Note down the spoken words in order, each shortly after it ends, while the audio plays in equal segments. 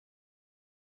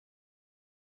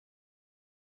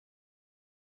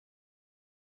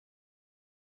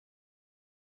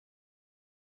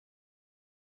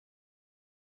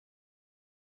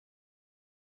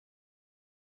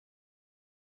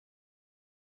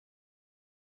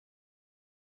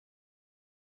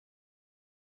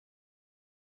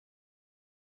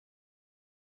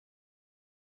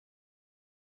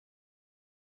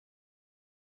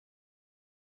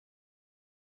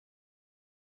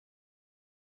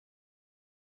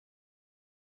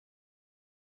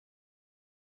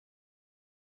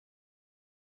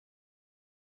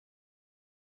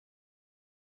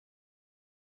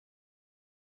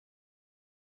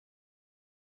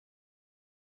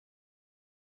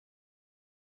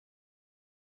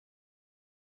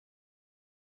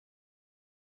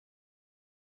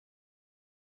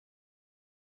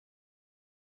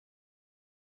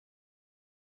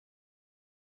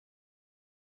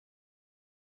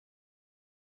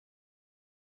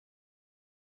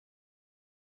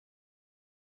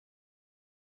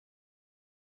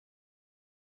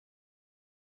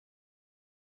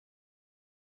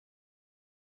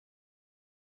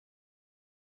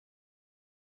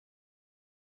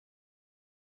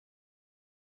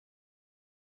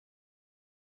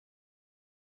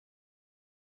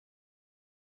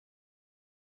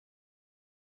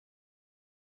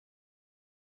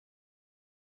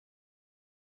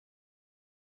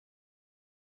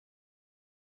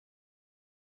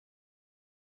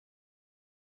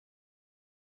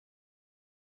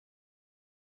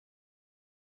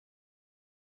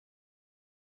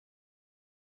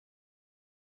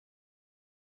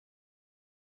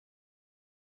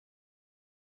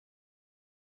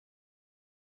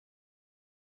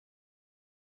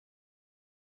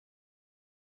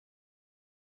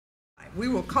we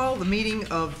will call the meeting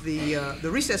of the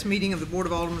recess meeting of the Board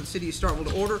of Aldermen of the City of Starkville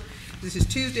to order. This is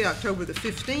Tuesday, October the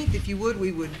 15th. If you would,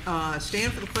 we would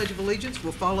stand for the Pledge of Allegiance.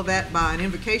 We'll follow that by an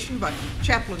invocation by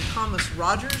Chaplain Thomas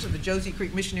Rogers of the Josie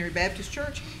Creek Missionary Baptist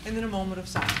Church, and then a moment of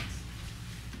silence.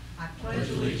 I pledge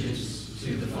allegiance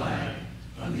to the flag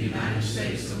of the United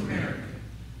States of America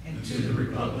and to the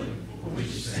republic for which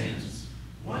it stands,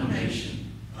 one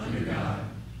nation, under God,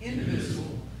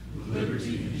 indivisible, with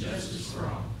liberty and justice for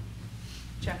all.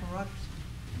 Chaplain Rogers.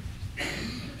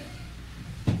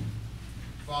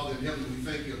 Father in heaven, we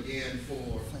thank you again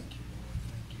for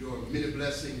your many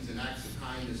blessings and acts of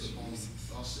kindness upon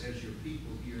us as your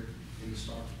people here in the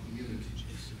Starkville community.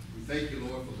 We thank you,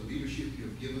 Lord, for the leadership you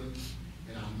have given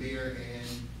in our mayor and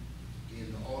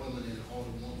in the alderman and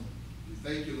alderwoman. We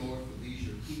thank you, Lord, for these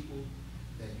your people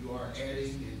that you are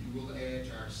adding and you will add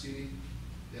to our city,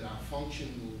 that our function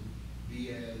will be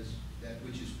as that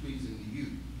which is pleasing to you.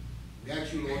 We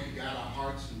ask you, Lord, to guide our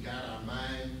hearts and guide our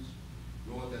minds,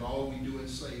 Lord, that all we do and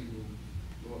say will,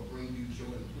 Lord, bring you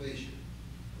joy and pleasure.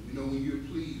 And we know when you're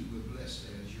pleased, we're blessed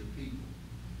as your people.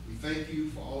 We thank you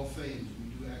for all things. We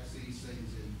do ask these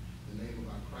things in the name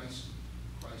of our Christ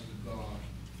of God.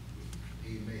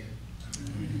 Amen.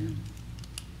 Amen.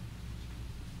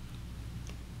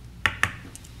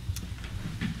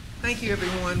 Thank you,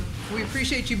 everyone. We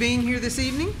appreciate you being here this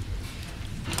evening.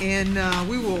 And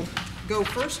we will go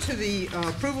first to the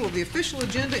approval of the official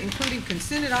agenda, including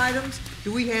consented items.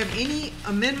 Do we have any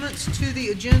amendments to the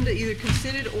agenda, either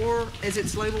consented or as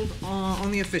it's labeled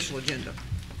on the official agenda?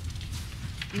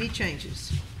 Any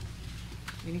changes?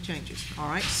 Any changes? All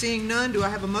right. Seeing none, do I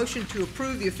have a motion to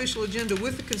approve the official agenda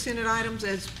with the consented items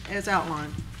as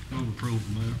outlined? Move approval,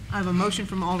 Mayor. I have a motion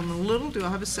from Alderman Little. Do I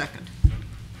have a second?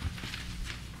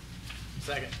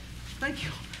 Second. Thank you.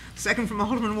 Second from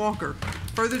Alderman Walker.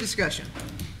 Further discussion?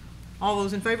 All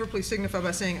those in favor, please signify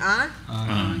by saying aye.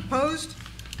 Aye. Opposed?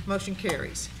 Motion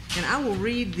carries. And I will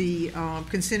read the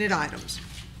consented items.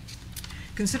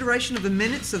 Consideration of the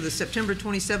minutes of the September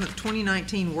 27th,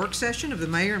 2019 work session of the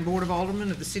Mayor and Board of Aldermen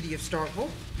of the City of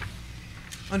Starkville.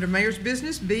 Under Mayor's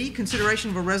business, B, consideration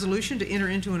of a resolution to enter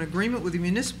into an agreement with the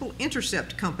Municipal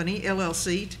Intercept Company,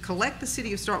 LLC, to collect the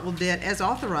City of Starkville debt as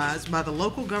authorized by the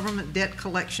Local Government Debt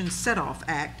Collection Set-Off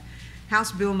Act,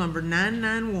 House Bill number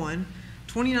 991,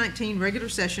 2019 regular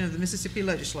session of the Mississippi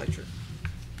Legislature.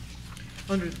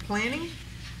 Under planning,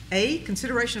 A,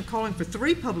 consideration of calling for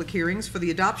 3 public hearings for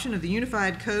the adoption of the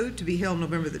Unified Code to be held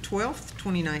November the 12th,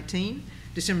 2019,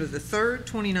 December the 3rd,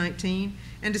 2019,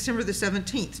 and December the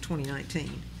 17th,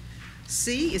 2019.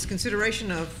 C is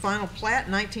consideration of final plat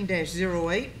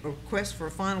 19-08, a request for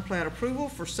a final plat approval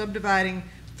for subdividing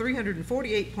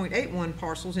 348.81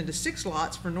 parcels into 6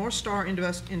 lots for North Star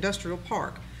Industrial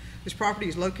Park. This property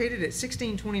is located at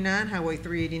 1629 Highway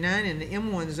 389 in the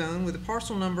M1 zone with a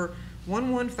parcel number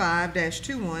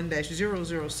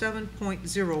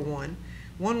 115-21-007.01,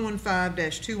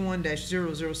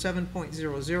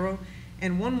 115-21-007.00,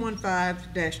 and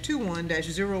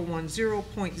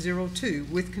 115-21-010.02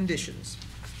 with conditions.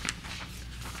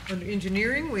 Under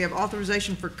engineering, we have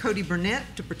authorization for Cody Burnett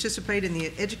to participate in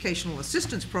the Educational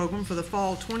Assistance Program for the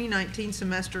fall 2019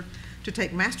 semester to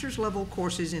take master's level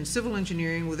courses in civil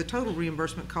engineering with a total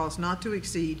reimbursement cost not to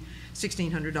exceed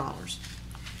 $1,600.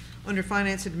 Under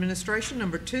Finance Administration,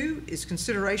 number 2 is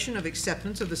consideration of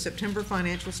acceptance of the September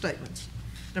financial statements.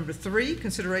 Number 3,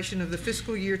 consideration of the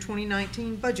fiscal year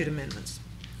 2019 budget amendments.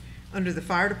 Under the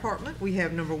Fire Department, we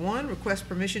have number 1, request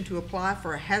permission to apply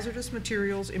for a Hazardous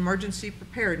Materials Emergency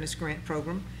Preparedness Grant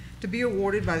Program to be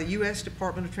awarded by the U.S.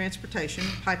 Department of Transportation,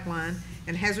 Pipeline,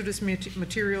 and Hazardous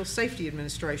Materials Safety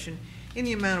Administration in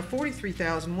the amount of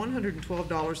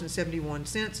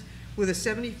 $43,112.71 with a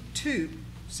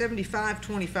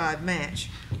 75-25 match,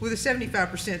 with a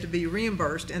 75% to be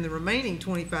reimbursed and the remaining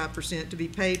 25% to be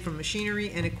paid from machinery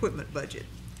and equipment budget.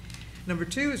 Number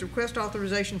 2 is request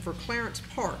authorization for Clarence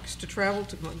Parks to travel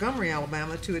to Montgomery,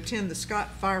 Alabama to attend the Scott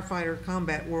Firefighter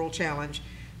Combat World Challenge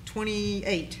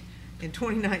 28 in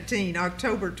 2019,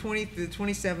 October 20th through the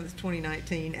 27th,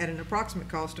 2019, at an approximate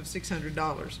cost of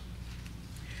 $600.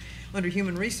 Under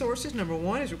Human Resources, number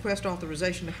 1 is request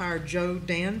authorization to hire Joe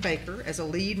Dan Baker as a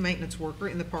lead maintenance worker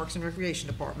in the Parks and Recreation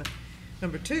Department.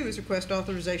 Number 2 is request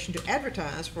authorization to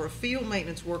advertise for a field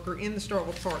maintenance worker in the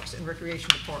Starkville Parks and Recreation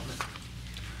Department.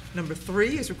 Number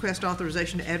 3 is request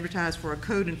authorization to advertise for a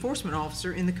code enforcement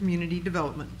officer in the Community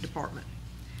Development Department.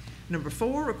 Number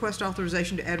 4, request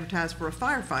authorization to advertise for a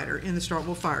firefighter in the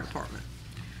Starkville Fire Department.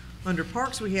 Under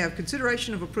Parks, we have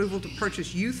consideration of approval to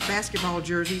purchase youth basketball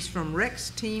jerseys from Rex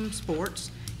Team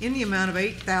Sports in the amount of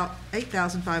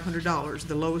 $8,500,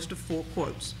 the lowest of 4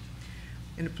 quotes.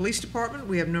 In the Police Department,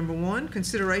 we have number 1,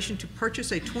 consideration to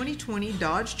purchase a 2020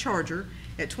 Dodge Charger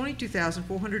at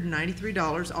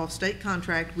 $22,493 off state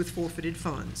contract with forfeited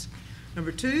funds.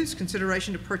 Number 2 is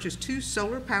consideration to purchase 2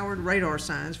 solar-powered radar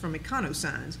signs from Econo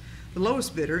Signs, the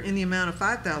lowest bidder, in the amount of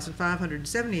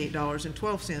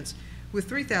 $5,578.12, with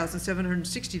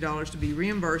 $3,760 to be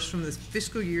reimbursed from the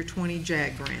fiscal year 20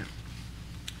 JAG grant.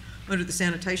 Under the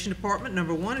Sanitation Department,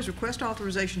 number 1 is request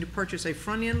authorization to purchase a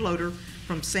front-end loader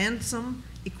from Sansom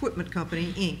Equipment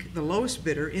Company, Inc., the lowest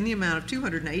bidder, in the amount of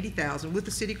 $280,000, with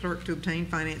the city clerk to obtain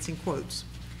financing quotes.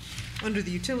 Under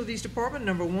the Utilities Department,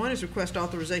 number 1 is request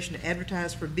authorization to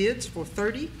advertise for bids for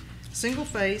 30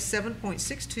 single-phase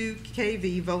 7.62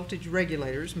 kV voltage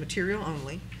regulators, material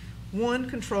only, 1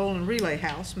 control and relay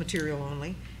house, material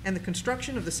only, and the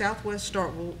construction of the Southwest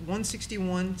Starkville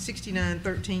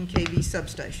 161-6913 kV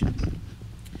substation.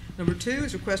 Number 2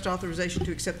 is request authorization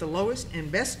to accept the lowest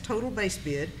and best total base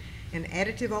bid and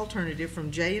additive alternative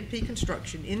from J&P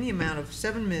Construction in the amount of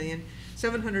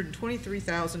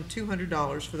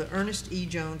 $7,723,200 for the Ernest E.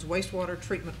 Jones Wastewater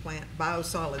Treatment Plant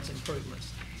Biosolids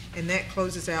improvements. And that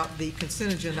closes out the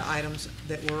consent agenda items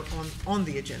that were on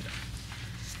the agenda.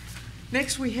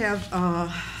 Next, we have,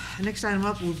 next item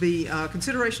up will be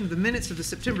consideration of the minutes of the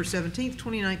September 17th,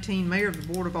 2019 Mayor and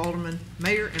Board of Aldermen,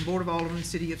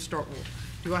 City of Starkville.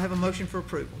 Do I have a motion for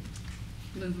approval?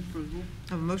 Move approval. I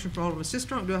have a motion from Alderman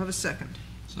Sistrunk. Do I have a second?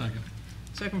 Second.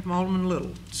 Second from Alderman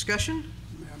Little. Discussion?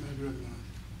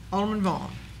 Alderman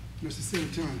Vaughn. Mr. City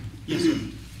Attorney. Yes, sir.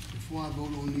 Before I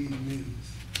vote on these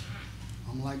minutes,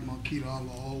 I'm like Marquita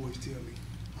Allah always tell me,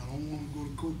 I don't want to go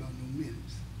to court about no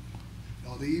minutes.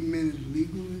 Are these minutes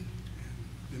legally and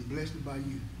been blessed by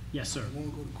you? Yes, sir. I don't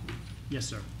want to go to court. Yes,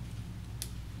 sir.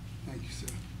 Thank you, sir.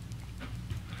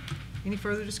 Any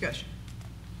further discussion?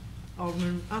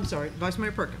 Vice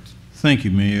Mayor Perkins. Thank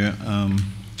you, Mayor.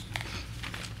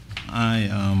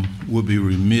 I would be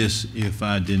remiss if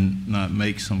I did not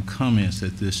make some comments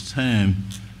at this time.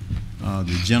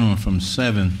 The gentleman from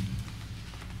 7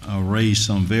 raised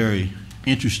some very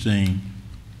interesting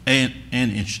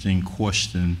interesting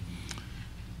question,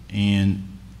 and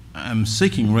I'm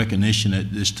seeking recognition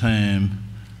at this time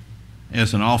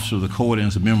as an officer of the court and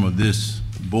as a member of this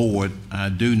board. I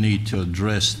do need to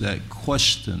address that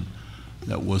question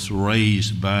that was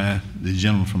raised by the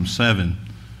gentleman from 7.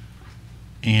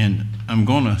 And I'm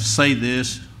going to say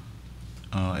this,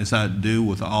 as I do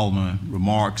with all my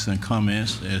remarks and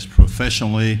comments, as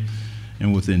professionally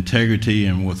and with integrity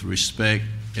and with respect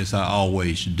as I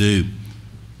always do.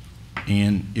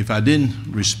 And if I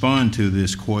didn't respond to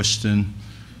this question,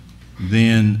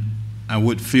 then I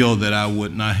would feel that I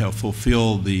would not have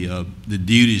fulfilled the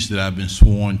duties that I've been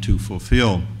sworn to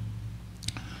fulfill.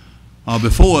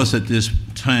 Before us at this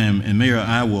time, and Mayor,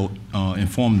 I will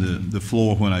inform the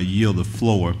floor when I yield the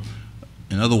floor,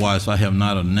 and otherwise if I have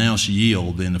not announced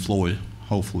yield, then the floor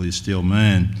hopefully is still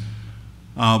mine.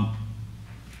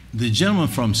 The gentleman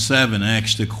from 7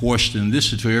 asked a question.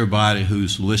 This is to everybody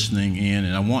who's listening in,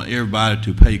 and I want everybody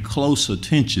to pay close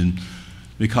attention,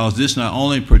 because this not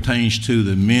only pertains to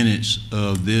the minutes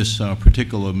of this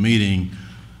particular meeting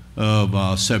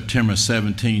of September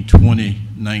 17,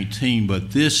 2019,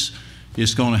 but this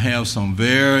is going to have some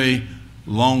very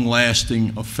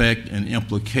long-lasting effect and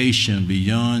implication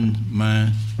beyond my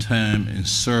time and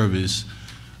service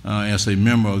as a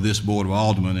member of this Board of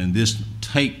Aldermen. And this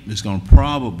tape is going to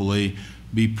probably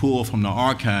be pulled from the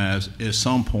archives at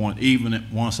some point, even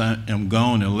once I am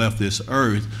gone and left this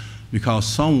earth, because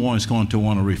someone is going to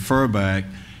want to refer back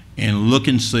and look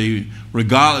and see,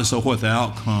 regardless of what the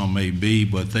outcome may be,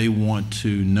 but they want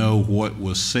to know what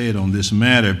was said on this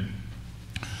matter.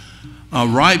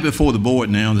 Right before the board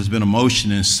now, there's been a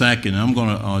motion and second. I'm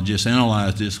going to just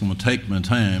analyze this. I'm going to take my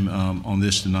time on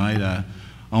this tonight. I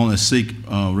only seek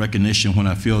recognition when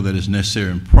I feel that it's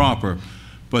necessary and proper.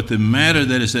 But the matter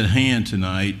that is at hand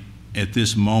tonight at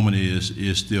this moment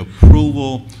is the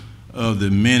approval of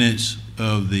the minutes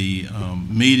of the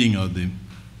meeting of the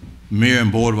Mayor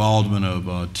and Board of Aldermen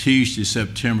of Tuesday,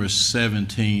 September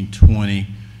 17,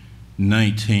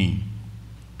 2019.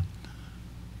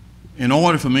 In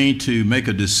order for me to make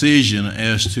a decision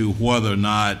as to whether or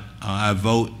not I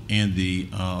vote in the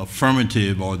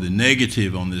affirmative or the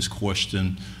negative on this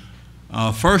question,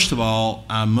 first of all,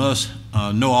 I must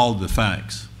know all the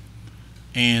facts.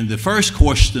 And the first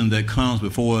question that comes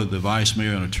before the Vice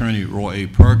Mayor and Attorney Roy A.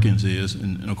 Perkins is,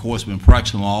 and of course been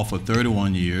practicing law for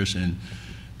 31 years and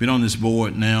been on this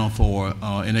board now for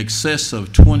in excess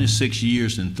of 26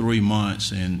 years and 3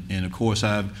 months, and of course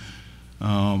I've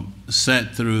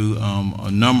sat through a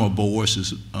number of boards.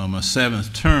 This is my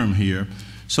 7th term here.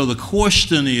 So the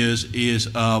question is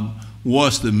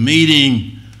was the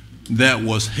meeting that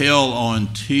was held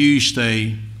on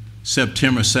Tuesday,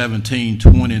 September 17,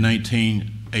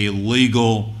 2019, a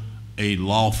legal, a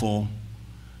lawful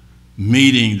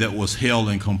meeting that was held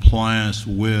in compliance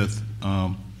with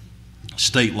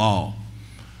state law.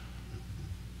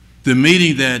 The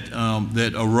meeting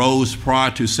that arose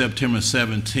prior to September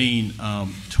 17,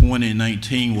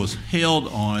 2019 was held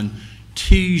on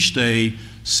Tuesday,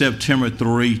 September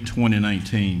 3,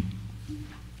 2019.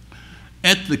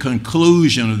 At the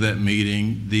conclusion of that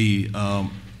meeting, the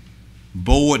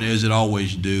board, as it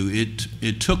always do,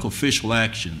 it took official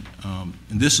action. And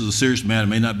this is a serious matter. It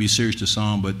may not be serious to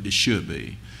some, but it should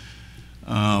be.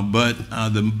 But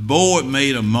the board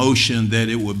made a motion that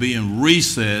it would be in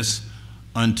recess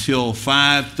until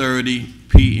 5:30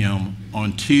 p.m.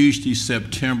 on Tuesday,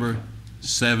 September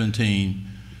 17,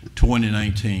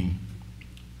 2019.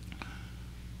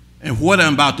 And what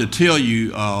I'm about to tell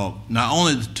you, not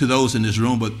only to those in this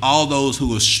room, but all those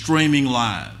who are streaming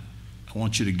live, I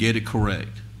want you to get it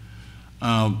correct.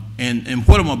 And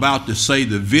what I'm about to say,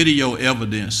 the video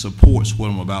evidence supports what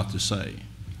I'm about to say.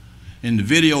 And the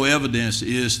video evidence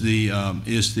is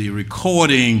the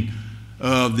recording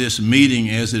of this meeting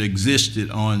as it existed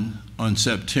on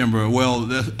September.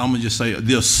 Well, I'm going to just say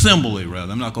the assembly,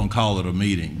 rather. I'm not going to call it a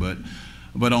meeting,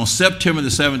 but on September the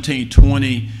 17th,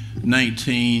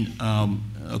 2019,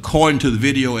 according to the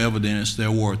video evidence,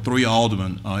 there were 3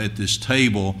 aldermen at this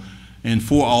table, and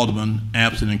 4 aldermen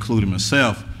absent, including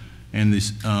myself, and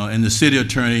the city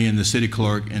attorney and the city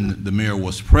clerk and the mayor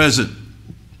was present.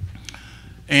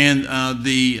 And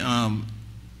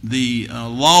the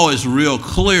law is real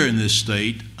clear in this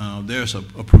state. There's a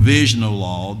provisional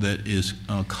law that is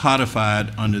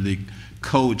codified under the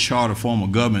Code Charter Form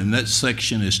of Government, and that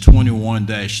section is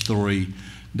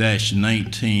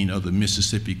 21-3-19 of the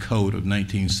Mississippi Code of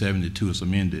 1972 as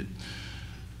amended.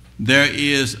 There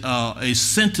is a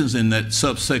sentence in that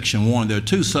subsection 1. There are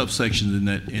 2 subsections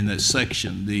in that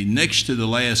section. The next to the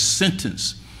last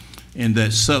sentence in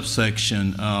that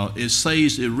subsection,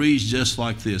 it reads just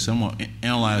like this. I'm going to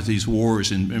analyze these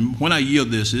words, and when I yield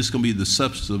this, it's going to be the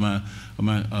substance of my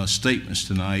statements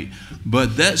tonight.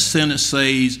 But that sentence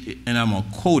says, and I'm going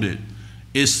to quote it,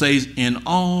 it says, in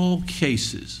all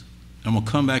cases. I'm going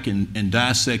to come back and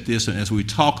dissect this, and as we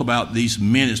talk about these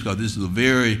minutes, because this is a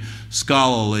very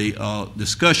scholarly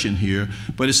discussion here,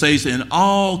 but it says in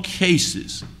all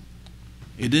cases.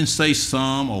 It didn't say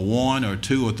some or 1 or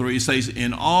 2 or 3. It says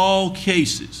in all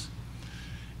cases,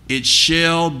 it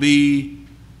shall be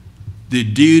the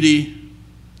duty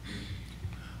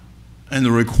and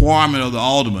the requirement of the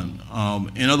alderman.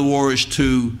 In other words,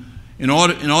 in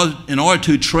order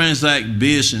to transact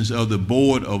business of the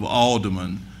Board of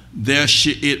Aldermen,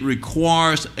 it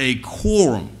requires a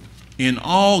quorum. In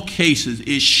all cases,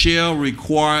 it shall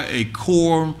require a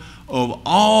quorum of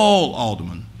all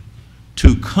aldermen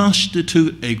to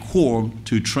constitute a quorum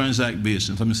to transact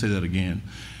business. Let me say that again.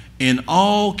 In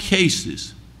all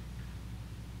cases,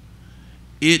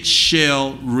 it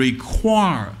shall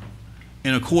require,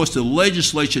 and of course the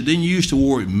legislature didn't use the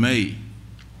word may,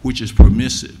 which is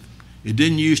permissive. It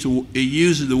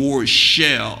uses the word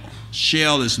shall.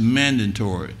 Shall is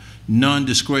mandatory,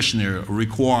 non-discretionary,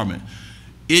 requirement.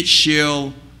 It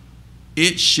shall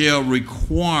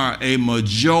require a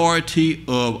majority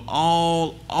of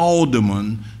all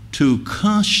aldermen to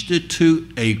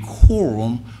constitute a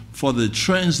quorum for the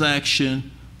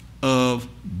transaction of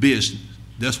business.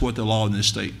 That's what the law in this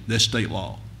state, that's state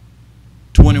law.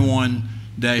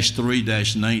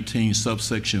 21-3-19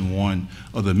 subsection 1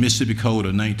 of the Mississippi Code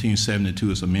of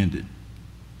 1972 is amended.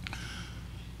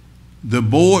 The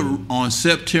board on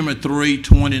September 3,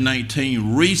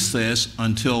 2019 recessed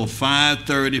until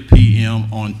 5:30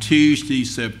 p.m. on Tuesday,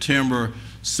 September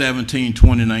 17,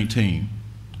 2019.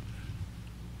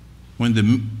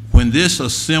 When this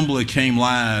assembly came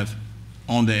live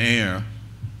on the air,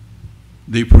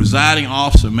 the presiding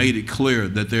officer made it clear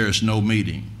that there is no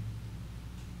meeting.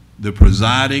 The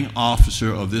presiding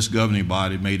officer of this governing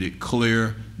body made it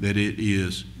clear that it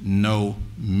is no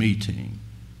meeting.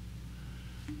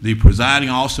 The presiding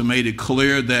officer made it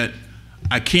clear that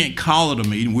I can't call it a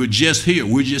meeting. We're just here.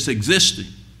 We're just existing.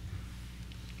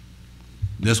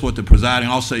 That's what the presiding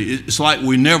officer said. It's like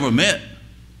we never met.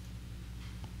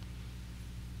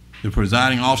 The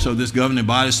presiding officer of this governing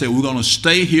body said we're going to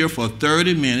stay here for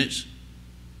 30 minutes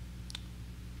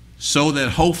so that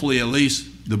hopefully at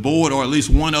least the board or at least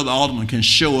one other alderman can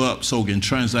show up so we can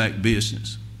transact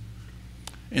business.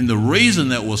 And the reason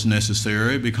that was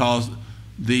necessary because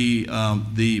the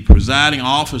presiding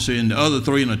officer and the other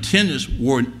 3 in attendance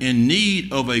were in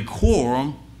need of a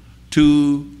quorum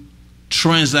to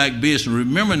transact business.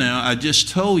 Remember now, I just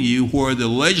told you where the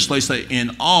legislature say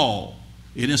in all.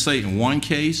 It didn't say in one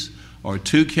case or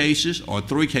two cases or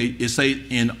three cases. It say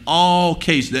in all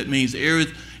cases. That means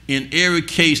in every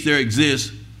case there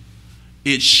exists,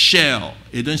 it shall.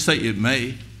 It doesn't say it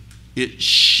may. It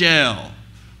shall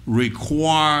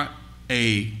require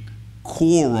a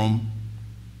quorum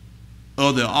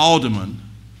of the alderman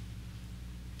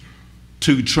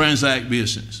to transact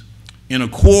business. And a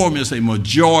quorum is a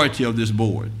majority of this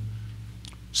board.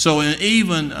 So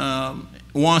even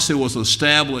once it was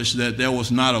established that there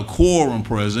was not a quorum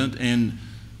present, and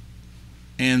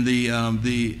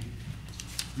the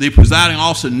presiding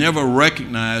officer never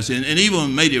recognized and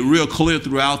even made it real clear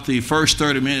throughout the first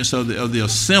 30 minutes of the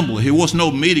assembly. It was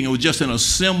no meeting, it was just an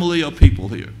assembly of people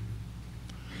here.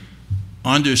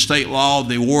 Under state law,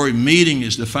 the word meeting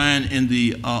is defined in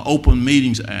the Open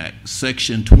Meetings Act,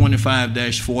 section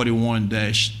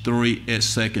 25-41-3 at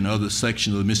second, other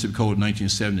section of the Mississippi Code of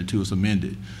 1972 is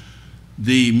amended.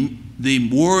 The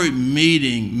word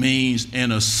meeting means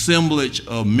an assemblage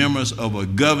of members of a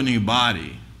governing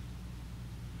body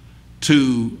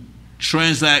to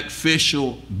transact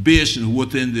official business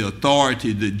within the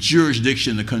authority, the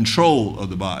jurisdiction, the control of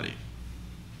the body.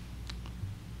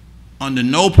 Under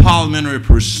no parliamentary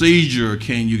procedure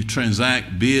can you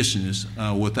transact business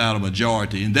without a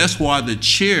majority. And that's why the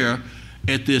chair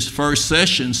at this first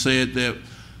session said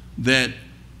that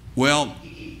well,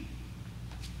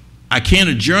 I can't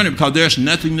adjourn it because there's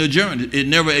nothing to adjourn. It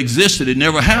never existed. It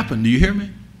never happened. Do you hear me?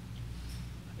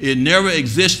 It never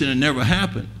existed. It never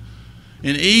happened.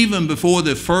 And even before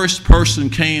the first person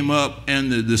came up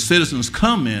and the citizens'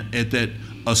 comment at that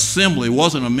assembly, it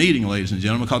wasn't a meeting, ladies and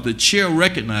gentlemen, because the chair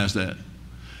recognized that.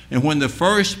 And when the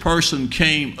first person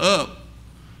came up,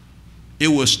 it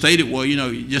was stated, well, you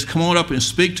know, just come on up and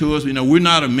speak to us. You know, we're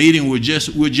not a meeting, we're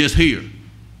just here.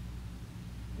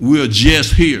 We're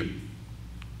just here.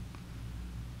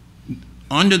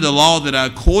 Under the law that I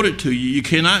quoted to you, you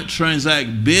cannot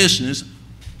transact business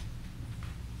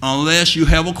unless you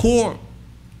have a quorum.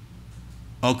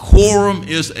 A quorum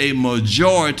is a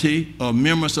majority of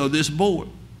members of this board.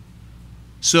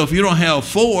 So if you don't have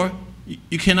 4,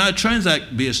 you cannot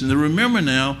transact business. And remember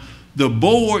now, the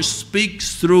board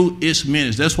speaks through its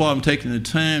minutes. That's why I'm taking the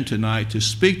time tonight to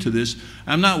speak to this.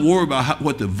 I'm not worried about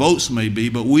what the votes may be,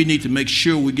 but we need to make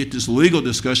sure we get this legal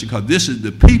discussion because this is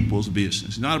the people's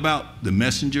business. It's not about the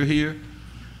messenger here.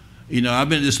 You know, I've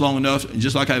been at this long enough, and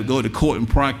just like I go to court and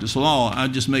practice law, I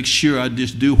just make sure I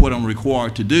just do what I'm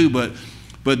required to do. But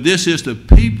this is the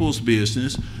people's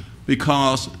business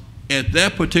because at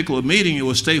that particular meeting, it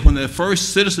was stated when that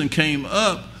first citizen came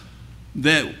up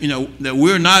that, you know, that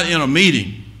we're not in a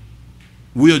meeting.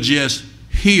 We're just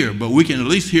here, but we can at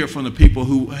least hear from the people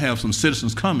who have some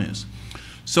citizens' comments.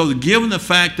 So given the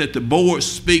fact that the board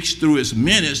speaks through its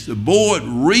minutes, the board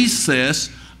recessed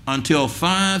until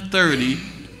 5:30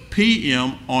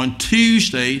 p.m. on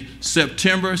Tuesday,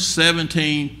 September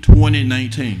 17,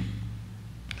 2019.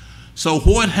 So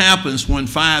what happens when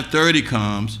 5:30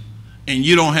 comes and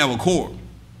you don't have a quorum?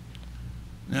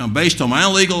 Now, based on my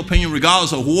own legal opinion,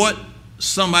 regardless of what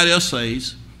somebody else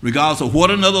says, regardless of what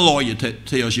another lawyer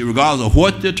tells you, regardless of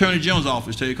what the Attorney General's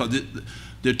office tells you, because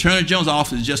the Attorney General's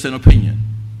office is just an opinion.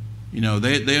 You know,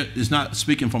 it's not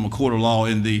speaking from a court of law,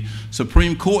 and the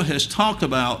Supreme Court has talked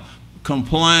about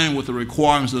complying with the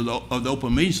requirements of the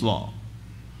Open Meetings Law.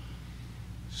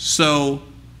 So,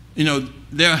 you know,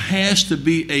 there has to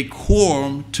be a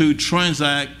quorum to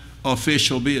transact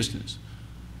official business.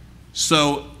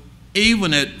 So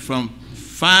even from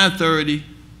 5:30,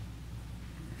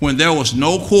 when there was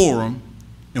no quorum,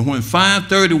 and when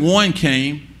 5:31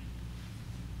 came,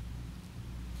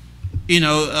 you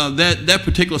know, that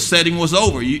particular setting was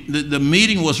over. The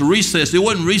meeting was recessed. It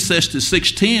wasn't recessed to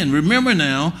 6:10. Remember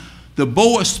now, the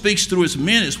board speaks through its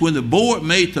minutes. When the board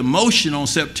made the motion on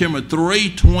September 3,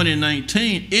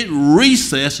 2019, it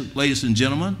recessed, ladies and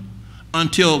gentlemen,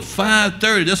 until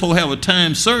 5:30. That's why we have a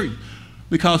time certain.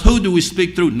 Because who do we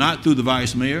speak through? Not through the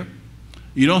vice mayor.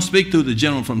 You don't speak through the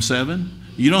gentleman from 7.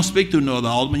 You don't speak through no other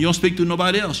alderman. You don't speak through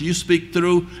nobody else. You speak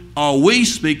through, or we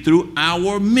speak through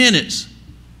our minutes.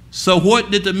 So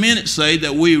what did the minutes say?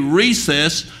 That we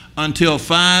recessed until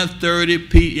 5:30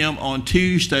 p.m. on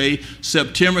Tuesday,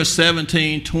 September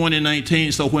 17,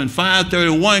 2019. So when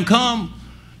 5:31 come,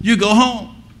 you go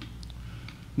home.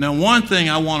 Now, one thing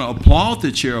I want to applaud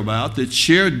the chair about, the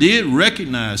chair did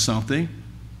recognize something,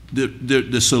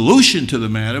 the solution to the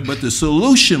matter, but the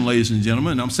solution, ladies and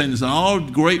gentlemen, and I'm saying this in all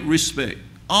great respect,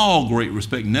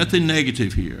 nothing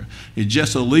negative here. It's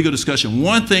just a legal discussion.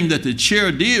 One thing that the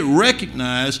chair did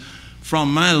recognize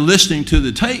from my listening to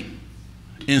the tape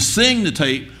in seeing the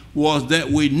tape was that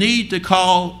we need to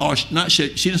call, or not, she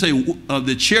didn't say,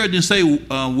 the chair didn't say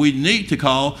we need to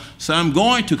call, so I'm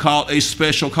going to call a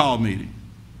special call meeting.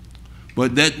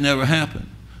 But that never happened.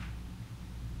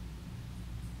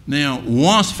 Now,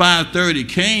 once 5:30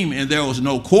 came and there was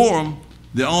no quorum,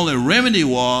 the only remedy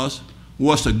was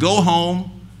to go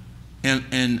home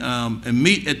and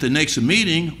meet at the next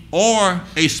meeting, or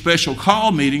a special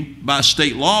call meeting by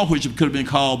state law, which could have been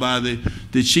called by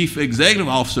the chief executive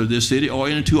officer of this city or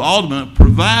any two aldermen,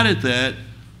 provided that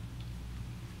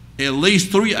at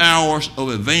least 3 hours of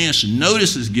advance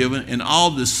notice is given and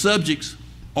all the subjects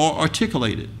are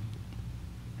articulated.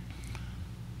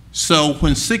 So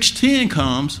when 610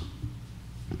 comes,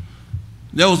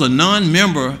 there was a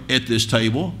non-member at this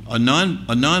table, a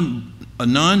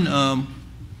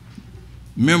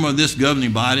member of this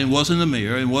governing body, and wasn't the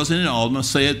mayor and wasn't an alderman,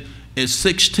 said at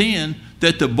 6:10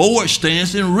 that the board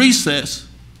stands in recess.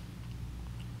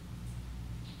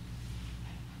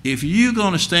 If you're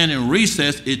going to stand in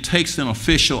recess, it takes an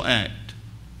official act.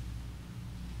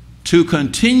 To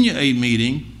continue a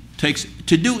meeting takes,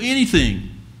 to do anything,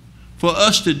 for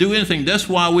us to do anything, that's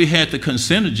why we had the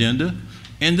consent agenda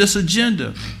and this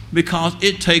agenda, because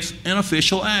it takes an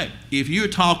official act. If you're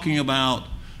talking about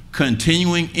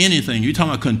continuing anything, you're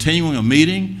talking about continuing a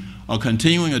meeting or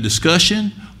continuing a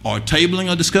discussion or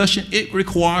tabling a discussion, it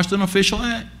requires an official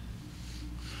act.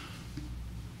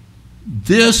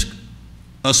 This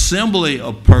assembly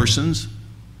of persons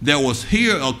that was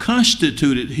here or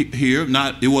constituted here,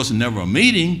 it wasn't never a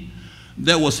meeting,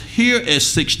 that was here at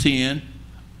 6:10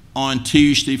 on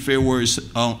Tuesday,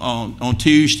 on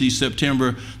Tuesday,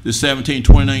 September the 17th,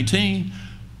 2019,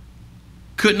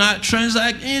 could not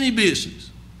transact any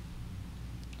business.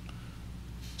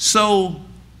 So,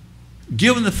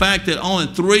 given the fact that only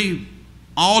 3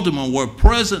 aldermen were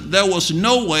present, there was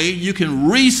no way you can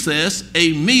recess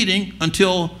a meeting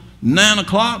until 9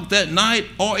 o'clock that night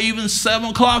or even 7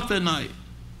 o'clock that night.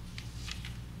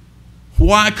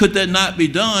 Why could that not be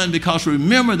done? Because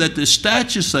remember that the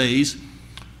statute says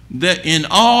that in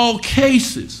all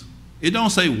cases, it don't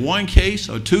say 1 case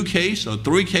or 2 case or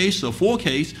 3 case or 4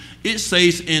 case, it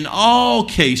says in all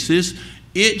cases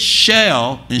it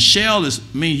shall, and shall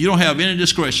means you don't have any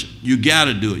discretion. You got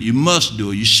to do it. You must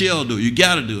do it. You shall do it. You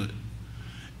got to do it.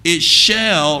 It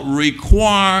shall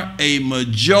require a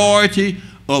majority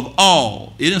of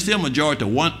all. It didn't say a majority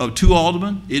of 2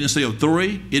 aldermen. It didn't say of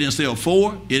 3. It didn't say of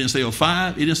 4. It didn't say of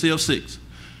 5. It didn't say of 6.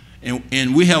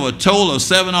 And we have a total of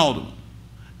 7 aldermen.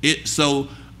 So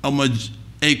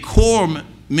a quorum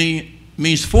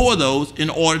means 4 of those in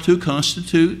order to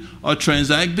constitute or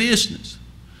transact business.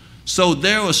 So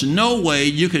there was no way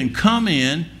you can come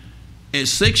in at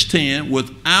 6:10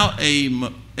 without a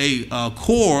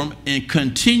quorum and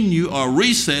continue or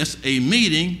recess a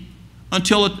meeting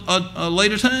until a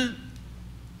later time.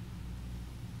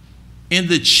 And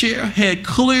the chair had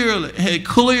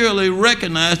clearly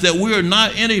recognized that we are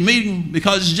not in a meeting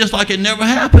because it's just like it never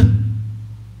happened.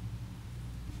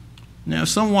 Now, if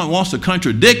someone wants to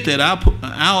contradict that,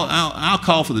 I'll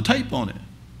call for the tape on it.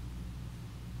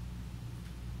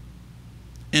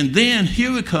 And then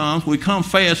here it comes. We come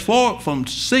fast forward from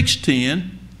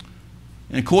 6:10.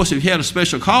 And of course, if you had a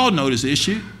special call notice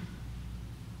issued,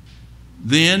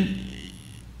 then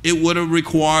it would have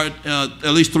required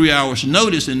at least 3 hours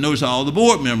notice and notice all the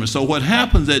board members. So what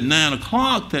happens at 9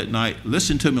 o'clock that night,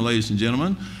 listen to me, ladies and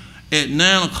gentlemen, at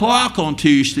 9 o'clock on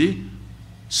Tuesday,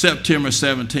 September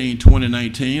 17,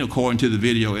 2019, according to the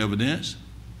video evidence,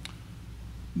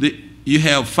 you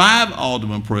have 5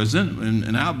 aldermen present,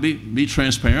 and I'll be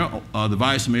transparent. The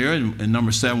vice mayor and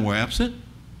number 7 were absent.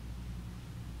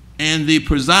 And the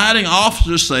presiding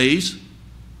officer says,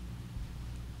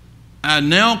 I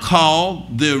now call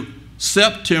the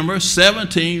September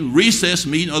 17 recess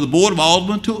meeting of the Board of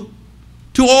Aldermen to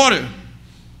order.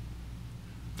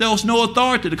 There was no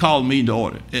authority to call the meeting to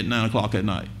order at 9 o'clock at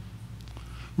night.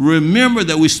 Remember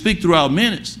that we speak through our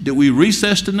minutes. Did we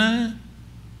recess to 9?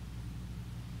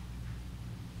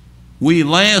 We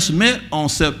last met on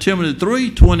September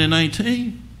 3,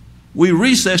 2019. We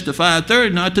recessed to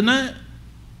 5:30, not to 9.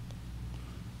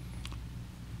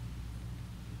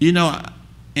 You know,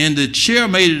 and the chair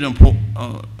made it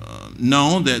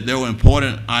known that there were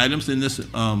important items in this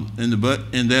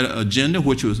in that agenda,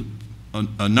 which was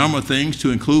a number of things to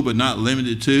include, but not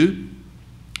limited to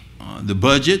the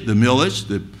budget, the millage,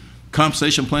 the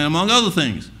compensation plan, among other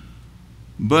things.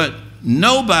 But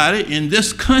nobody in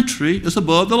this country is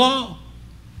above the law.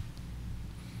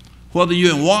 Whether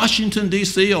you're in Washington,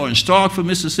 D.C. or in Starkville,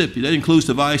 Mississippi, that includes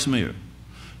the vice mayor.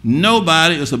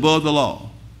 Nobody is above the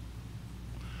law.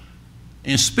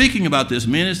 in speaking about this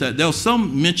minutes, that there was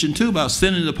some mention too about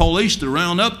sending the police to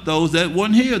round up those that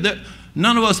weren't here. That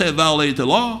none of us had violated the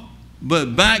law.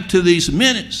 But back to these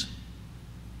minutes,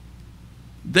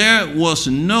 there was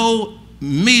no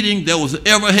meeting that was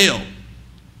ever held.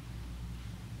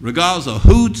 Regardless of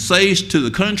who says to the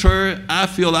contrary, I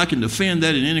feel I can defend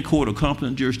that in any court of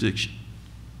competent jurisdiction.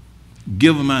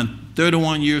 Given my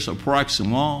 31 years of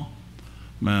practicing law,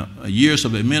 my years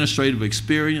of administrative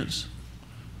experience,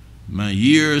 my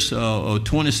years of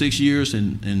 26 years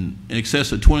in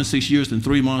excess of 26 years and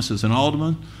 3 months as an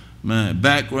alderman, my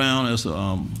background as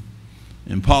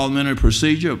in parliamentary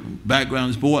procedure, background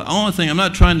as board. The only thing, I'm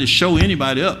not trying to show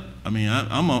anybody up. I mean,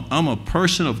 I'm a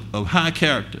person of high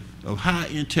character, of high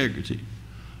integrity,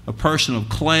 a person of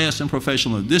class and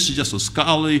professionalism. This is just a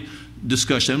scholarly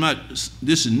discussion.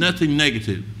 This is nothing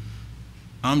negative.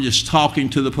 I'm just talking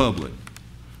to the public.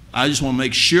 I just want to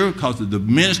make sure, because the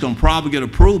minutes going to probably get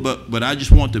approved, but I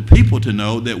just want the people to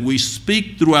know that we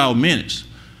speak through our minutes.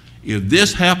 If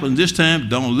this happens this time,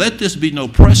 don't let this be no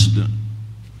precedent,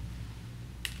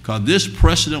 because this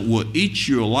precedent will eat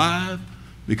you alive.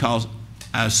 Because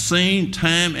I've seen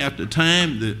time after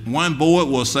time that one board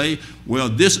will say, well,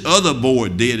 this other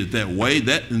board did it that way,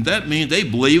 and that means they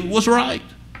believe it was right.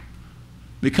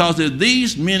 Because if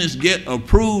these minutes get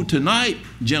approved tonight,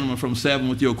 gentlemen from 7,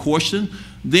 with your question,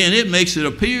 then it makes it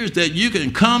appear that you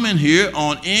can come in here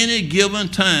on any given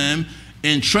time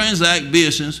and transact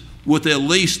business with at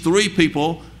least 3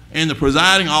 people and the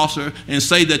presiding officer and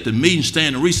say that the meeting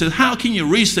stand in recess. How can you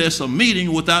recess a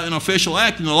meeting without an official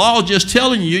act? And the law is just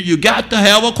telling you, you got to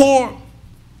have a quorum.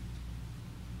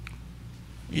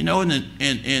 You know, and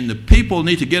the people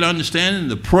need to get understanding,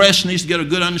 the press needs to get a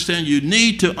good understanding. You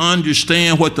need to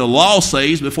understand what the law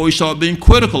says before you start being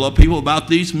critical of people about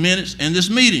these minutes and this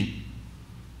meeting.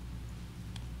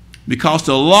 Because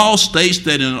the law states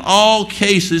that in all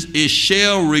cases it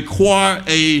shall require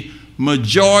a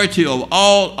majority of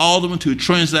all aldermen to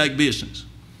transact business.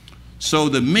 So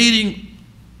the meeting,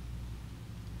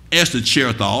 as the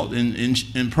chair thought,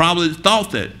 and probably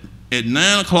thought that at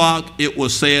 9 o'clock it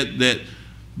was said that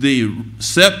the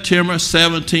September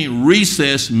 17th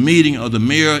recess meeting of the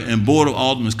mayor and board of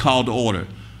aldermen is called to order.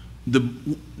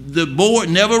 The board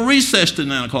never recessed at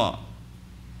 9 o'clock.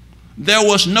 There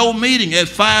was no meeting. At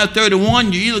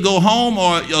 5:31, you either go home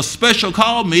or a special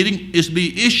call meeting is to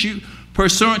be issued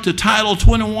pursuant to Title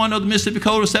 21 of the Mississippi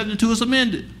Code of 72 as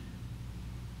amended.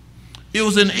 It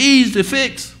was an easy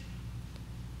fix.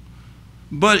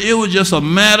 But it was just a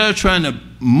matter of trying to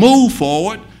move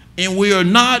forward, and we are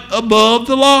not above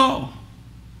the law.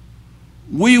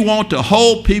 We want to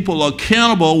hold people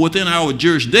accountable within our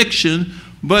jurisdiction,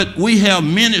 but we have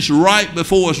minutes right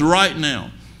before us right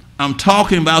now. I'm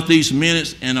talking about these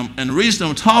minutes, and the reason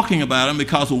I'm talking about them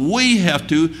because we have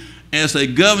to, as a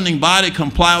governing body,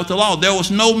 comply with the law. There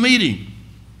was no meeting.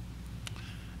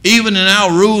 Even in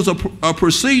our rules of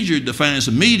procedure defines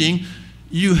a meeting,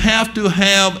 you have to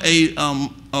have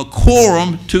a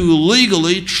quorum to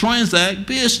legally transact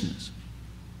business.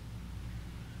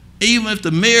 Even if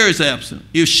the mayor is absent,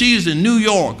 if she's in New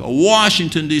York or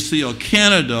Washington, D.C. or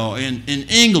Canada or in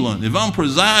England, if I'm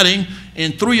presiding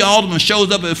and 3 aldermen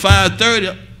shows up at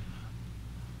 5:30,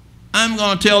 I'm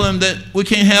going to tell them that we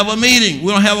can't have a meeting.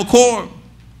 We don't have a quorum.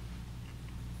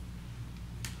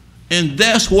 And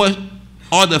that's what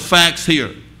are the facts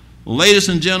here. Ladies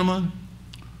and gentlemen,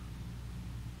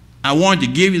 I wanted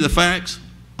to give you the facts.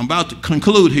 I'm about to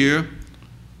conclude here.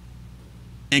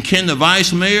 And can the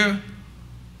vice mayor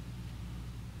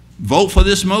vote for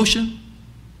this motion?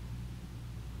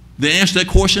 The answer to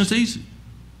that question is easy.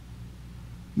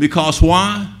 Because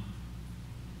why?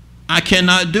 I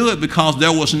cannot do it because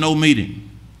there was no meeting.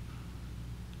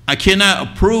 I cannot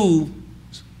approve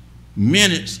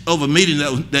minutes of a meeting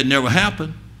that never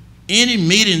happened. Any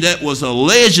meeting that was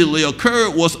allegedly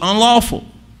occurred was unlawful.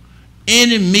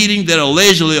 Any meeting that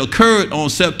allegedly occurred on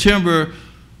September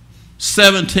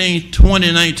 17,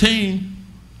 2019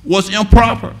 was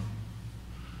improper.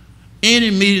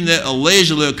 Any meeting that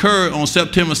allegedly occurred on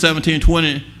September 17,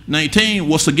 2019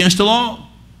 was against the law.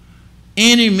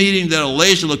 Any meeting that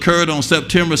allegedly occurred on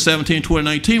September 17,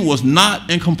 2019 was not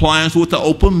in compliance with the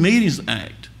Open Meetings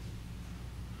Act.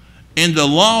 And the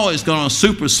law is going to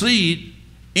supersede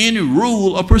any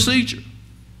rule or procedure.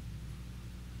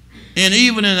 And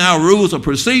even in our rules of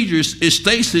procedures, it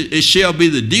states that it shall be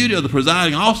the duty of the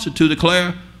presiding officer to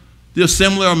declare the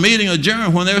assembly or meeting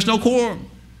adjourned when there is no quorum.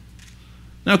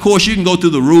 Now, of course, you can go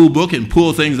through the rule book and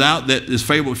pull things out that is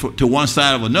favorable to one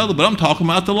side or another, but I'm talking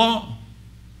about the law.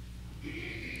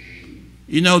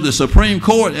 You know, the Supreme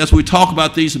Court, as we talk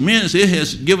about these minutes, it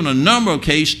has given a number of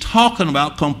cases talking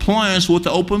about compliance with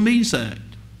the Open Meetings Act.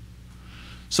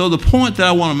 So the point that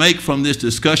I want to make from this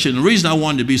discussion, the reason I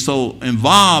wanted to be so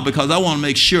involved, because I want to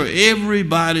make sure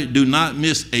everybody do not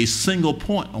miss a single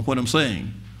point on what I'm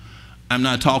saying. I'm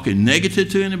not talking negative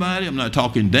to anybody. I'm not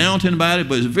talking down to anybody,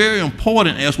 but it's very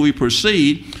important as we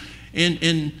proceed.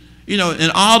 And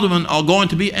aldermen are going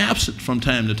to be absent from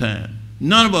time to time.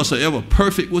 None of us are ever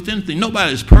perfect with anything.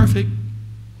 Nobody is perfect.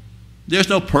 There's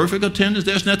no perfect attendance.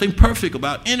 There's nothing perfect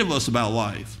about any of us about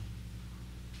life.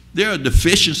 There are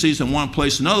deficiencies in one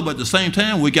place or another, but at the same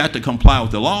time, we got to comply with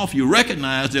the law. If you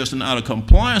recognize there's an out of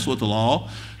compliance with the law,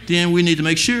 then we need to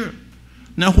make sure.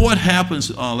 Now, what happens,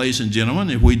 ladies and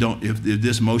gentlemen, if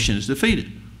this motion is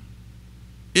defeated?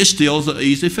 It still is an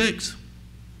easy fix.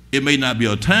 It may not be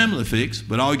a timely fix,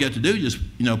 but all you got to do is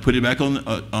just put it back on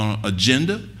an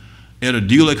agenda at a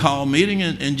duly called meeting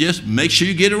and just make sure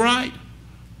you get it right.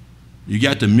 You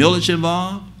got the millage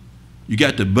involved. You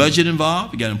got the budget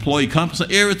involved. You got employee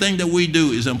compensation. Everything that we do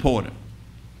is important.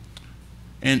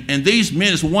 And these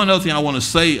minutes, one other thing I want to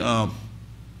say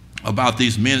about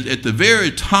these minutes, at the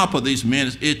very top of these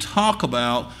minutes, it talk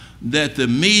about that the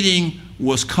meeting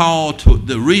was called to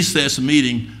the recess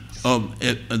meeting of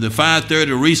the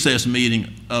 5:30 recess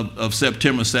meeting of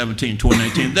September 17,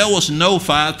 2019. There was no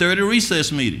 5:30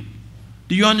 recess meeting.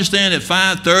 Do you understand at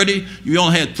 5:30 you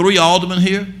only had 3 aldermen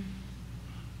here?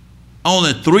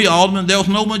 Only 3 aldermen. There was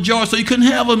no majority, so you couldn't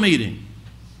have a meeting.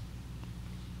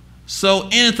 So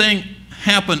anything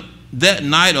happened that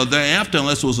night or thereafter,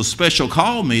 unless it was a special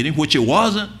call meeting, which it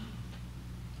wasn't,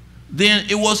 then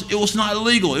it was not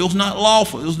legal. It was not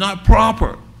lawful. It was not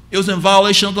proper. It was in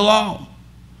violation of the law.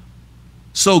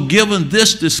 So given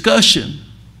this discussion,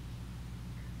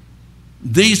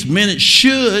 these minutes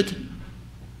should,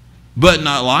 but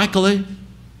not likely,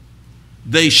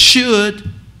 they should,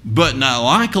 but not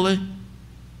likely,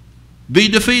 be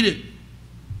defeated.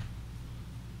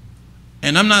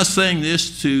 And I'm not saying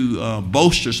this to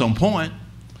bolster some point,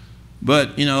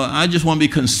 but I just want to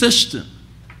be consistent,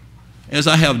 as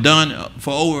I have done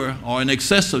for over or in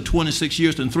excess of 26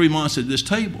 years and 3 months at this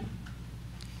table.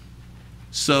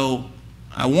 So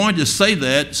I wanted to say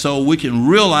that so we can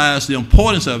realize the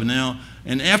importance of it now.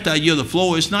 And after I yield the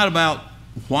floor, it's not about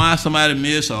why somebody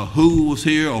missed or who was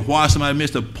here or why somebody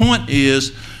missed. The point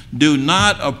is, do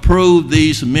not approve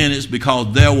these minutes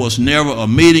because there was never a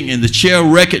meeting, and the chair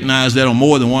recognized that on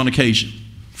more than one occasion.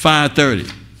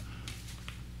 5:30.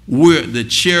 The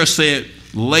chair said,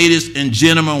 ladies and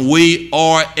gentlemen, we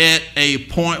are at a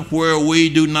point where we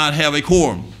do not have a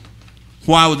quorum.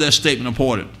 Why was that statement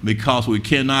important? Because we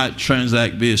cannot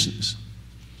transact business.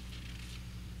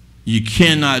 You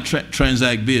cannot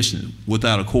transact business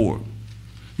without a quorum.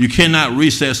 You cannot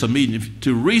recess a meeting.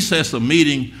 To recess a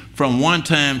meeting from one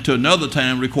time to another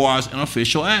time requires an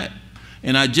official act.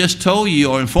 And I just told you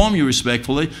or informed you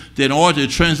respectfully that in order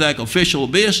to transact official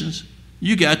business,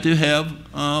 you got to have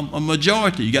a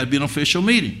majority. You got to be an official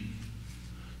meeting.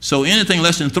 So anything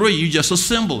less than 3, you just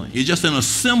assembling. It's just an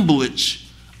assemblage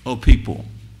of people.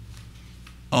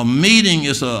 A meeting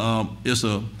is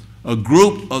a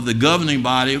group of the governing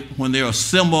body when they're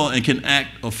assembled and can act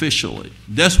officially.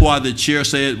 That's why the chair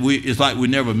said it's like we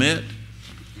never met.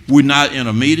 We're not in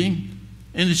a meeting.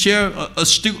 And the chair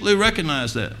astutely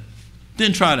recognized that.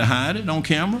 Didn't try to hide it on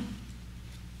camera.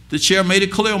 The chair made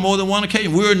it clear on more than one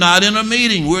occasion. We're not in a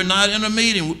meeting. We're not in a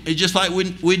meeting. It's just like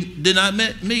we did not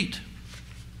meet.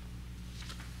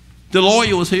 The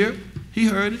lawyer was here. He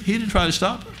heard it. He didn't try to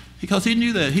stop it because he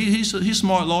knew that. He's a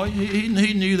smart lawyer.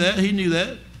 He knew that. He knew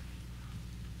that.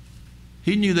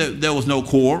 He knew that there was no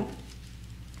quorum.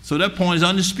 So that point is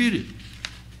undisputed.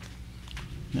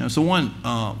 Now, if someone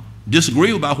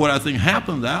disagree about what I think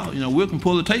happened out, we can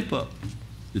pull the tape up.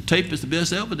 The tape is the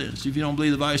best evidence if you don't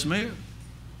believe the vice mayor.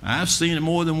 I've seen it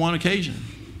more than one occasion.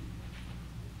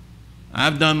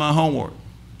 I've done my homework.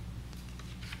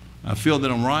 I feel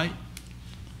that I'm right.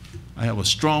 I have a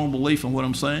strong belief in what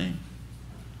I'm saying.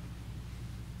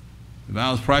 If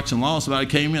I was practicing law, somebody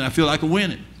came in, I feel I can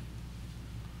win it.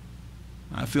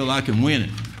 I feel I can win it.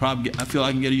 I feel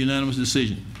I can get a unanimous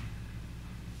decision.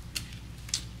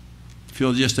 I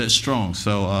feel just that strong.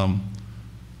 So,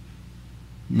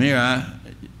 Mayor,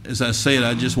 as I said,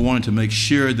 I just wanted to make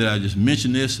sure that I just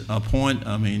mentioned this point.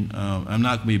 I mean, I'm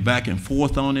not going to be back and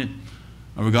forth on it,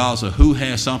 regardless of who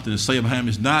has something to say behind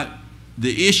me. It's not,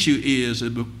 the issue is,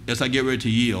 as I get ready to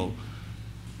yield,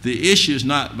 the issue is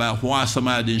not about why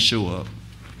somebody didn't show up.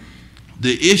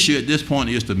 The issue at this point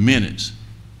is the minutes.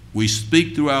 We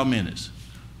speak through our minutes.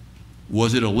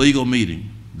 Was it a legal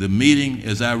meeting? The meeting,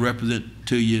 as I represent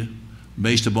to you,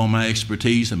 based upon my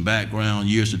expertise and background,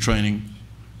 years of training,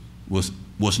 was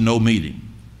no meeting.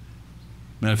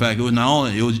 Matter of fact, it was not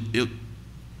only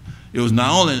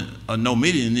a no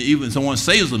meeting. Even if someone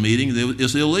says it's a meeting,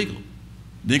 it's illegal.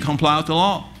 Didn't comply with the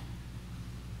law.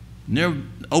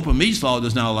 Open meetings law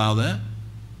does not allow that.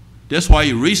 That's why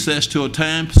you recess to a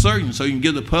time certain so you can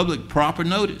give the public proper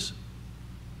notice.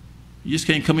 You just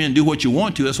can't come in and do what you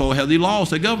want to. That's why we have these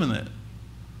laws that govern that.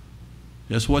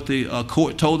 That's what the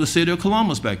court told the city of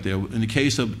Columbus back there. In the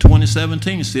case of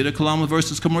 2017, City of Columbus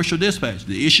versus Commercial Dispatch.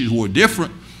 The issues were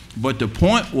different, but the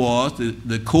point was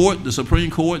the court, the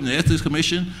Supreme Court, and the Ethics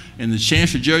Commission, and the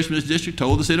Chancery Judge in this district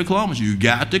told the city of Columbus, you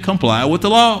got to comply with the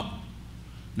law.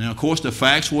 Now, of course, the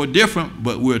facts were different,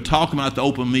 but we're talking about the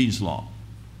open meetings law.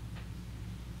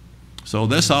 So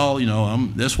that's all, you know,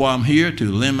 that's why I'm here,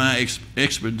 to lend my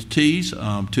expertise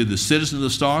to the citizens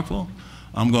of Starkville.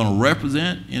 I'm going to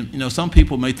represent, and, you know, some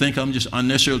people may think I'm just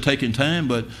unnecessarily taking time,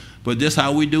 but that's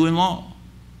how we do in law.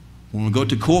 When we go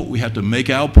to court, we have to make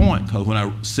our point, because when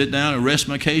I sit down and rest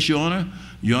my case, Your Honor,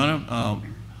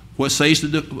 what says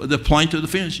the plaintiff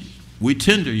defense? We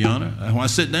tender, Your Honor. And when I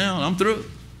sit down, I'm through.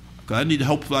 I need to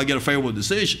hopefully I get a favorable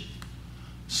decision.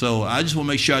 So I just want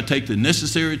to make sure I take the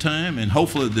necessary time, and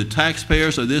hopefully the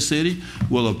taxpayers of this city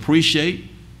will appreciate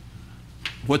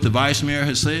what the Vice Mayor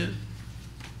has said,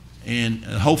 and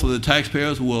hopefully the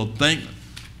taxpayers will thank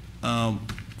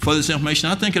for this information.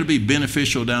 I think it'll be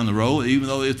beneficial down the road, even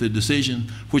though if the decision,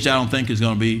 which I don't think is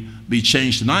going to be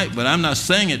changed tonight, but I'm not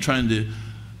saying it trying to,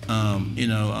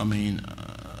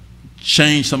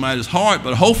 change somebody's heart,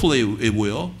 but hopefully it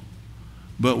will.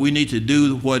 But we need to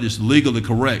do what is legally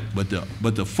correct. But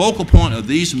the focal point of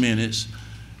these minutes,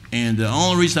 and the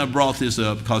only reason I brought this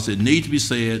up, because it needs to be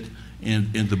said,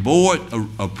 and the board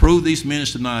approved these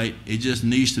minutes tonight, it just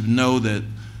needs to know that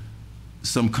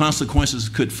some consequences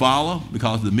could follow,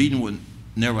 because the meeting would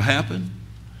never happen.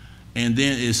 And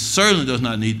then it certainly does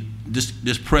not need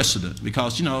this precedent,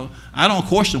 because, you know, I don't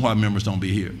question why members don't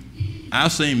be here.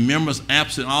 I've seen members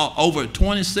absent all over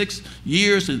 26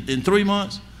 years in 3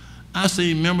 months. I've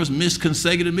seen members miss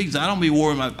consecutive meetings. I don't be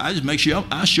worried about, I just make sure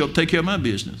I show up, take care of my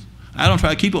business. I don't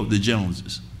try to keep up with the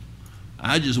Joneses.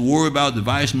 I just worry about the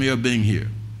Vice Mayor being here.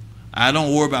 I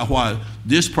don't worry about why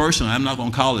this person, I'm not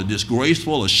going to call it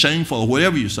disgraceful or shameful or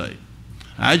whatever you say.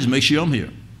 I just make sure I'm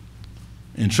here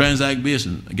and transact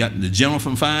business. I got the gentleman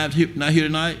from 5 here, not here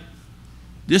tonight.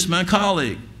 This is my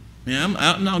colleague. Man,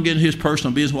 I'm not getting his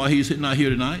personal business why he's not here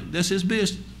tonight. That's his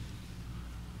business.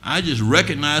 I just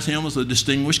recognize him as a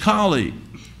distinguished colleague.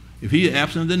 If he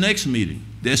absent the next meeting,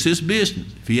 that's his business.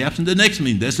 If he absent the next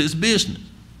meeting, that's his business.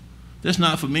 That's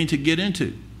not for me to get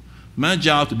into. My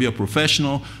job to be a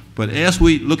professional, but as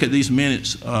we look at these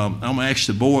minutes, I'm going to ask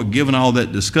the board, given all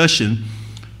that discussion,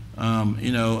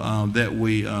 that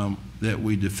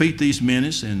we defeat these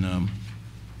minutes, and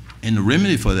the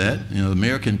remedy for that, you know, the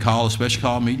mayor can call a special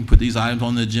call meeting, put these items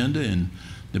on the agenda, and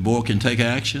the board can take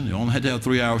action. They only had to have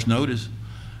 3 hours notice.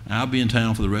 I'll be in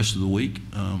town for the rest of the week,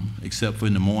 except for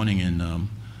in the morning, and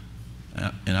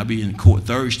I'll be in court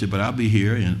Thursday, but I'll be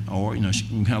here, or you know,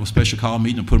 we can have a special call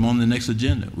meeting and put them on the next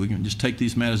agenda. We can just take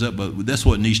these matters up, but that's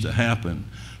what needs to happen,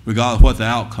 regardless of what the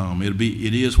outcome. It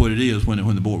is what it is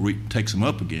when the board takes them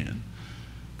up again.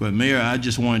 But Mayor, I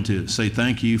just wanted to say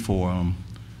thank you for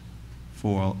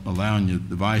allowing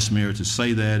the Vice Mayor to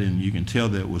say that, and you can tell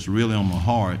that it was really on my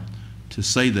heart to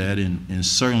say that, and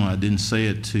certainly I didn't say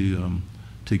it to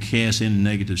cast any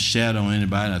negative shadow on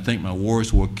anybody. And I think my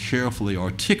words were carefully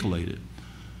articulated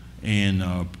and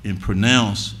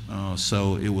pronounced,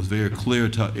 so it was very clear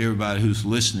to everybody who's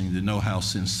listening to know how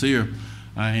sincere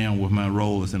I am with my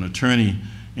role as an attorney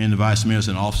and the Vice Mayor as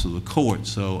an officer of the court.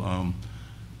 So,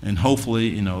 and hopefully,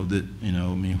 you know, that, you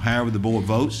know, I mean, however the board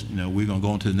votes, you know, we're going to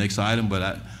go on to the next item.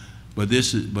 But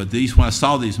these, when I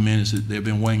saw these minutes, they've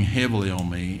been weighing heavily on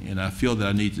me, and I feel that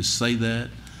I need to say that,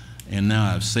 and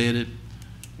now I've said it.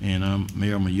 And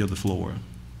Mayor, I'm going to yield the floor.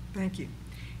 Thank you.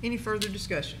 Any further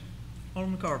discussion?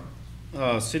 Alderman Carver.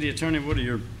 City Attorney, what are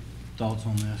your thoughts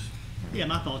on this? Yeah,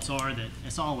 my thoughts are that,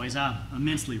 as always, I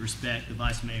immensely respect the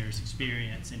Vice Mayor's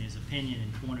experience and his opinion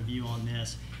and point of view on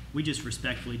this. We just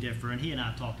respectfully differ, and he and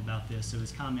I have talked about this, so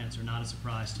his comments are not a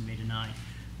surprise to me tonight.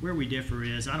 Where we differ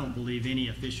is, I don't believe any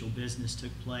official business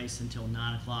took place until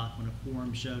 9 o'clock when a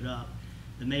quorum showed up.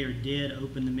 The mayor did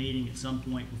open the meeting at some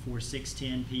point before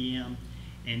 6:10 p.m.,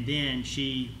 and then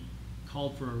she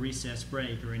called for a recess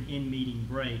break or an in-meeting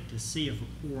break to see if a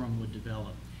quorum would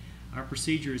develop. Our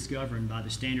procedure is governed by the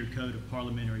Standard Code of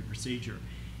Parliamentary Procedure,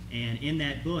 and in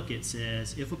that book it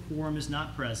says if a quorum is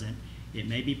not present, it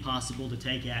may be possible to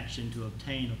take action to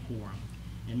obtain a quorum.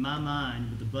 In my mind,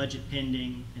 with the budget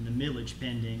pending and the millage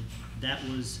pending, that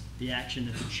was the action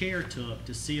that the chair took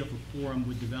to see if a quorum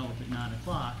would develop at 9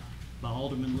 o'clock by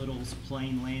Alderman Little's,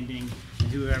 Plain Landing, and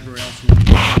whoever else wanted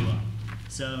to show up.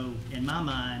 So in my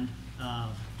mind,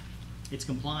 it's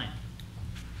compliant.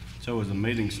 So was the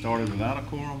meeting started without a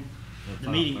quorum? The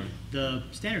meeting, the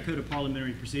Standard Code of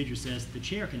Parliamentary Procedure says the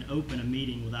chair can open a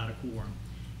meeting without a quorum,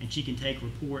 and she can take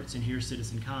reports and hear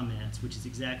citizen comments, which is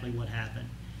exactly what happened.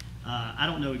 I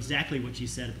don't know exactly what she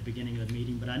said at the beginning of the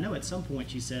meeting, but I know at some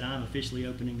point she said, "I'm officially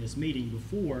opening this meeting,"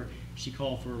 before she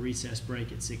called for a recess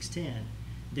break at 6:10.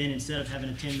 Then instead of having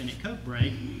a 10-minute Coke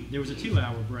break, there was a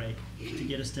 2-hour break to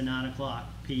get us to 9 o'clock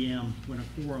p.m. when a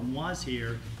quorum was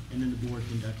here, and then the board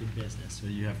conducted business. So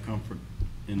you have comfort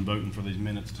in voting for these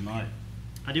minutes tonight?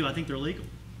 I do. I think they're legal.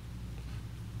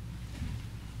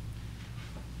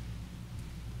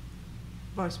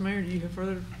 Vice Mayor, do you have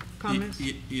further comments?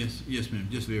 Yes, ma'am.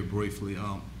 Just very briefly,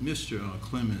 Mr.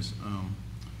 Clemens,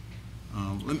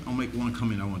 I'll make one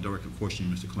comment. I want to direct a question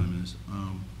to Mr. Clemens.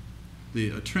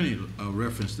 The attorney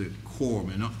referenced the quorum,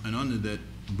 and under that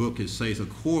book it says a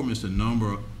quorum is the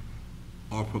number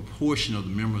or proportion of the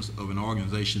members of an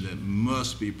organization that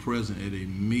must be present at a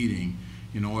meeting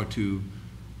in order to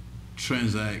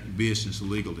transact business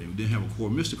legally. We didn't have a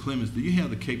quorum. Mr. Clemens, do you have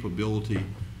the capability,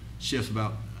 just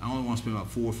about, I only want to spend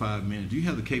about 4 or 5 minutes, do you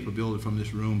have the capability from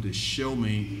this room to show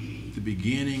me the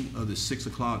beginning of the 6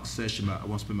 o'clock session? I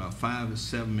want to spend about 5 to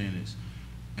 7 minutes,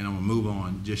 and I'm going to move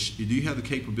on. Just, do you have the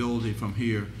capability from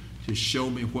here to show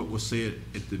me what was said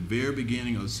at the very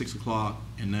beginning of 6 o'clock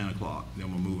and 9 o'clock? Then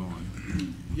I'm going to move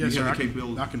on. Yes, sir.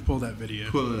 Capability? I can pull that video.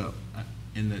 Pull it up.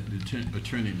 And that the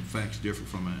attorney facts differ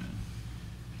from mine.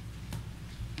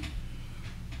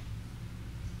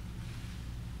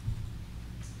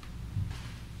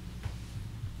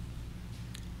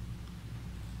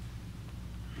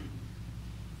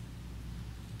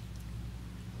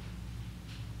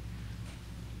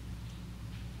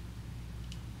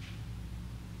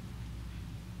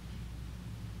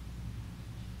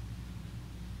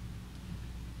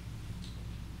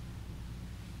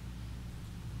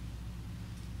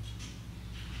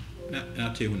 And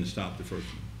I'll tell you when to stop the first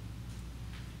one.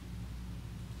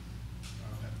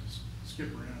 I'll have to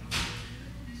skip around.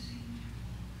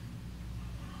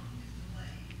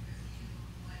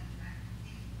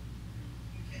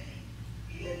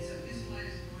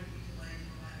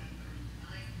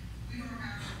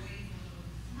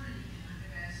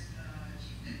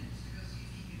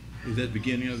 Is that the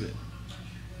beginning of it?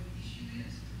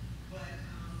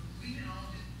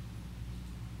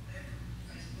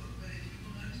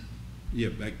 Yeah,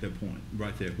 back that point,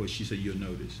 right there, where she said you'll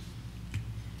notice.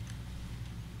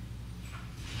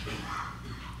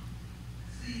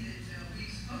 See that we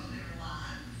supposedly are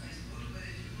live on Facebook, but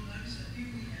if you will notice up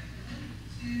here, we have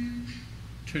two.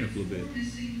 Turn up a little bit.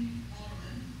 Missing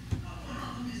aldermen. One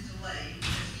of them is delayed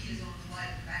because he is on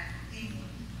flight back from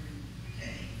England through UK.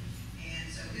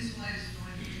 And so his flight is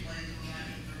going to be delayed till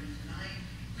about 8:30 tonight.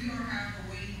 We are, however,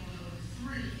 waiting on number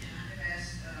 3, and I have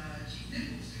asked Chief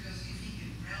Nichols to go see if he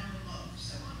can round them up.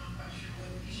 So I'm not quite sure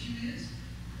what the issue is,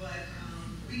 but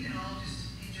we can all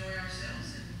just enjoy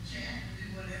ourselves and chat and do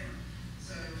whatever.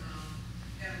 So,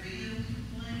 got a video we can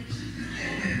play.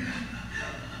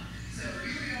 So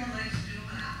here we are, ladies and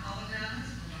gentlemen. I apologize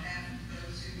on behalf of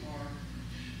those who are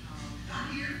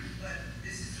not here, but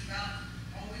this is about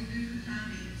all we do for the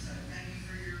time being. So thank you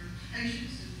for your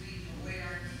patience as we await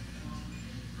our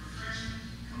refreshment.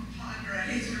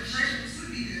 Compadres, refreshments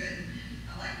would be good.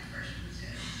 I like refreshments,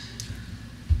 yes.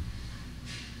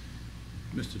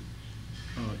 Mr.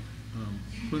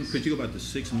 Clinton, could you go about the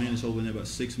 6 minutes over there, about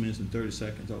 6 minutes and 30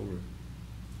 seconds over?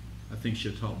 I think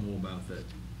she'll talk more about that,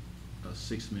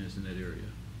 6 minutes in that area.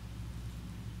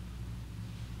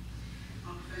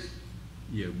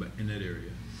 Yeah, but in that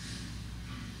area.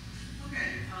 Okay,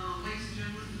 ladies and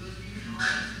gentlemen, for those of you in the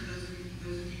audience and those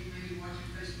of you who may be watching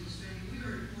Facebook streaming, we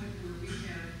are at a point where we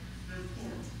have no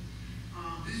quorum.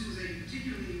 This was a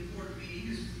particularly important meeting.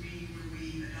 This was a meeting where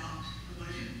we adopt a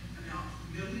budget,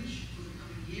 adopt millage for the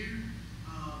coming year,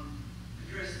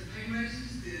 address the pay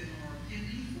raises that are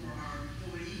pending for our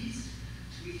employees.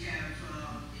 We have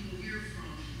people here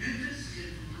from Memphis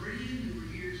and from Meridian who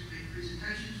are here to make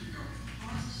presentations regarding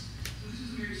costs. So this is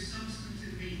a very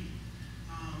substantive meeting.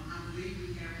 I believe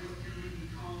we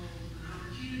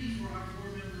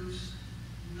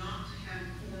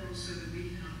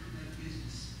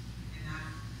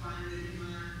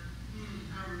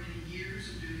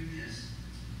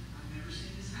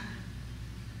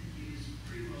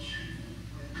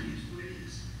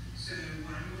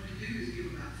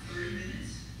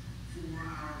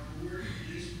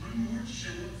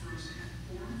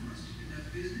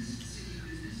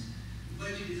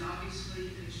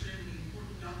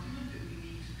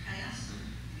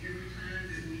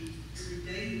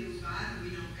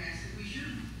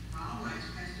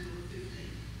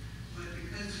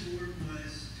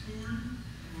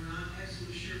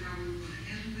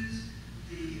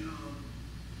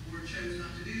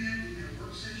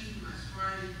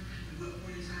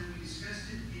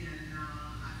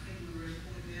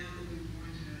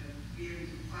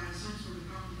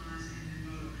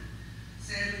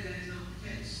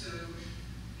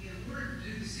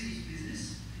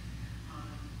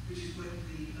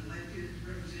elected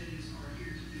representatives are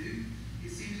here to do.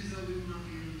 It seems as though we will not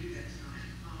be able to do that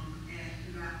tonight.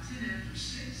 At about 10 after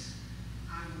 6,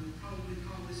 I will probably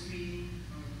call this meeting,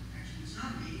 actually it's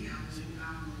not a meeting, I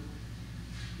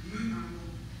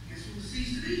guess we'll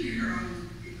cease to be here.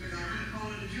 Because I'm going to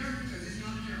call it adjourned because it's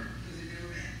not adjourned, because it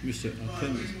never met. Mr. But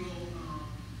Clemens, we will,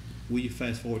 will you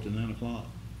fast forward to 9 o'clock?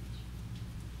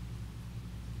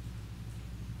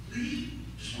 leave.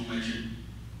 Just want to make sure.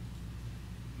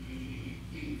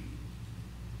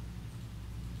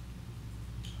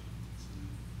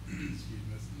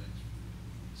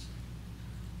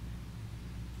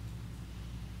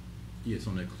 Yes,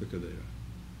 on that clicker there.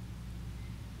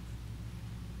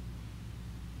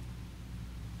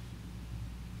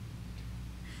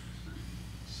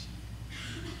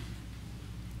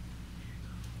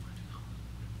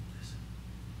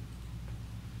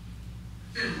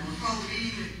 Gentlemen, we'll call the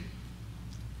meeting.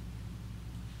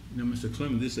 Now, Mr.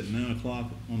 Clemens, this at 9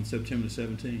 o'clock on September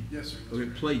 17th? Yes, sir. Okay,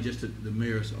 play just the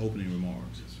mayor's opening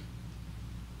remarks. Yes, sir.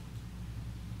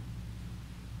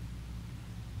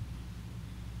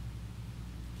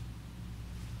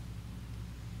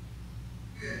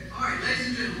 Good. All right, ladies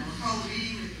and gentlemen, I'll call the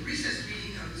meeting, the recess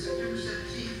meeting of the September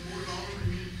 17th Board of Aldermen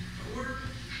meeting to order.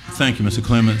 Thank you, Mr.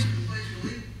 Clemens. Pledge of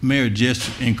allegiance. Mayor,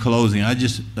 just in closing, I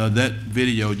just, that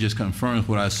video just confirms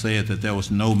what I said, that there was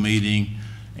no meeting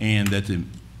and that the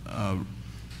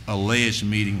alleged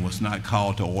meeting was not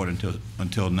called to order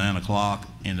until 9 o'clock.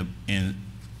 And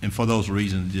for those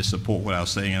reasons, just support what I was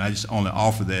saying. And I just only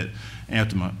offer that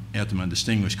after my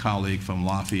distinguished colleague from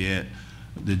Lafayette,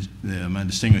 my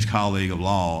distinguished colleague of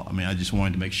law. I mean, I just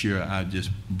wanted to make sure I just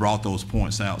brought those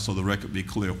points out so the record be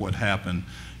clear what happened,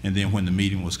 and then when the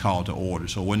meeting was called to order.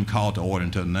 So it wasn't called to order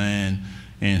until 9.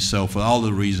 And so for all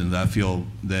the reasons, I feel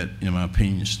that, in my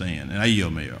opinion, stand. And I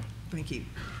yield, Mayor. Thank you.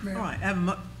 Mayor, All right, I know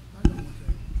one thing.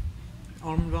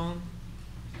 Alderman Vaughn.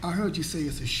 I heard you say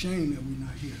it's a shame that we're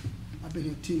not here. I've been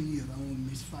here 10 years, I only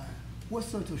missed 5. What's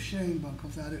such a shame about,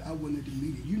 because I wasn't at the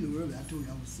meeting. You knew earlier, I told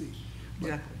you I was sick. But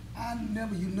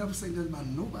Exactly. you never say nothing about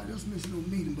nobody else missing no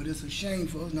meeting, but it's a shame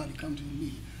for us not to come to the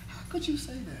meeting. How could you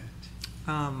say that?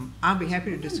 I'll be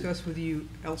happy to discuss with you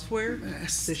elsewhere.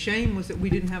 Yes. The shame was that we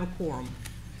didn't have a quorum,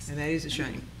 and that is a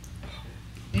shame.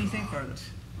 Anything further?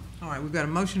 All right, we've got a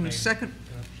motion and a second.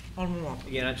 Alderman Walker.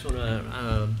 Again, I just want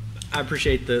to, I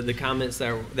appreciate the comments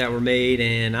that were made,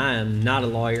 and I am not a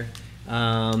lawyer,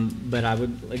 but I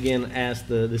would, again, ask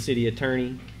the city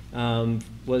attorney,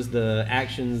 was the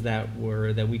actions that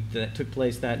took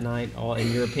place that night, all,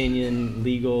 in your opinion,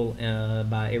 legal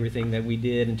by everything that we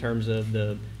did in terms of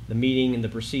the meeting and the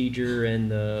procedure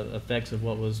and the effects of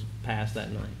what was passed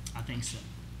that night? I think so.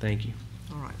 Thank you.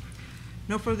 All right.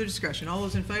 No further discussion. All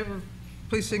those in favor,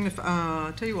 please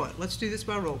signify. Tell you what, let's do this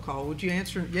by roll call. Would you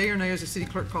answer yea or nay as the city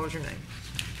clerk calls your name?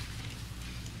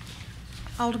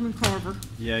 Alderman Carver.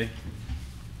 Yay.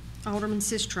 Alderman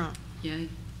Sistrunk. Yay.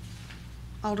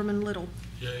 Alderman Little.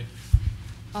 Yay.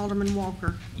 Alderman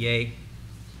Walker. Yay.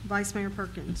 Vice Mayor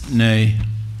Perkins. Nay.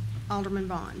 Alderman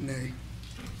Vaughn. Nay.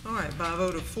 All right, by a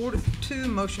vote of 4-2,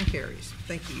 motion carries.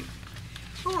 Thank you.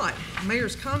 All right,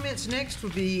 Mayor's comments next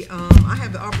would be, I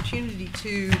have the opportunity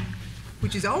to,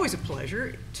 which is always a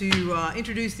pleasure, to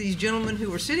introduce these gentlemen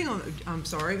who are sitting on,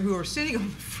 who are sitting on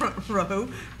the front row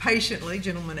patiently,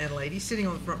 gentlemen and ladies, sitting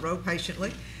on the front row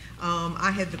patiently.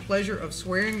 I had the pleasure of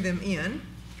swearing them in,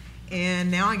 and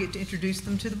now I get to introduce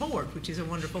them to the board, which is a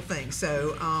wonderful thing.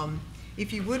 So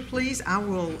if you would please, I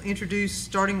will introduce,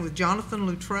 starting with Jonathan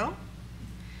Luttrell.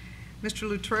 Mr.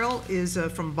 Luttrell is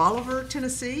from Bolivar,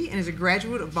 Tennessee, and is a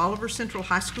graduate of Bolivar Central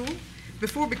High School.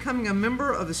 Before becoming a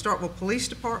member of the Starkville Police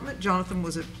Department, Jonathan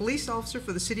was a police officer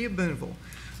for the city of Booneville.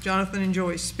 Jonathan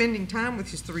enjoys spending time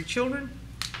with his 3 children,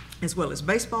 as well as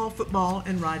baseball, football,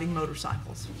 and riding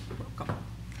motorcycles. Welcome.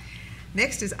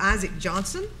 Next is Isaac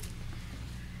Johnson.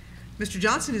 Mr.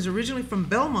 Johnson is originally from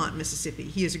Belmont, Mississippi.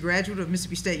 He is a graduate of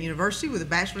Mississippi State University with a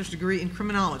bachelor's degree in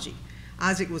criminology.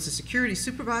 Isaac was a security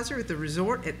supervisor at the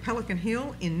resort at Pelican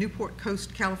Hill in Newport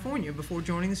Coast, California, before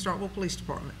joining the Starkville Police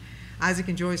Department. Isaac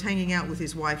enjoys hanging out with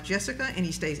his wife, Jessica, and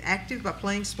he stays active by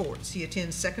playing sports. He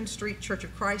attends 2nd Street Church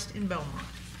of Christ in Belmont.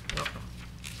 Welcome.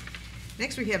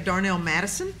 Next, we have Darnell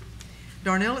Madison.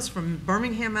 Darnell is from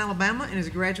Birmingham, Alabama, and is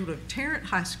a graduate of Tarrant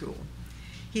High School.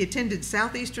 He attended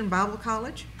Southeastern Bible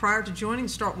College. Prior to joining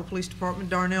the Starkville Police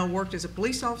Department, Darnell worked as a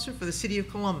police officer for the city of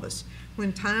Columbus.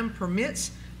 When time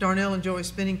permits, Darnell enjoys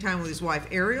spending time with his wife,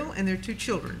 Ariel, and their 2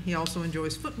 children. He also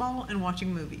enjoys football and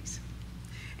watching movies.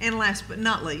 And last but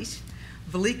not least,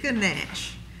 Valika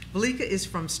Nash. Valika is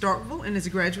from Starkville and is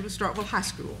a graduate of Starkville High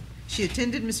School. She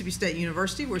attended Mississippi State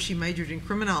University, where she majored in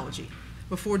criminology.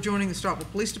 Before joining the Starkville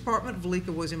Police Department,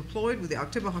 Valika was employed with the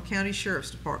Oktibbeha County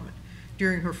Sheriff's Department.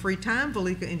 During her free time,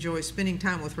 Valika enjoys spending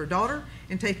time with her daughter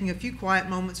and taking a few quiet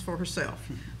moments for herself.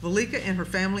 Valika and her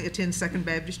family attend Second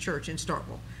Baptist Church in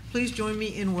Starkville. Please join me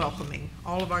in welcoming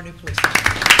all of our new police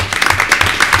officers.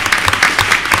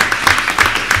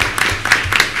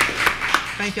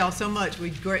 Thank y'all so much. We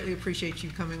greatly appreciate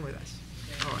you coming with us.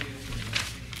 All right.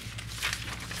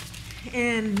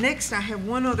 And next, I have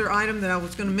one other item that I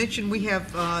was going to mention. We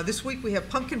have, this week, we have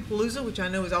Pumpkin Palooza, which I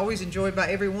know is always enjoyed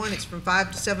by everyone. It's from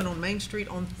 5 to 7 on Main Street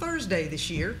on Thursday this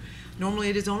year. Normally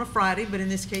it is on a Friday, but in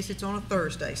this case, it's on a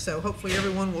Thursday. So hopefully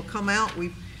everyone will come out.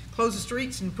 We close the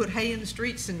streets and put hay in the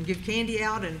streets and give candy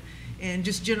out and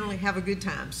just generally have a good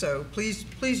time. So please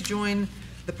join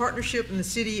the partnership and the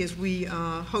city as we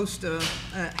host a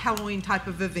Halloween type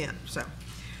of event. So,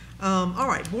 all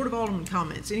right, Board of Aldermen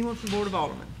comments. Anyone from Board of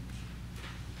Aldermen?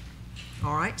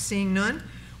 All right, seeing none,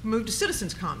 we move to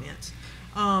citizens' comments.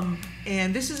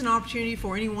 And this is an opportunity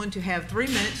for anyone to have 3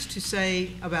 minutes to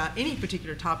say about any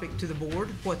particular topic to the board,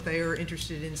 what they are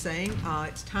interested in saying.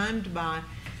 It's timed by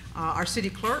our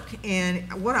city clerk. And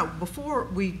before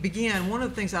we begin, one of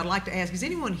the things I'd like to ask, is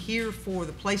anyone here for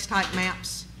the place type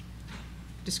maps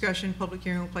discussion, public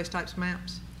hearing on place types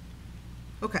maps?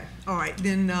 Okay, all right,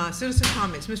 then citizen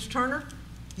comments. Mr. Turner,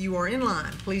 you are in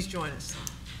line. Please join us.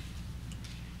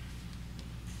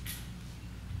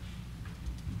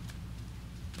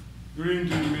 Greetings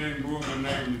to the mayor and board. My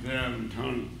name is Adam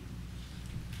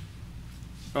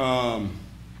Turner.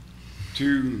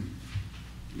 To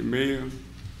the mayor,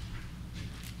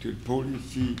 to the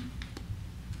police chief,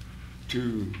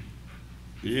 to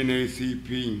the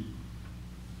NACP,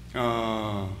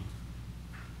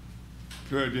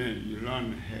 President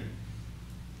Yolanda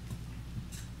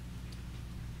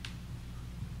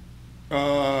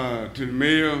Harris. To the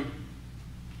mayor,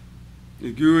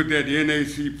 it's good that the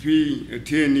NACP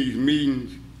attend these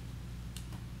meetings,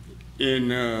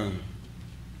 and I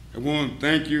want to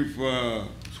thank you for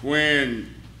swearing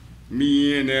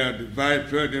me in as the Vice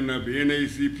President of the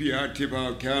NACP,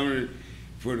 Oktibbeha County,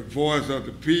 for the voice of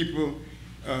the people.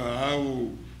 I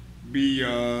will be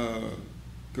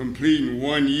completing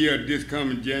 1 year this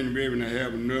coming January, and I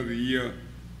have another year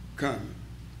coming.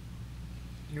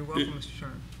 You're welcome, Mr.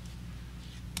 Turner.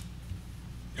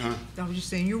 Huh? I was just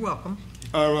saying you're welcome.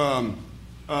 Now,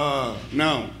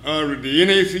 the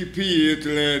NACP is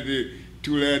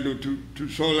to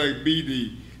sort of like be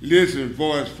the listening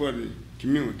voice for the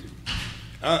community.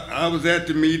 I was at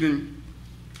the meeting,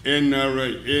 and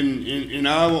in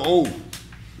our oath,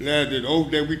 the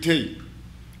oath that we take,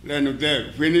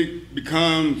 that when it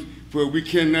becomes where we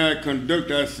cannot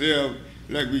conduct ourselves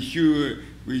like we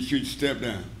should step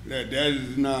down. That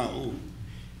is in our oath.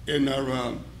 And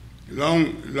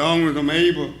long as I'm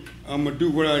able, I'm gonna do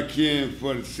what I can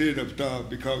for the city of Starkville,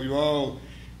 because you all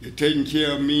are taking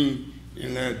care of me,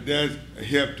 and that's a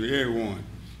help to everyone.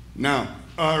 Now,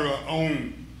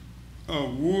 on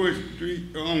Wood Street,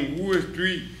 in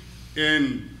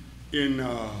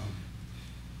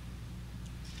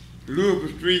Louisville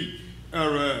Street,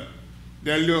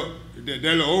 that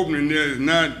little opening there is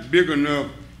not big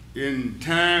enough. In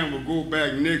time, we'll go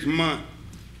back next month,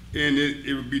 and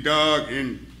it would be dark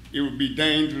and it would be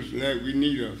dangerous. Like we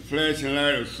need a flashing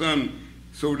light or something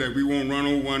so that we won't run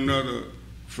over one another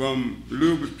from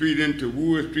Louisville Street into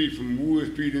Wood Street, from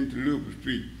Wood Street into Louisville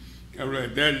Street. All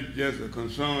right, that is just a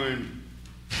concern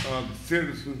of the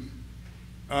citizens,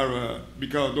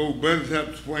 because those buses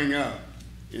have to swing out,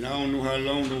 and I don't know how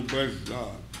long those buses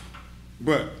are.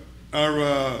 But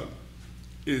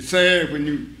it's sad when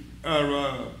you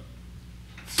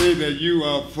say that you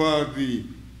are for the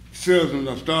citizens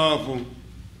of Starkville,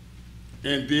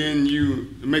 and then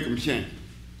you make them change.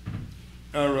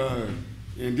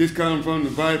 And this comes from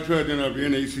the Vice President of the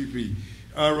NACP.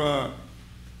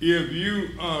 If you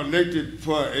are elected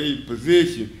for a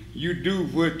position, you do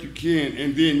what you can,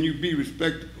 and then you be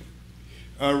respectable.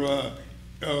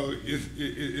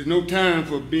 It's no time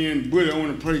for being bullied on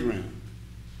the playground.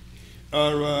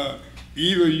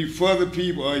 Either you for the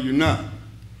people or you're not.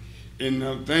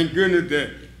 And thank goodness that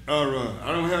I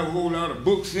don't have a whole lot of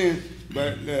book sense,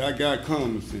 but I got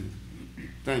common sense.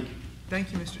 Thank you.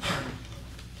 Thank you, Mr. Turner.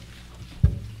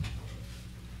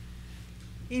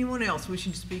 Anyone else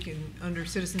wishing to speak under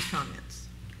citizens' comments?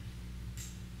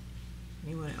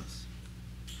 Anyone else?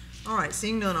 All right,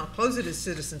 seeing none, I'll close it as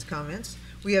citizens' comments.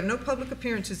 We have no public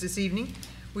appearances this evening.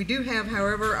 We do have,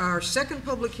 however, our second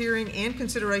public hearing and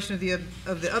consideration of the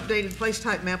updated place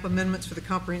type map amendments for the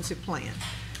comprehensive plan.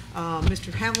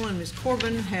 Mr. Haviland and Ms.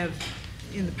 Corbin have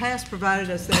in the past provided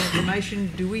us that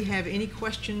information. Do we have any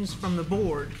questions from the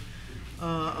board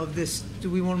of this. Do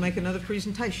we want to make another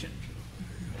presentation?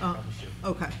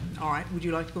 Okay, all right. Would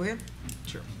you like to go ahead?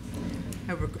 Sure.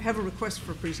 Have a request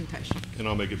for a presentation. And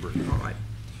I'll make it brief. All right.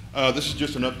 This is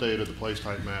just an update of the place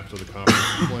type maps of the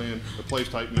comprehensive plan. The place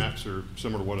type maps are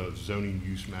similar to what a zoning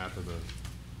use map of the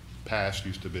past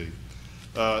used to be.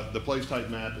 The place type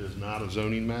map is not a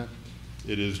zoning map.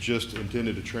 It is just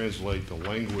intended to translate the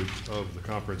language of the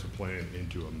comprehensive plan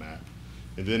into a map.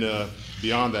 And then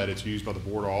beyond that, it's used by the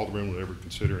Board of Aldermen whenever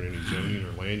considering any zoning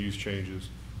or land use changes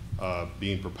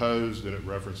being proposed, and it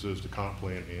references the comp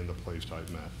plan and the place type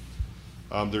map.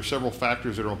 There are several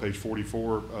factors that are on page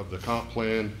 44 of the comp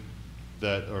plan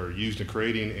that are used in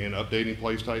creating and updating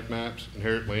place type maps: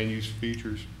 inherent land use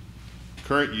features,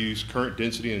 current use, current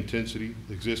density and intensity,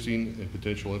 existing and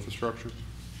potential infrastructure,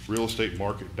 real estate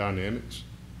market dynamics,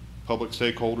 public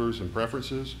stakeholders and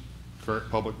preferences, current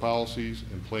public policies,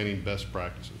 and planning best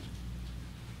practices.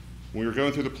 When we were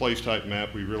going through the place type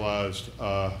map, we realized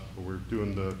when we were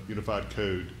doing the unified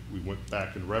code, we went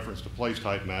back and referenced the place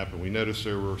type map, and we noticed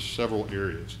there were several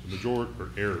areas.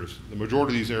 The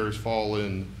majority of these errors fall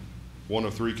in one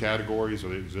of three categories, or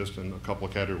they exist in a couple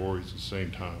of categories at the same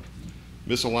time: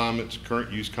 misalignments, current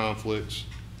use conflicts,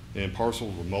 and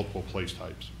parcels with multiple place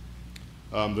types.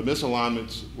 The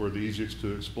misalignments were the easiest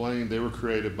to explain. They were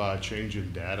created by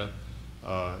changing data.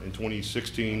 In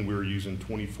 2016, we were using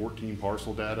 2014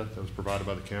 parcel data that was provided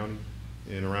by the county.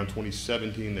 And around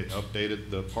 2017, they updated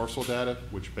the parcel data,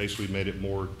 which basically made it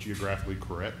more geographically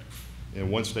correct.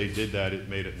 And once they did that, it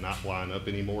made it not line up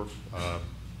anymore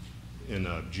in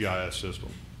a GIS system.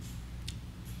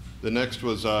 The next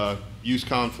was use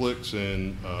conflicts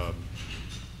and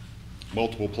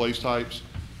multiple place types.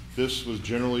 This was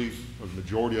generally, a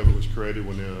majority of it was created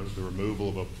when the removal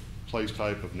of a place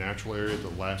type of natural area at the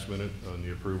last minute on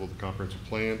the approval of the comprehensive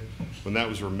plan. When that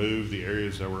was removed, the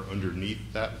areas that were underneath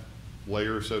that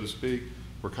layer, so to speak,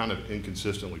 were kind of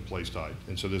inconsistently place typed.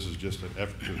 And so this is just an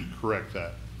effort to correct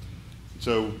that.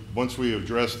 So once we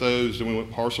addressed those, then we went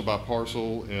parcel by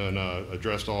parcel and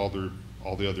addressed all the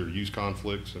other use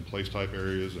conflicts and place type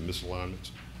areas and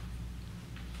misalignments.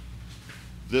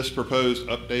 This proposed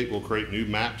update will create new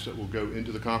maps that will go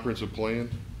into the comprehensive plan.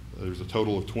 There's a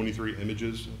total of 23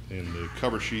 images in the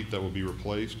cover sheet that will be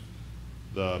replaced.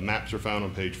 The maps are found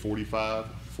on page 45,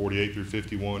 48 through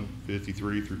 51,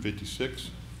 53 through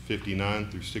 56, 59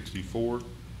 through 64,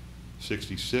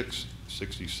 66,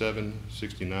 67,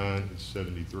 69, and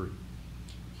 73.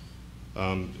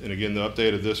 And again, the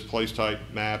update of this place type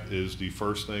map is the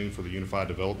first thing for the Unified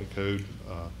Development Code,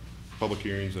 public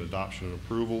hearings and adoption and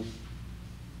approval.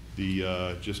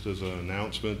 Just as an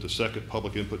announcement, the second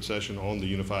public input session on the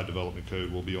Unified Development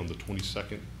Code will be on the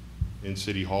 22nd in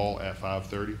City Hall at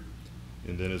 5:30.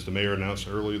 And then, as the mayor announced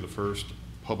earlier, the first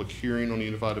public hearing on the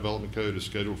Unified Development Code is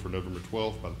scheduled for November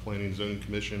 12th by the Planning and Zoning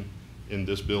Commission in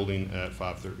this building at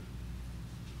 5:30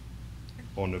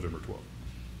 on November 12th.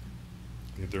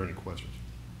 If there are any questions.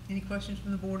 Any questions from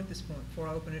the board at this point before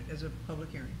I open it as a public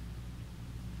hearing?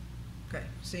 Okay,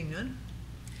 seeing none,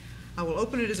 I will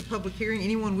open it as a public hearing.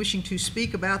 Anyone wishing to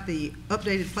speak about the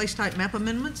updated place type map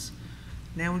amendments,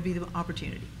 now would be the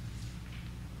opportunity.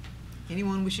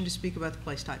 Anyone wishing to speak about the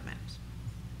place type maps?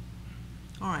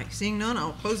 All right, seeing none,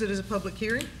 I'll close it as a public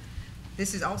hearing.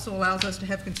 This also allows us to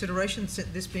have consideration,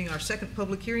 this being our second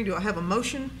public hearing. Do I have a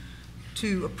motion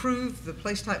to approve the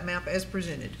place type map as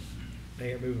presented?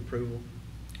 Mayor, move approval.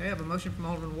 Okay, I have a motion from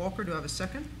Alderman Walker. Do I have a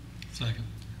second? Second.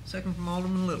 Second from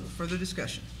Alderman Little. Further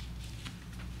discussion?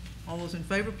 All those in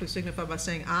favor, please signify by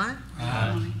saying aye.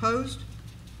 Aye. Opposed?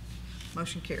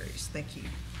 Motion carries. Thank you.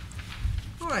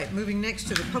 All right, moving next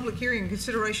to the public hearing and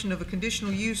consideration of a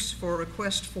conditional use for a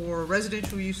request for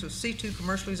residential use of C2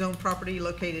 commercially zoned property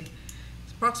located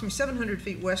approximately 700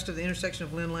 feet west of the intersection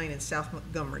of Lynn Lane and South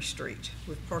Montgomery Street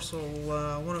with parcel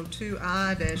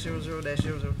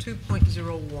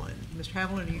 102I-00-002.01. Mr.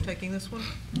 Haviland, are you taking this one?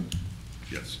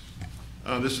 Yes.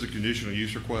 This is a conditional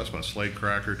use request by Slade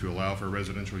Cracker to allow for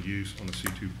residential use on the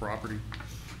C2 property.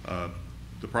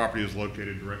 The property is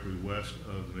located directly west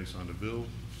of the Maison de Ville.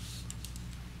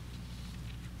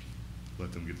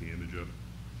 Let them get the image up.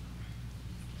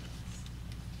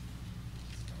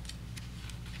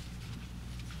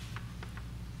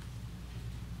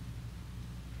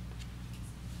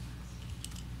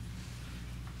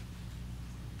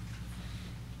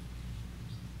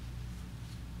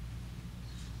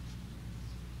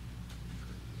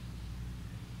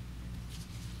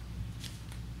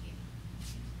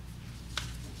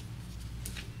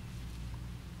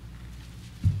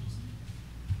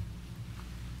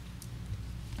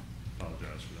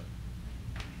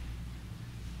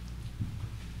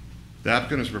 The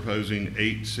applicant is proposing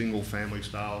 8 single-family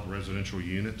style residential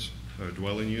units,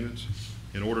 dwelling units.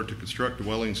 In order to construct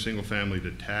dwelling single-family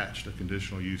detached, a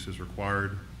conditional use is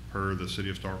required per the City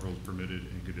of Starkville's permitted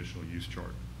and conditional use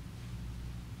chart.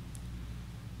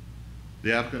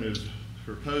 The applicant is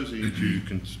proposing to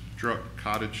construct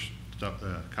cottage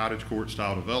court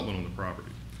style development on the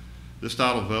property. This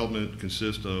style of development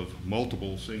consists of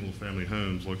multiple single-family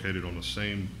homes located on the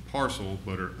same parcel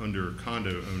but are under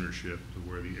condo ownership, to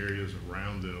where the areas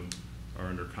around them are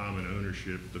under common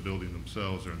ownership. The building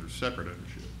themselves are under separate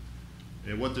ownership.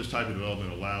 And what this type of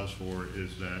development allows for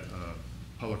is that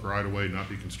public right-of-way not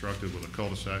be constructed with a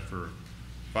cul-de-sac for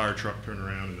fire truck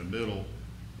turnaround in the middle,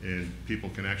 and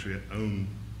people can actually own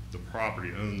the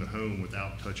property, own the home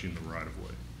without touching the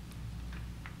right-of-way.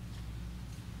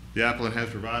 The applicant has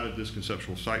provided this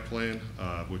conceptual site plan,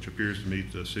 which appears to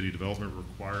meet the city development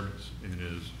requirements and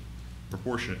is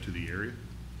proportionate to the area.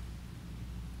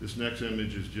 This next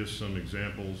image is just some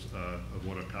examples of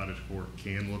what a cottage court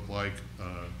can look like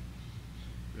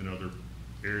in other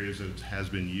areas that it has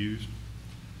been used.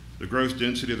 The gross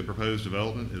density of the proposed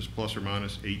development is plus or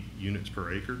minus 8 units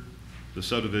per acre. The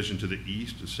subdivision to the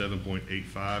east is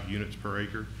 7.85 units per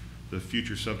acre. The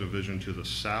future subdivision to the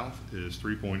south is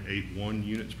 3.81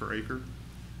 units per acre.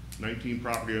 19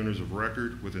 property owners of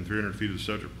record within 300 feet of the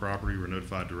subject property were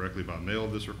notified directly by mail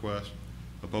of this request.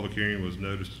 A public hearing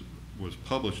was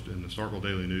published in the Starkville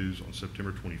Daily News on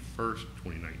September 21st,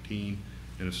 2019,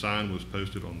 and a sign was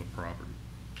posted on the property.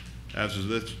 As of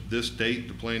this date,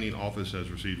 the planning office has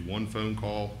received 1 phone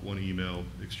call, 1 email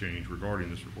exchange regarding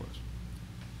this request.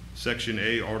 Section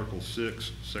A, Article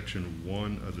 6, Section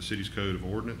 1 of the City's Code of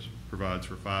Ordinance provides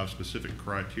for 5 specific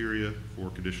criteria for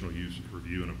conditional use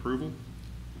review and approval.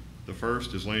 The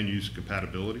first is land use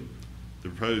compatibility. The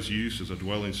proposed use as a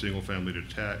dwelling single-family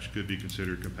detached could be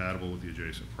considered compatible with the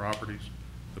adjacent properties.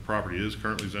 The property is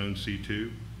currently zoned C2.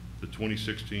 The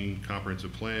 2016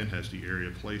 comprehensive plan has the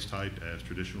area place typed as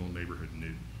traditional neighborhood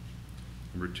new.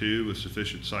 Number 2 is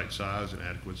sufficient site size and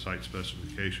adequate site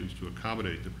specifications to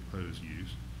accommodate the proposed use.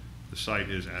 The site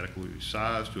is adequately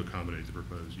sized to accommodate the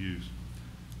proposed use.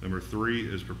 Number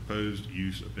 3 is proposed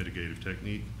use of mitigative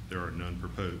technique. There are none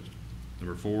proposed.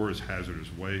 Number 4 is hazardous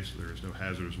waste. There is no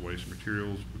hazardous waste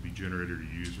materials would be generated or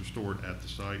used or stored at the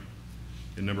site.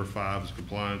 And number 5 is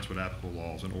compliance with applicable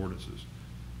laws and ordinances.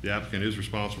 The applicant is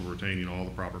responsible for retaining all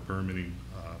the proper permitting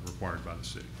required by the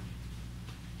city.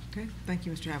 Okay, thank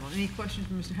you, Mr. Haviland. Any questions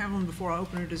from Mr. Haviland before I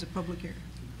open it as a public hearing?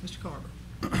 Mr. Carver.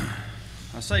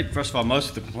 I say, first of all, most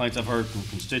of the complaints I've heard from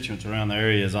constituents around the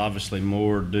area is obviously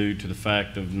more due to the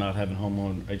fact of not having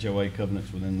homeowner HOA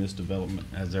covenants within this development,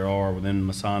 as there are within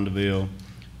Masondaville,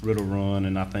 Riddle Run,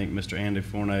 and I think Mr. Andy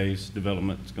Fournet's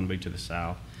development is going to be to the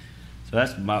south. So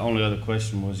that's my only other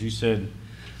question was, you said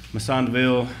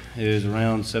Masondaville is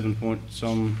around 7 point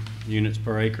some units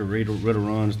per acre, Riddle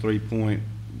Run is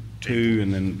 3.2,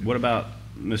 and then what about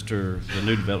the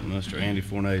new development, Mr. Andy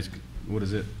Fournet's, what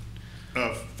is it?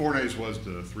 Fournet's was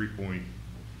the 3 point.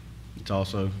 It's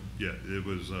also? Yeah, it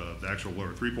was the actual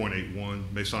lower,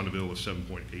 3.81. Masondaville was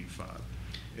 7.85.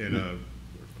 And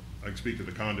I can speak to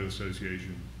the condo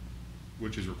association,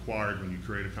 which is required when you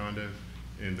create a condo.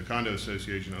 And the condo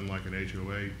association, unlike an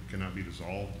HOA, cannot be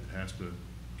dissolved. It has to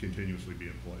continuously be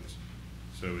in place.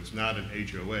 So it's not an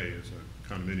HOA, it's a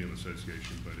condominium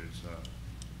association, but it's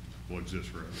will exist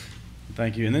forever.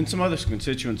 Thank you. And then some other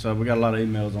constituents, we got a lot of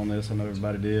emails on this, I know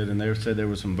everybody did, and they said there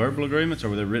were some verbal agreements, or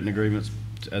were there written agreements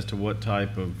as to what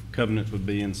type of covenants would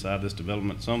be inside this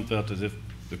development? Some felt as if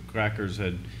the Crackers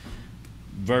had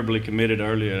verbally committed at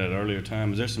an earlier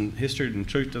time. Is there some history and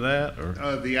truth to that?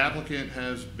 Or? The applicant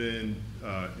has been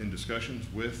in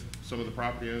discussions with some of the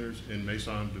property owners in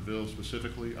Masondaville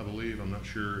specifically, I believe. I'm not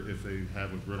sure if they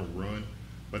have with Riddle Run,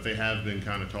 but they have been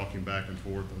kind of talking back and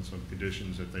forth on some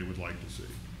conditions that they would like to see.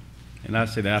 And I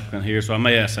see the applicant here, so I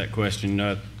may ask that question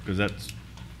because that's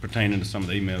pertaining to some of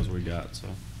the emails we got. So.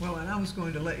 Well, and I was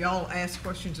going to let y'all ask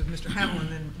questions of Mr.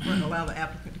 Haviland and then allow the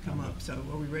applicant to come up. So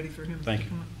are we ready for him to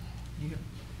come up? You have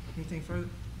anything further?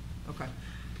 Okay.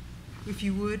 If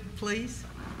you would, please.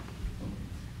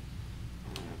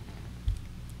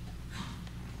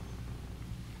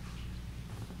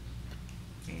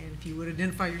 And if you would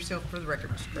identify yourself for the record,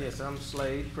 Mr. Cracker. Yes, I'm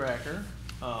Slade Cracker.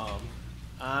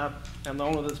 I am the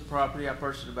owner of this property. I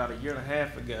purchased it about 1.5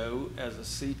 years ago as a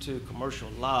C2 commercial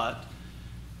lot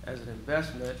as an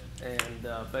investment,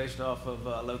 and based off of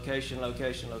location.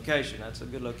 That's a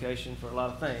good location for a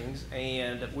lot of things.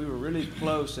 And we were really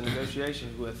close in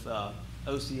negotiations with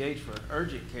OCH for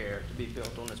urgent care to be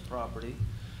built on this property.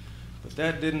 But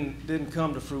that didn't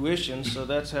come to fruition, so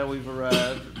that's how we've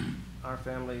arrived. Our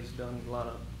family's done a lot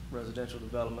of residential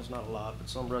developments, not a lot, but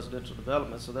some residential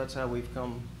developments, so that's how we've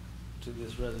come to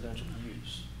this residential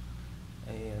use.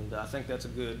 And I think that's a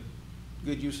good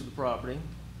use of the property.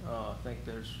 I think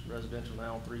there's residential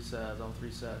now on three sides,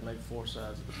 maybe four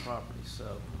sides of the property,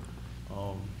 so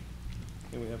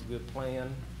and we have a good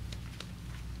plan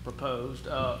proposed.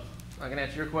 I can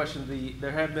answer your question.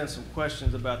 There have been some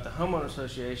questions about the homeowner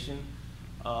association.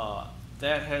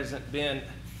 That hasn't been,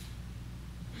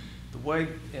 the way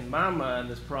in my mind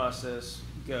this process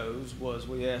goes was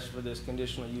we asked for this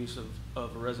conditional use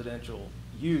of a residential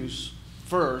use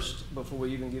first before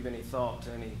we even give any thought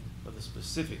to any of the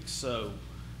specifics. So,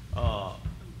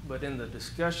 but in the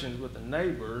discussions with the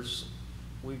neighbors,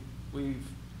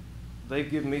 they've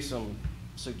given me some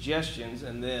suggestions,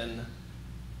 and then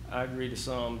I agree to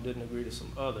some, didn't agree to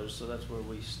some others, so that's where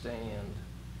we stand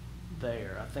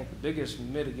there. I think the biggest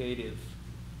mitigative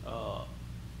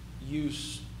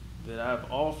use that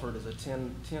I've offered is a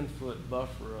 10-foot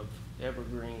buffer of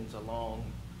evergreens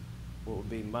along what would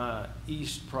be my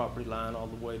east property line all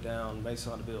the way down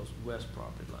Masonville's west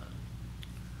property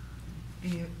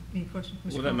line. Any questions?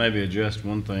 Mr. Well, that maybe addressed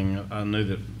one thing. I knew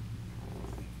that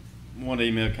one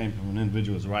email came from an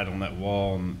individual who was right on that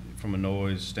wall and from a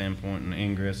noise standpoint and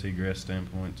ingress, egress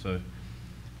standpoint. So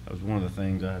that was one of the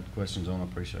things I had questions on. I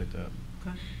appreciate that.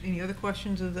 Okay. Any other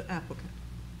questions of the applicant?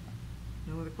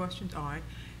 No other questions? All right.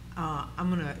 I'm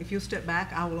gonna, if you'll step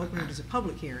back, I will open it as a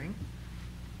public hearing.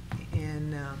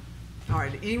 And, all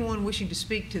right, anyone wishing to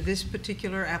speak to this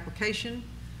particular application?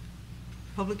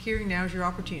 Public hearing, now is your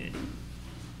opportunity.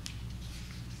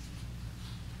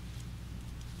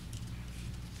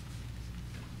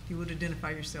 If you would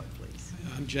identify yourself, please.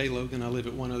 I'm Jay Logan. I live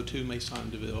at 102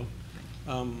 Masonville.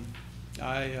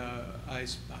 I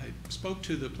spoke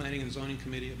to the Planning and Zoning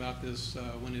Committee about this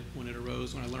when it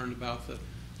arose, when I learned about the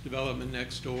development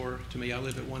next door to me. I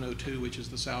live at 102, which is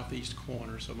the southeast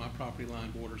corner, so my property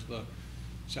line borders the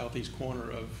southeast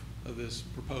corner of this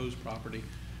proposed property.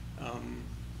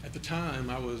 At the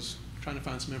time, I was trying to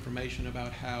find some information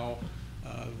about how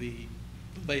the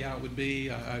layout would be.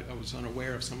 I was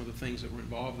unaware of some of the things that were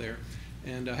involved there.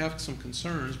 And I have some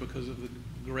concerns because of the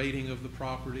grading of the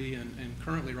property, and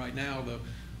currently right now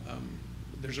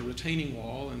there's a retaining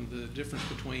wall, and the difference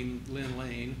between Lynn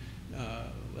Lane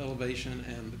elevation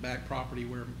and the back property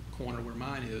corner where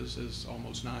mine is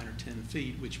almost 9 or 10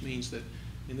 feet, which means that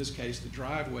in this case the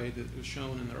driveway that was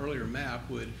shown in the earlier map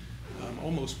would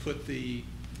almost put the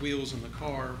wheels in the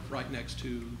car right next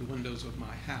to the windows of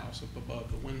my house, up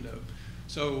above the window.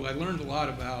 So I learned a lot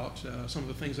about some of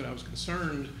the things that I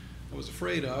was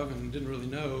afraid of and didn't really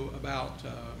know about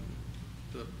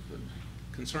the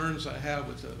concerns I have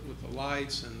with the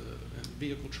lights and the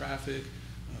vehicle traffic,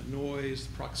 noise,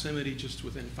 proximity just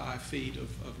within 5 feet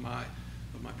of my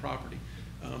property.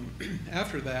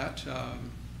 After that,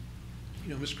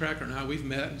 Mr. Cracker and I, we've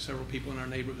met, and several people in our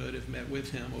neighborhood have met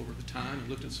with him over the time and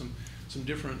looked at some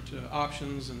different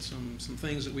options and some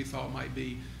things that we thought might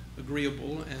be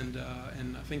agreeable, and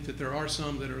I think that there are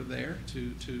some that are there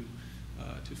to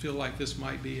feel like this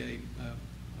might be a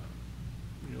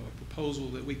proposal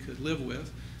that we could live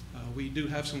with. We do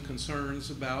have some concerns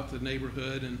about the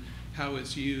neighborhood and how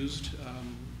it's used,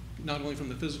 not only from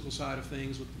the physical side of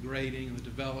things with the grading and the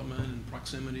development and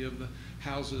proximity of the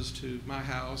houses to my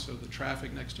house, or the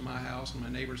traffic next to my house and my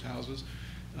neighbors' houses,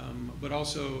 but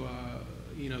also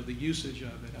the usage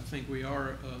of it. I think we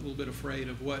are a little bit afraid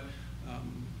of what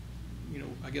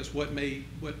I guess what may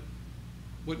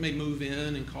move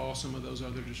in and cause some of those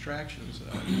other distractions.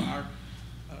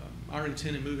 Our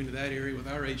intent in moving to that area with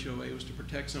our HOA was to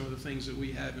protect some of the things that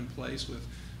we have in place with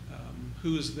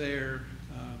who is there,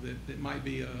 that might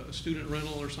be a student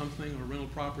rental or something, or rental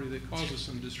property that causes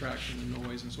some distraction and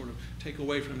noise, and sort of take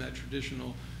away from that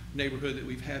traditional neighborhood that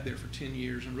we've had there for 10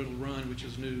 years in Riddle Run, which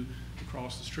is new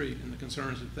across the street, and the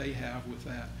concerns that they have with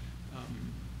that.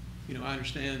 I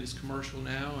understand it's commercial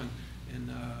now, and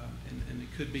it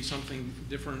could be something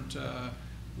different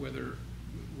whether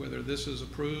this is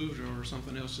approved or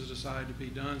something else is decided to be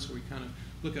done. So we kind of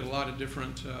look at a lot of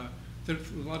different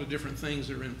things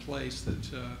that are in place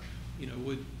that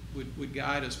would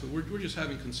guide us. But we're just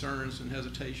having concerns and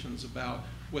hesitations about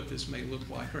what this may look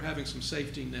like, or having some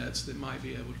safety nets that might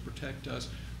be able to protect us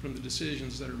from the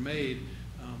decisions that are made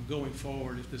going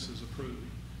forward if this is approved.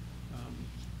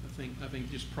 I think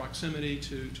just proximity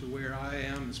to where I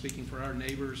am, and speaking for our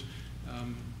neighbors,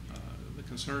 the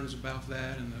concerns about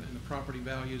that and the property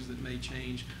values that may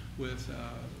change with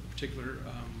particular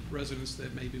residents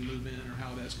that maybe move in, or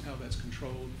how that's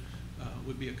controlled.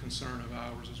 would be a concern of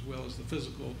ours, as well as the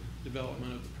physical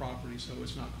development of the property, so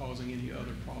it's not causing any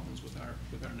other problems with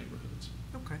our neighborhoods.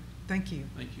 Okay, thank you.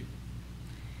 Thank you.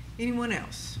 Anyone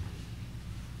else?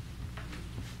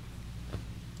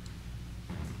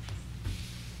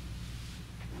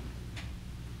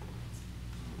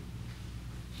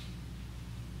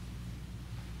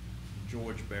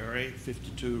 George Berry,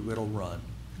 52 Riddle Run.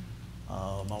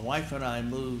 My wife and I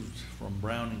moved from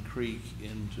Browning Creek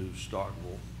into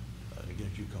Starkville. I guess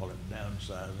you call it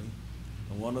downsizing.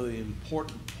 And one of the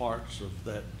important parts of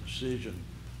that decision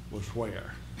was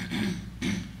where.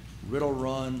 Riddle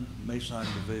Run,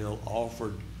 Mason-DeVille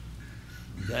offered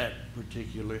that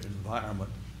particular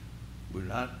environment. We're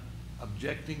not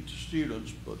objecting to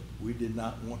students, but we did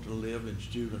not want to live in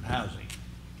student housing.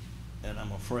 And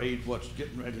I'm afraid what's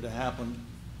getting ready to happen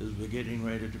is we're getting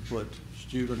ready to put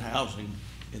student housing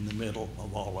in the middle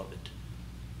of all of it.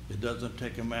 It doesn't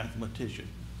take a mathematician.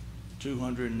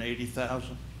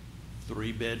 280,000,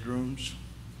 3 bedrooms,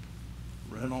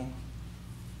 rental,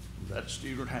 that's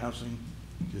student housing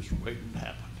just waiting to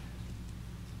happen.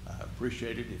 I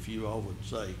appreciate it if you all would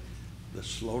say, let's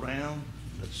slow down,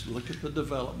 let's look at the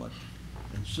development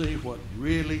and see what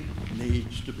really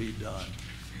needs to be done.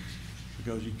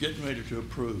 Because you're getting ready to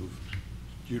approve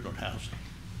student housing.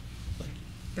 Thank you.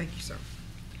 Thank you, sir.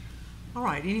 All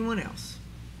right, anyone else?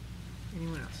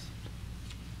 Anyone else?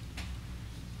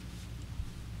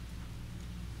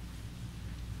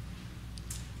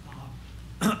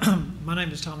 My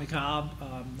name is Tommy Cobb.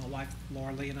 My wife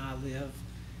Laura Lee and I live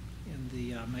in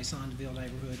the Mason-DeVille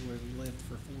neighborhood where we lived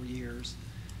for 4 years.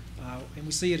 And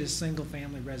we see it as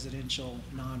single-family residential,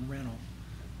 non-rental.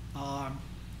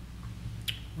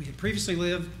 We had previously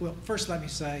lived, well, first let me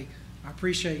say, I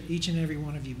appreciate each and every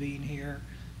one of you being here.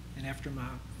 And after my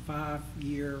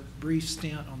 5-year brief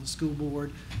stint on the school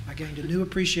board, I gained a new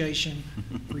appreciation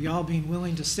for y'all being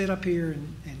willing to sit up here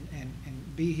and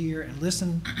be here and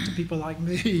listen to people like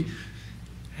me,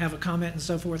 have a comment and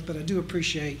so forth. But I do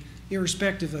appreciate,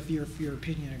 irrespective of if your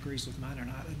opinion agrees with mine or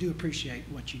not, I do appreciate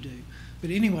what you do. But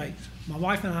anyway, my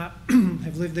wife and I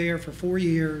have lived there for 4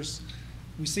 years.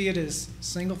 We see it as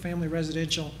single-family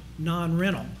residential,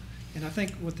 non-rental. And I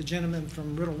think what the gentleman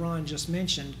from Riddle Run just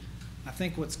mentioned, I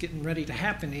think what's getting ready to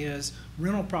happen is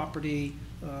rental property,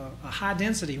 a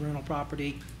high-density rental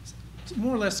property,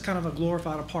 more or less kind of a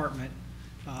glorified apartment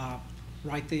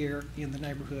right there in the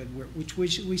neighborhood, which we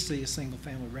see as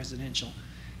single-family residential.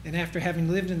 And after having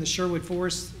lived in the Sherwood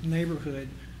Forest neighborhood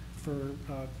for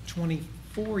 28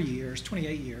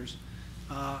 years,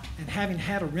 and having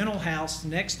had a rental house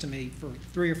next to me for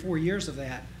 3 or 4 years of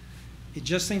that, it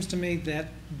just seems to me that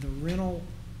the rental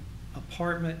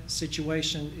apartment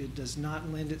situation, it does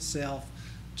not lend itself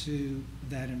to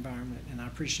that environment. And I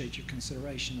appreciate your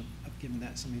consideration of giving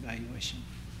that some evaluation.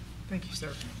 Thank you, sir.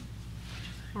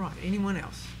 All right, anyone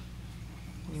else?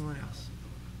 Anyone else?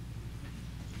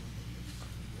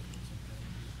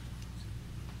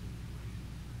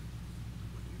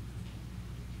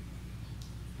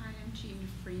 Jean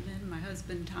Freeman. My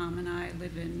husband Tom and I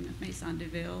live in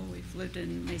Mason-DeVille. We've lived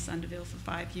in Mason-DeVille for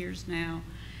 5 years now.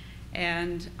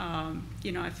 And,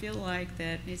 you know, I feel like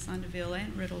that Mason-DeVille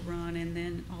and Riddle Run, and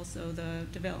then also the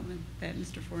development that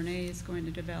Mr. Fournet is going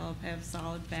to develop, have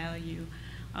solid value.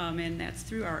 And that's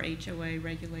through our HOA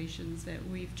regulations that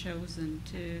we've chosen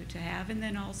to have, and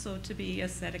then also to be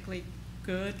aesthetically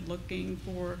good looking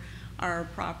for our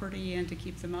property and to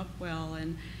keep them up well.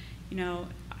 And, you know,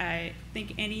 I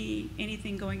think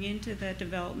anything going into that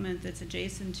development that's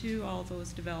adjacent to all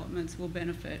those developments will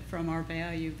benefit from our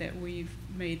value that we've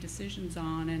made decisions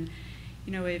on. And,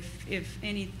 you know, if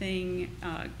anything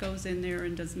goes in there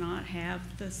and does not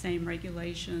have the same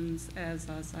regulations as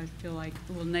us, I feel like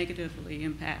it will negatively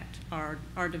impact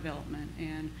our development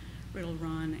and Riddle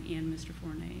Run and Mr.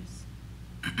 Fournet's.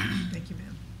 Thank you,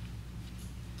 ma'am.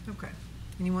 Okay.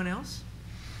 Anyone else?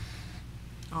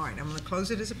 All right, I'm going to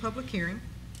close it as a public hearing.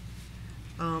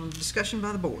 Discussion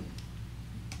by the board.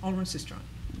 Alderman Sistron.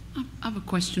 I have a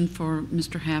question for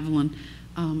Mr. Haviland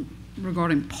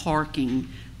regarding parking.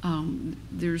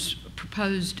 There's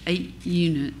proposed 8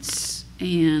 units,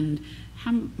 and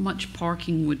how much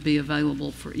parking would be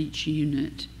available for each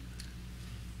unit?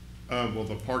 Well,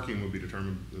 the parking would be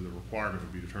determined, the requirement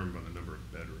would be determined by the number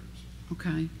of bedrooms.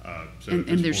 Okay. So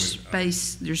and there's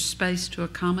space. There's space to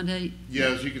accommodate. Yeah,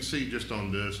 as you can see just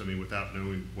on this, I mean, without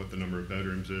knowing what the number of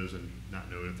bedrooms is and not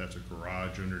knowing if that's a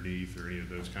garage underneath or any of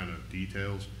those kind of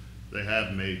details, they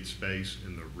have made space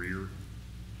in the rear.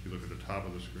 If you look at the top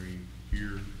of the screen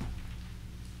here,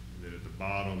 and then at the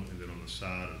bottom, and then on the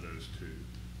side of those two.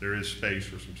 There is space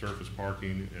for some surface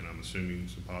parking, and I'm assuming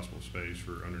some possible space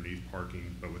for underneath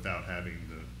parking, but without having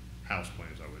the house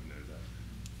plans, I wouldn't know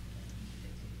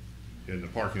that. And the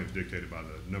parking is dictated by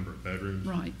the number of bedrooms.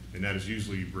 Right. And that is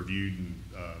usually reviewed and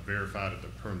verified at the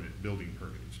building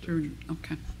permitting stage.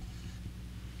 Okay.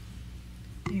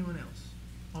 Anyone else?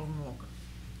 Alderman Walker.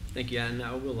 Thank you, and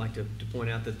I would like to point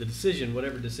out that the decision,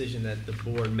 whatever decision that the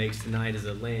board makes tonight, is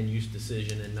a land use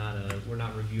decision and not we're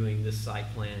not reviewing this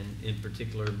site plan in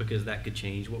particular because that could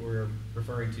change. What we're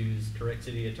referring to is, correct,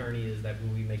 City Attorney, is that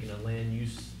we'll be making a land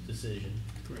use decision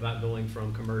about going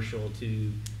from commercial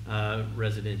to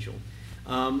residential.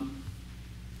 I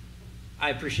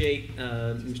appreciate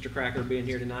Mr. Cracker being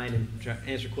here tonight and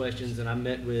answer questions, and I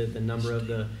met with a number of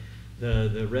the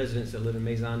residents that live in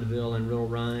Maison Deville and Riddle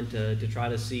Run to try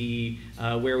to see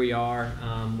where we are,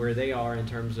 where they are in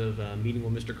terms of meeting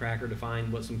with Mr. Cracker to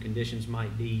find what some conditions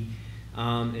might be.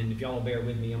 And if y'all will bear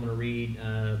with me, I'm going to read.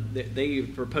 They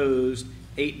proposed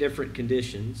 8 different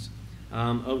conditions,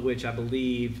 of which I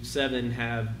believe 7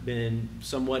 have been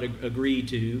somewhat agreed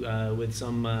to with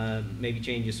some maybe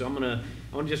changes. So I'm going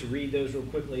to just read those real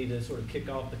quickly to sort of kick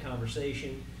off the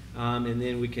conversation, and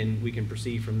then we can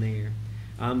proceed from there.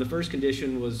 The first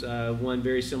condition was one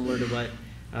very similar to what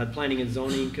Planning and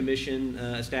Zoning Commission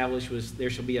established, was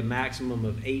there shall be a maximum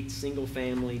of 8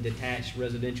 single-family detached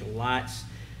residential lots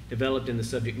developed in the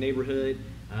subject neighborhood.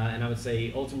 And I would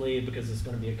say ultimately, because it's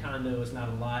going to be a condo, it's not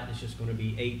a lot, it's just going to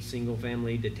be 8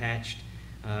 single-family detached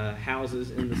houses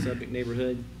in the subject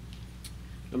neighborhood.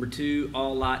 Number 2,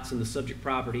 all lots in the subject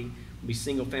property will be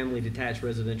single-family detached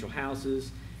residential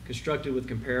houses constructed with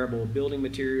comparable building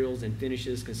materials and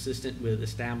finishes consistent with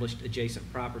established adjacent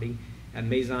property at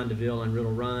Maison Deville and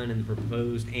Riddle Run and the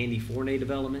proposed Andy Forney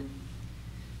development.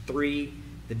 3,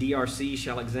 the DRC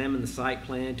shall examine the site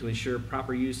plan to ensure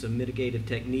proper use of mitigative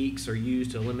techniques are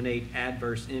used to eliminate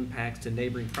adverse impacts to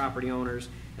neighboring property owners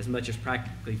as much as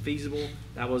practically feasible.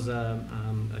 That was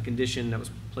a condition that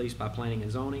was placed by Planning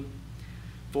and Zoning.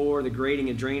 4, the grading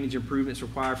and drainage improvements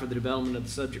required for the development of the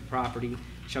subject property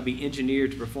shall be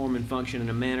engineered to perform and function in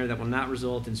a manner that will not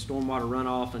result in stormwater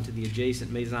runoff into the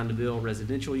adjacent Maison Deville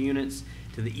residential units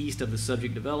to the east of the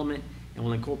subject development, and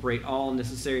will incorporate all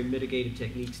necessary mitigative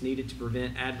techniques needed to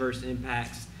prevent adverse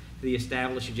impacts to the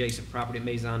established adjacent property at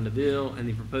Maison Deville and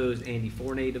the proposed Andy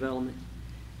Forney development.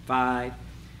 5,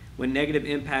 when negative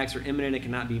impacts are imminent and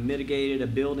cannot be mitigated, a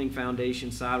building,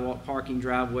 foundation, sidewalk, parking,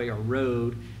 driveway, or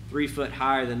road 3 foot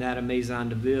higher than that of Maison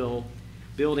Deville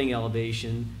building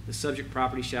elevation, the subject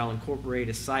property shall incorporate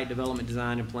a site development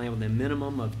design and plan with a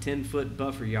minimum of 10-foot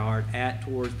buffer yard at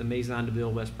towards the Maison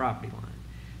Deville west property line.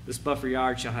 This buffer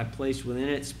yard shall have placed within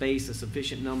its space a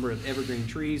sufficient number of evergreen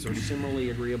trees or similarly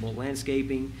agreeable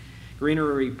landscaping,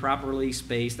 greenery properly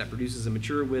spaced that produces a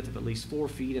mature width of at least 4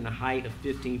 feet and a height of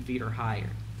 15 feet or higher.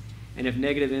 And if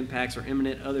negative impacts are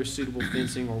imminent, other suitable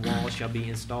fencing or walls shall be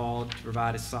installed to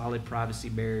provide a solid privacy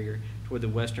barrier toward the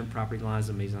western property lines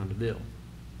of Maison Deville.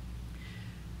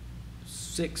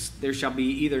 6, there shall be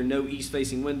either no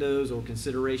east-facing windows or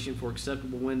consideration for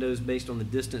acceptable windows based on the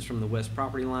distance from the west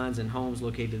property lines and homes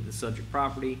located at the subject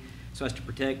property so as to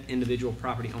protect individual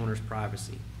property owners'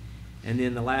 privacy. And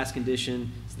then the last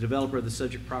condition is the developer of the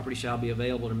subject property shall be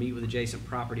available to meet with adjacent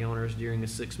property owners during a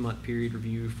 6-month period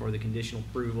review for the conditional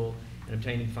approval and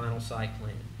obtaining final site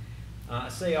plan. I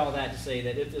say all that to say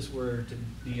that if this were to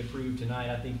be approved tonight,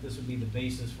 I think this would be the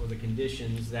basis for the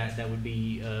conditions that would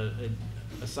be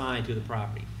assigned to the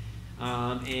property.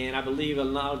 And I believe a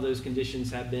lot of those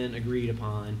conditions have been agreed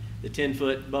upon. The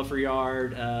 10-foot buffer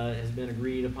yard has been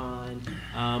agreed upon.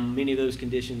 Many of those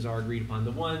conditions are agreed upon.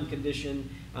 The one condition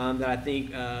that I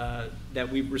think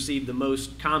that we've received the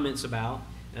most comments about,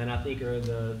 and I think are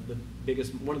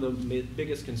one of the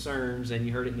biggest concerns, and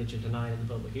you heard it mentioned tonight in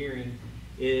the public hearing,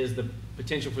 is the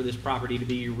potential for this property to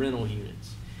be rental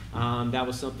units. That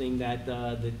was something that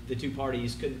the 2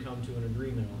 parties couldn't come to an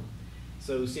agreement on.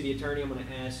 So, City Attorney,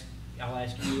 I'll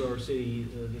ask you or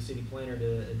the city planner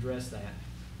to address that.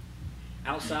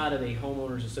 Outside of a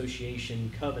homeowners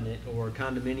association covenant or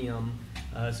condominium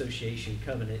association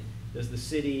covenant, does the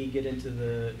city get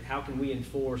into how can we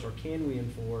enforce or can we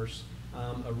enforce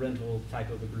a rental type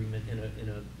of agreement in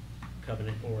a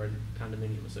covenant or a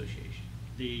condominium association?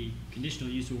 The conditional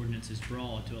use ordinance is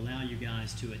broad to allow you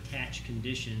guys to attach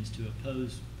conditions to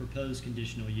propose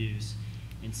conditional use.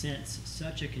 And since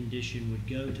such a condition would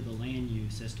go to the land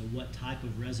use as to what type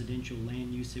of residential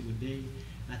land use it would be,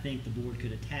 I think the board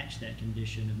could attach that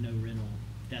condition of no rental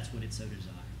if that's what it so desires.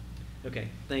 Okay,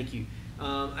 thank you.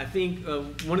 I think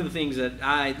one of the things that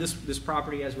this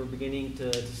property, as we're beginning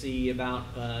to see about,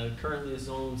 currently is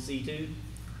on C2.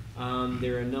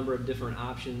 There are a number of different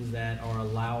options that are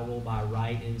allowable by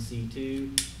right in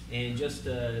C2. And just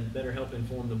to better help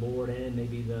inform the board and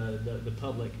maybe the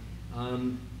public,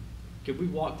 could we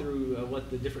walk through what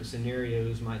the different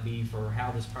scenarios might be for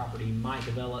how this property might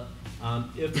develop?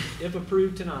 If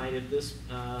approved tonight, if this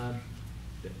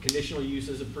conditional use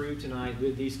is approved tonight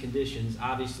with these conditions,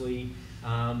 obviously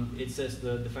it sets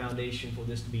the foundation for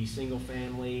this to be single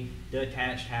family,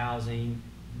 detached housing,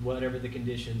 whatever the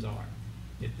conditions are.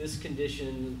 If this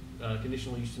conditional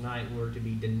use tonight were to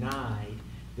be denied,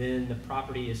 then the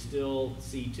property is still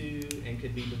C2 and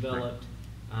could be developed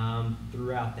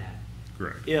throughout that.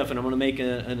 Correct. If, and I'm going to make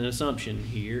an assumption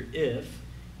here, if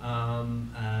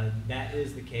that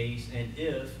is the case, and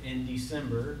if in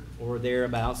December or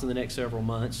thereabouts in the next several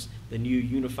months, the new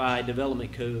Unified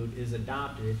Development Code is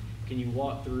adopted, can you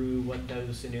walk through what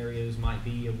those scenarios might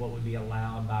be of what would be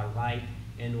allowed by right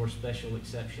and or special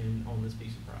exception on this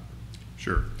piece of property?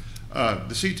 Sure.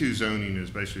 The C2 zoning is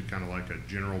basically kind of like a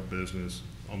general business,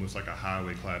 almost like a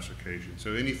highway classification.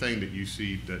 So anything that you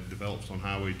see that develops on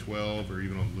Highway 12 or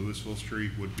even on Louisville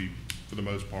Street would be, for the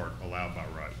most part, allowed by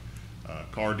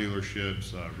right. Car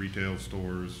dealerships, retail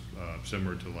stores,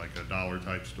 similar to like a dollar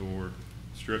type store,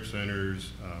 strip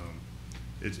centers.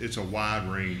 It's a wide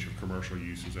range of commercial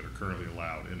uses that are currently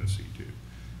allowed in a C2.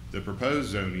 The proposed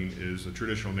zoning is a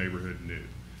traditional neighborhood new.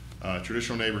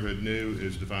 Traditional neighborhood new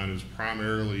is defined as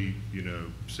primarily,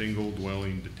 single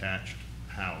dwelling detached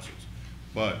houses,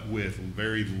 but with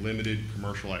very limited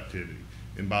commercial activity.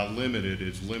 And by limited,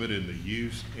 it's limited in the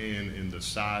use and in the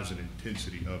size and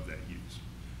intensity of that use.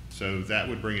 So that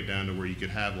would bring it down to where you could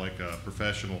have like a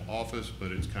professional office,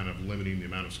 but it's kind of limiting the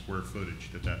amount of square footage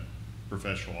that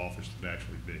professional office could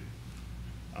actually be.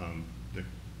 Can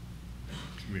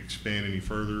we expand any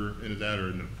further into that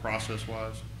or in the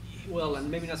process-wise? Well, and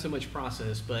maybe not so much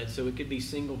process, but so it could be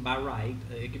single by right.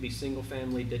 It could be single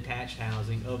family detached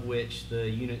housing, of which the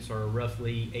units are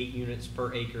roughly 8 units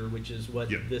per acre, which is what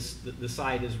the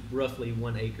site is roughly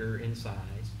 1 acre in size.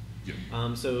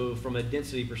 Yep. So from a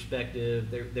density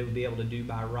perspective, they would be able to do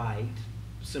by right,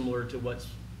 similar to what's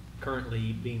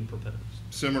currently being proposed.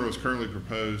 Similar to what's currently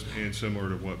proposed and similar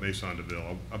to what Maison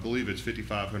DeVille. I believe it's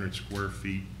 5,500 square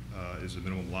feet is the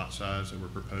minimum lot size that we're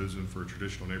proposing for a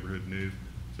traditional neighborhood new.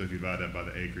 So if you divide that by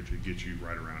the acreage, it gets you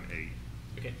right around 8.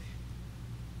 Okay.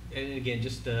 And again,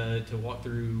 just to walk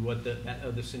through what that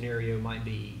other scenario might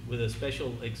be, with a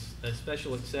special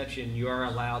exception, you are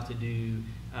allowed to do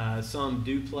some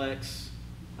duplex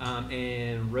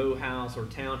and row house or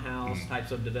townhouse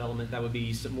types of development. That would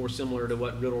be more similar to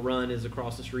what Riddle Run is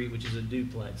across the street, which is a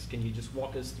duplex. Can you just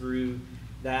walk us through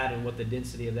that and what the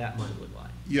density of that might look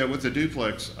like? Yeah, with the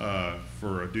duplex,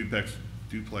 for a duplex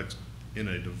in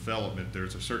a development,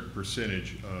 there's a certain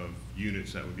percentage of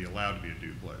units that would be allowed to be a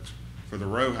duplex. For the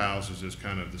row houses, it's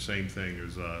kind of the same thing.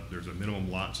 There's a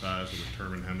minimum lot size to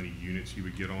determine how many units you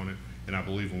would get on it. And I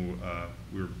believe when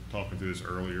we were talking through this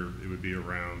earlier, it would be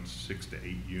around 6 to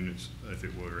 8 units if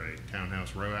it were a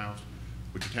townhouse row house.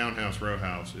 Which a townhouse row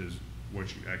house is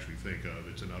what you actually think of.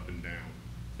 It's an up and down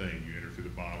thing. You enter through the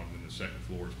bottom, and the second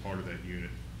floor is part of that unit,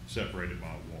 separated by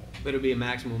a wall. But it would be a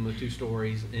maximum of 2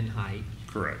 stories in height.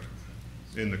 Correct.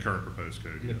 In the current proposed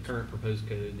code. In the current proposed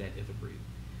code, that if approved.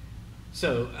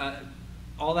 So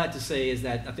all that to say is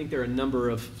that I think there are a number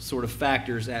of sort of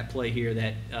factors at play here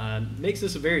that makes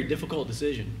this a very difficult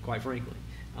decision, quite frankly,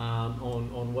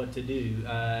 on what to do.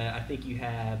 I think you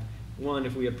have, one,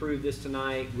 if we approve this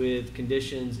tonight with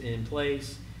conditions in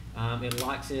place, it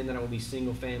locks in that it will be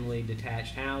single-family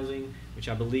detached housing, which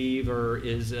I believe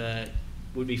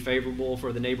would be favorable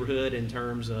for the neighborhood in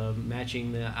terms of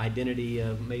matching the identity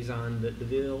of Maison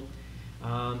DeVille.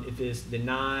 If it's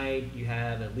denied, you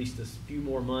have at least a few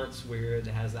more months where it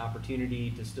has the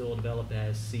opportunity to still develop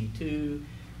as C2.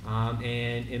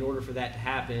 And in order for that to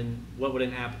happen, what would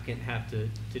an applicant have to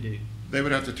do? They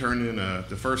would have to turn in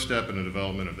the first step in the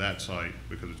development of that site,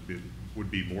 because it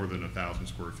would be more than 1,000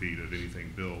 square feet of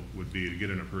anything built, would be to get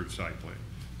an approved site plan.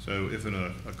 So if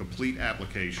a complete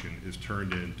application is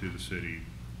turned into the city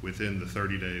within the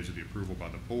 30 days of the approval by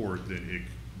the board, then it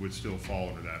would still fall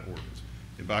under that ordinance.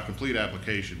 And by complete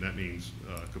application, that means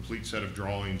a complete set of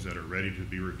drawings that are ready to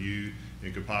be reviewed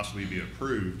and could possibly be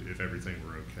approved if everything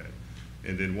were okay.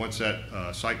 And then once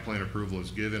that site plan approval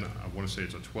is given, I want to say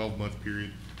it's a 12-month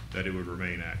period that it would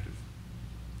remain active.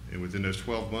 And within those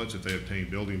 12 months, if they obtain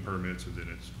building permits, then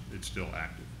it's still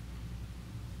active.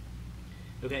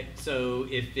 Okay, so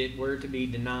if it were to be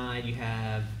denied, you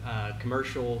have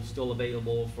commercial still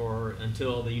available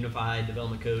until the Unified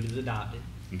Development Code is adopted.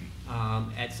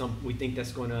 Mm-hmm. We think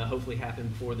that's going to hopefully happen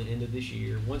before the end of this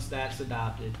year. Once that's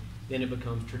adopted, then it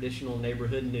becomes traditional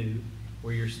neighborhood new,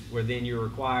 where then you're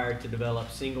required to develop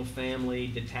single-family,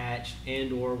 detached,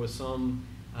 and/or with some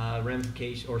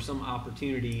ramification or some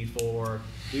opportunity for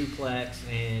duplex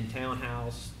and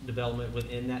townhouse development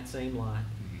within that same lot.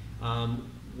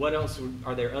 What else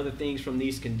are there other things from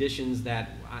these conditions that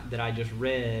I just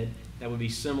read that would be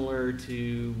similar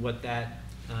to what that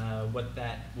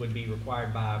would be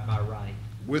required by right?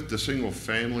 With the single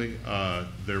family,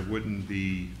 there wouldn't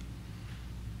be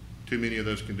too many of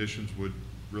those conditions would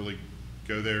really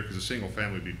go there, because a single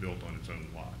family would be built on its own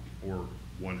lot or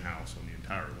one house on the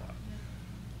entire lot.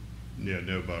 Yeah,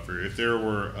 no buffer. If there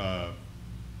were, I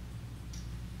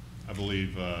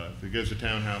believe, if it goes to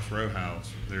townhouse, row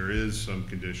house, there is some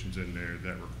conditions in there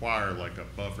that require like a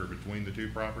buffer between the two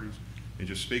properties. And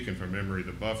just speaking from memory,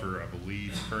 the buffer, I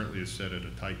believe, currently is set at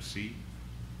a type C,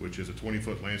 which is a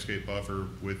 20-foot landscape buffer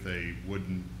with a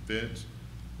wooden fence,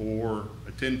 or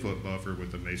a 10-foot buffer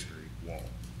with a masonry wall.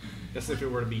 That's if it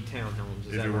were to be townhomes.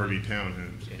 If it were to be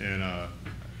townhomes. Okay. And I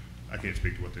can't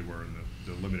speak to what they were in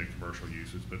the limited commercial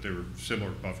uses, but there were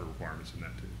similar buffer requirements in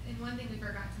that too. And one thing we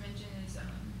forgot to mention is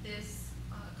this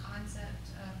concept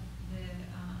of the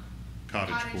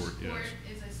cottage court, yes,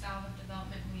 is a style of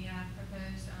development we have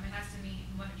proposed. It has to meet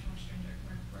much more stringent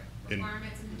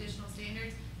requirements and additional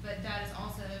standards, but that is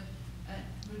also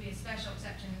would be a special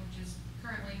exception, which is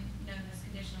currently known as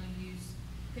conditional use.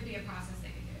 Could be a process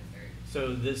they could go through.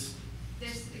 So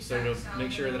to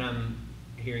make sure that I'm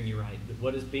hearing you right,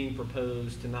 what is being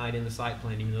proposed tonight in the site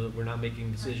plan, even though we're not making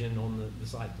a decision on the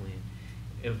site plan,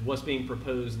 if what's being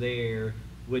proposed there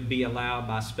would be allowed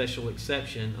by special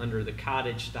exception under the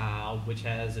cottage style, which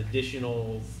has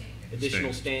additional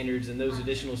standards, and those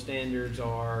additional standards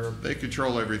are? They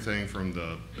control everything from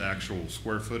the actual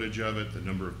square footage of it, the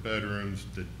number of bedrooms,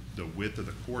 the width of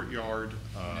the courtyard,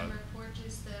 number of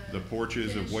porches, the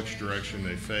porches, of which direction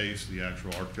they face, the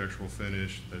actual architectural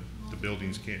finish, that the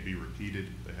buildings can't be repeated,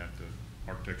 they have to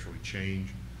architecturally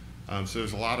change. So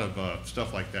there's a lot of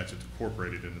stuff like that that's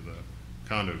incorporated into the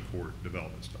condo court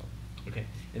development stuff. Okay,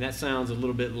 and that sounds a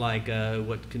little bit like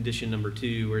what condition number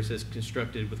 2, where it says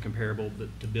constructed with comparable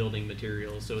to building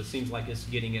materials. So it seems like it's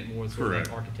getting at more sort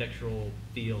of architectural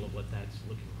feel of what that's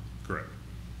looking like. Correct.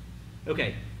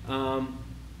 Okay,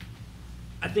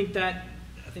 I think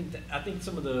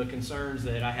some of the concerns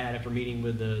that I had after meeting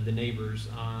with the neighbors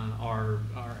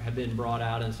have been brought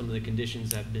out, and some of the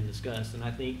conditions have been discussed. And I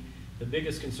think the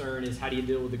biggest concern is how do you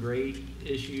deal with the grade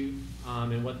issue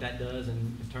and what that does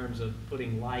in terms of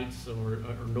putting lights or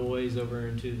noise over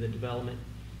into the development.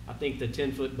 I think the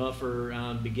 10-foot buffer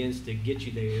begins to get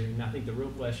you there, and I think the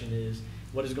real question is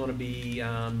what is going to be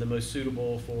the most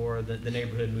suitable for the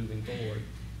neighborhood moving forward.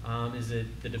 Is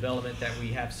it the development that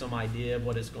we have some idea of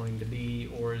what it's going to be,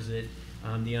 or is it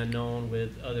the unknown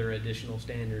with other additional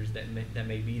standards that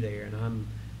may be there? And I'm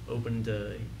open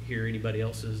to hear anybody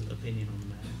else's opinion on the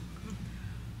matter.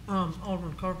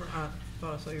 Alderman Carver, I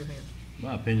thought I saw your hand.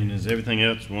 My opinion is everything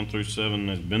else, 1 through 7,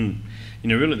 has been,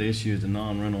 really the issue is the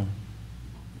non-rental,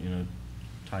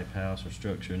 type house or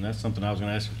structure. And that's something I was going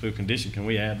to ask you through a condition. Can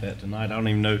we add that tonight? I don't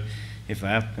even know if the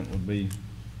applicant would be,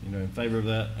 in favor of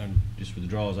that and just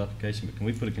withdraw his application. But can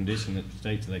we put a condition that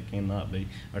states that it cannot be,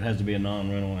 or it has to be a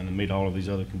non-rental and to meet all of these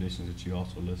other conditions that you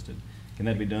also listed? Can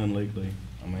that be done legally?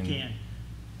 Can.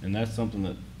 And that's something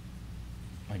that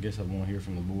I guess I want to hear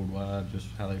from the board wide, just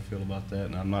how they feel about that.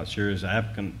 And I'm not sure, has the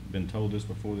applicant been told this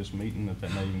before this meeting, that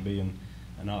may even be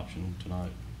an option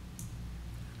tonight?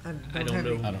 I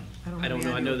don't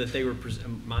know. I know that they were,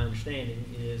 my understanding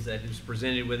is that it was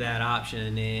presented with that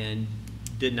option and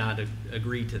did not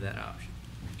agree to that option.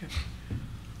 Okay.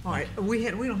 All right, we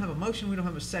don't have a motion, we don't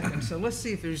have a second, so let's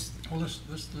see if there's.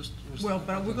 Well,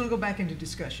 but we're going to go back into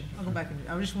discussion. I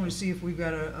just want to see if we've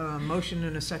got a motion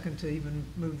and a second to even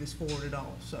move this forward at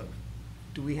all. So,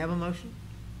 do we have a motion?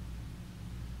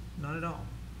 Not at all.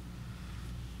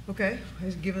 Okay,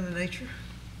 given the nature.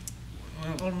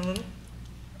 Well, Alderman Little?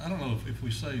 I don't know if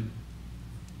we say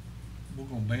we're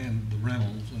going to ban the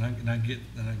rentals, and I get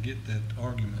that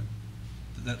argument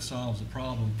that solves the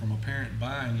problem from a parent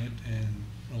buying it and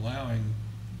allowing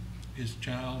his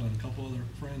child and a couple other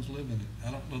friends live in it. I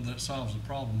don't know that solves the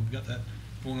problem. We've got that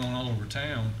going on all over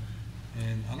town,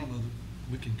 and I don't know that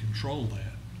we can control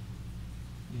that.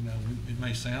 It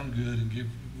may sound good and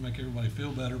make everybody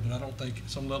feel better, but I don't think at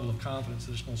some level of confidence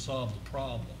that it's going to solve the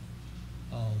problem.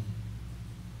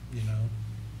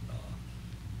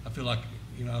 I feel like,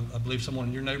 I believe someone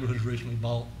in your neighborhood has recently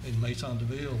bought in Mason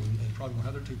DeVille and probably going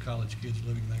to have their 2 college kids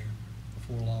living there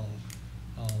before long.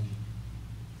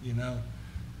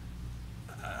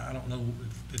 I don't know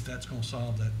if that's going to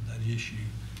solve that issue.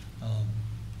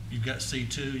 you've got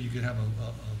C2, you could have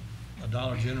a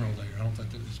Dollar General there. I don't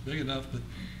think that it's big enough, but,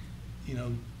 you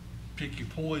know, pick your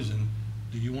poison.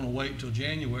 Do you want to wait until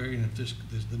January, and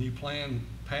if the new plan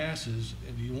passes,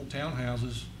 and do you want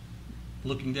townhouses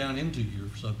looking down into your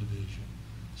subdivision?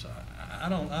 So I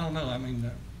don't know. I mean,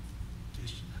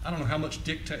 I don't know how much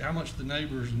the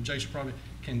neighbors and Jason probably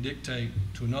can dictate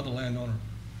to another landowner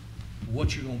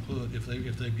what you're going to put if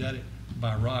they've got it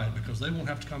by right, because they won't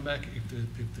have to come back if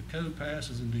the code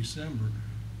passes in December.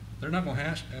 They're not going to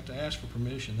have to ask for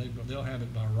permission. They'll have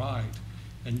it by right,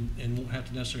 and won't have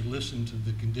to necessarily listen to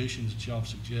the conditions that y'all have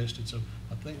suggested. So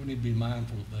I think we need to be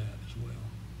mindful of that as well.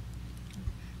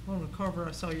 Alderman Carver,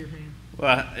 I saw your hand.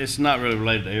 Well, it's not really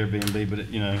related to Airbnb, but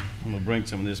you know, I'm gonna bring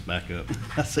some of this back up.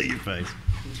 I see your face.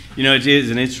 You know, it is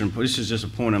an interesting. This is just a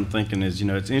point I'm thinking is, you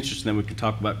know, it's interesting that we can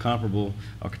talk about comparable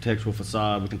architectural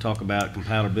facade. We can talk about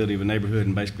compatibility of a neighborhood,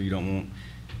 and basically you don't want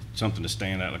something to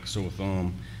stand out like a sore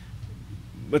thumb.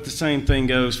 But the same thing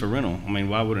goes for rental. I mean,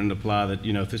 why wouldn't it apply that,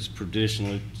 you know, if it's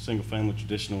traditionally single-family,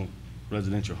 traditional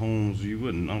residential homes, you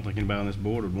wouldn't. I don't think anybody on this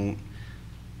board would want,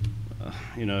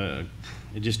 you know,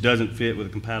 it just doesn't fit with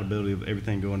the compatibility of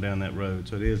everything going down that road.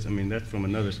 So it is, I mean, that's from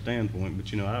another standpoint.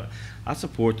 But, you know, I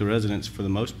support the residents for the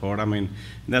most part. I mean,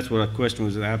 that's what our question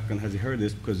was, the applicant, has he heard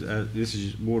this? Because this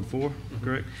is Ward 4,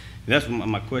 correct? That's what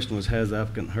my question was, has the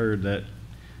applicant heard that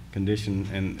condition,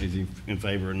 and is he in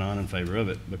favor or not in favor of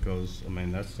it? Because, I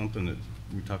mean, that's something that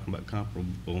we're talking about,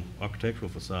 comparable architectural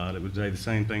facade. It would say the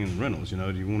same thing in rentals. You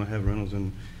know, do you want to have rentals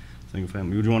in single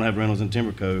family? Would you want to have rentals in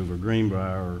Timber Cove or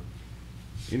Greenbrier or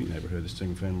any neighborhood that's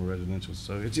single family residential?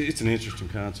 So it's an interesting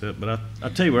concept, but I'll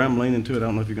tell you where I'm leaning to it. I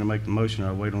don't know if you're going to make the motion, or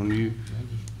I'll wait on you.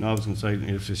 No, I was going to say,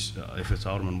 if it's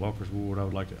Alderman Walker's ward, I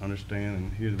would like to understand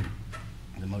and hear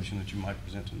the motion that you might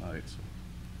present tonight. So.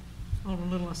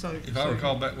 Alderman Little, I saw you. If I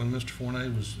recall back when Mr.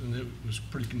 Fournet was, and it was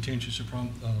pretty contentious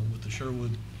with the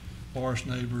Sherwood Forest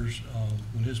neighbors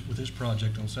with his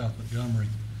project on South Montgomery,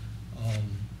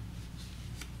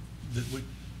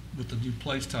 with the new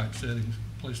place type settings,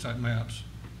 place type maps,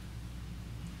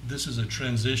 this is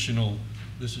transitioning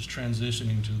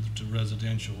to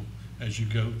residential as you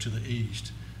go to the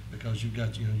east, because you've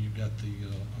got the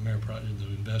Ameriprise, the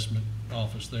investment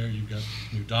office there, you've got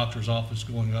new doctor's office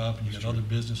going up, and you've got other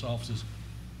business offices,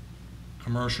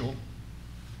 commercial,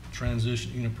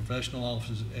 professional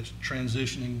offices, it's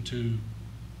transitioning to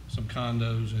some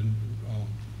condos and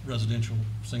residential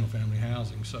single family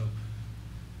housing. So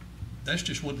that's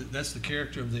just that's the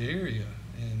character of the area.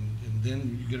 And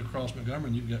then you get across Montgomery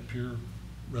and you've got pure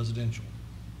residential.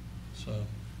 So,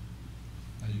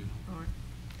 how you? All right.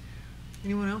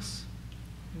 Anyone else?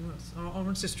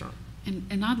 Alderman Sistrom.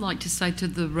 And I'd like to say to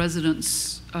the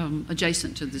residents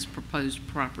adjacent to this proposed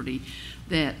property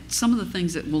that some of the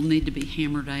things that will need to be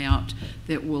hammered out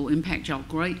that will impact y'all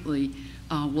greatly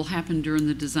will happen during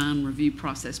the design review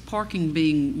process, parking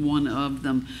being one of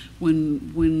them.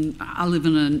 When I live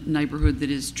in a neighborhood that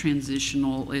is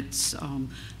transitional, it's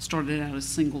started out as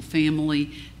single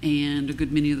family, and a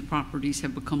good many of the properties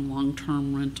have become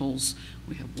long-term rentals.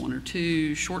 We have one or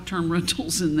two short-term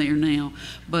rentals in there now,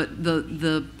 but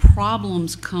the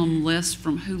problems come less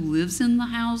from who lives in the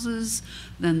houses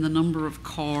than the number of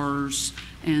cars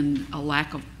and a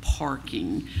lack of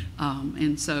parking,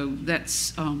 and so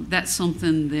that's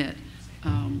something that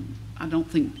I don't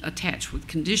think attached with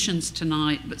conditions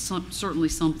tonight, but certainly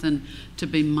something to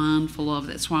be mindful of.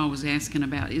 That's why I was asking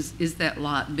about, is that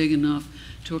lot big enough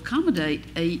to accommodate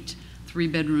 8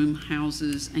 3-bedroom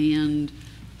houses and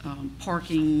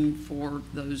parking for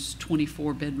those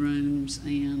 24 bedrooms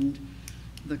and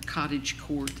the cottage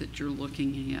court that you're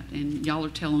looking at? And y'all are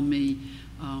telling me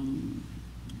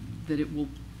that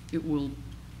it will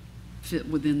fit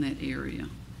within that area.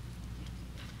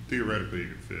 Theoretically, it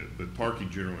could fit, but parking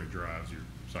generally drives your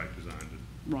site design to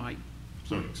right.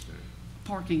 some extent.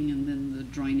 Parking and then the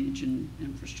drainage and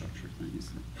infrastructure things.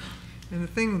 And the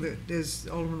thing that, as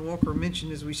Alderman Walker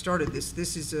mentioned as we started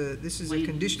this is a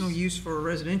conditional use for a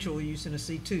residential use in a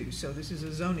C2. So this is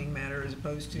a zoning matter as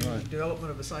opposed to development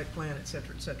of a site plan, et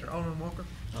cetera, et cetera. Alderman Walker?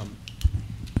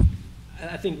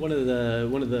 I think one of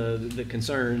the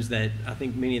concerns that I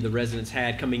think many of the residents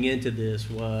had coming into this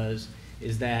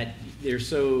is that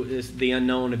it's the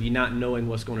unknown of you not knowing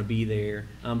what's going to be there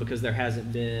because there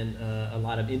hasn't been a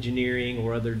lot of engineering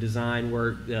or other design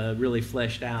work really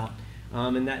fleshed out.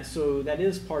 And that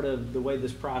is part of the way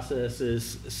this process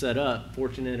is set up,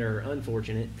 fortunate or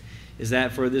unfortunate, is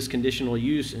that for this conditional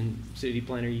use, and city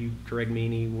planner, you correct me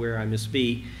anywhere I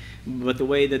misspeak, but the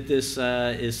way that this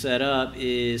is set up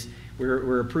is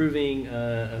we're approving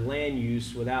a land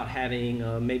use without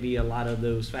having maybe a lot of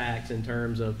those facts in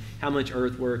terms of how much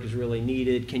earthwork is really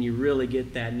needed. Can you really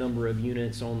get that number of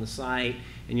units on the site?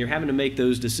 And you're having to make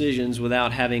those decisions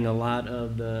without having a lot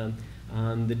of the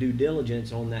due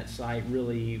diligence on that site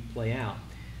really play out.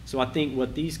 So I think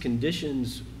what these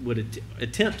conditions would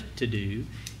attempt to do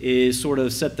is sort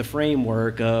of set the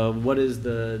framework of what is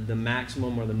the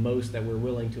maximum or the most that we're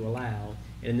willing to allow.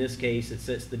 In this case, it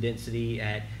sets the density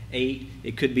at 8.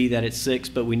 It could be that it's 6,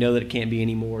 but we know that it can't be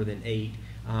any more than 8.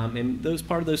 And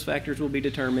part of those factors will be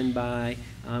determined by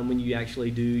when you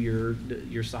actually do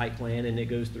your site plan and it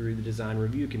goes through the design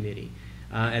review committee.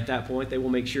 At that point, they will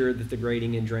make sure that the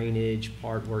grading and drainage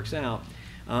part works out.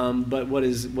 But what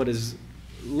is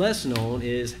less known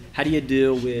is how do you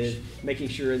deal with making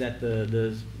sure that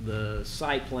the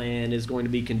site plan is going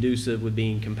to be conducive with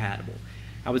being compatible.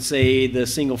 I would say the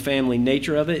single-family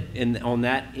nature of it, and on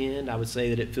that end, I would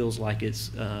say that it feels like it's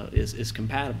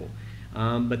compatible.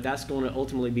 But that's going to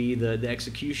ultimately be the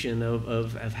execution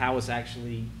of how it's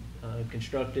actually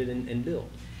constructed and built.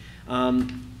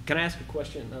 Can I ask a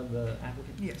question of the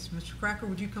applicant? Yes, Mr. Cracker,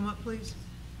 would you come up, please?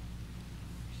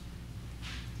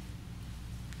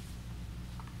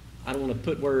 I don't want to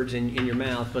put words in your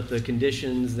mouth, but the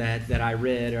conditions that I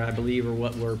read, or I believe, are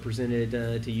what were presented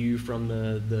to you from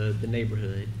the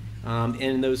neighborhood. And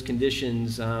in those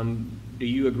conditions, do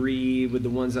you agree with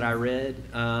the ones that I read,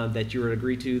 that you would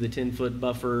agree to the 10-foot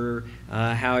buffer,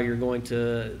 how you're going to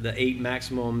the 8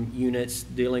 maximum units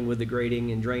dealing with the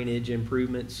grading and drainage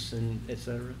improvements, and et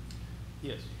cetera?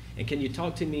 Yes. And can you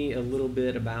talk to me a little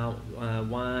bit about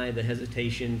why the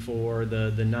hesitation for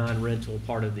the non-rental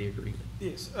part of the agreement?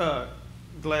 Yes,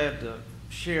 glad to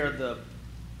share the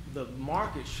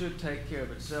market should take care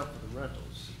of itself with the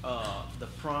rentals. The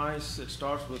price, it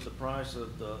starts with the price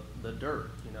of the dirt,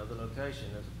 the location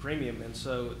is a premium. And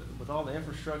so with all the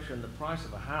infrastructure and the price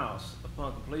of a house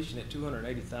upon completion at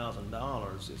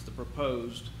 $280,000 is the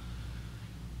proposed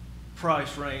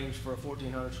price range for a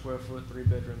 1,400 square foot,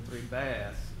 3-bedroom,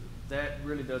 3-bath. That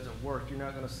really doesn't work. You're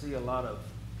not going to see a lot of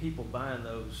people buying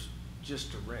those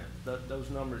just to rent. Those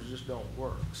numbers just don't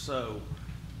work. So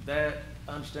I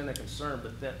understand the concern,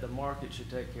 but that the market should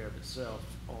take care of itself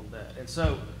on that. And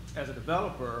so as a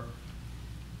developer,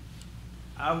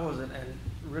 I wasn't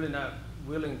really not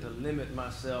willing to limit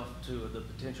myself to the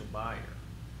potential buyer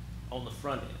on the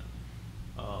front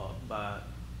end by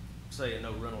saying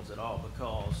no rentals at all,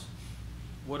 because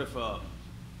what if a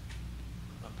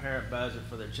parent buys it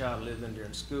for their child to live in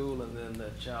during school and then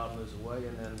the child moves away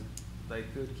and then they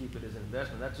could keep it as an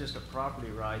investment? That's just a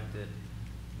property right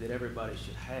that everybody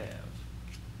should have.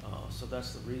 So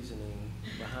that's the reasoning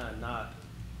behind not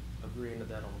agreeing to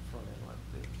that on the front end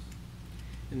like this.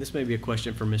 And this may be a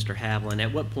question for Mr. Haviland.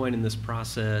 At what point in this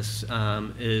process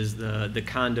is the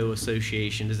condo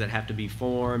association, does that have to be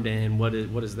formed, and what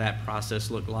does that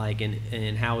process look like,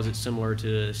 and how is it similar to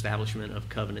establishment of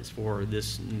covenants for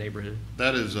this neighborhood?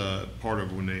 That is part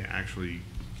of when they actually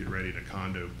get ready to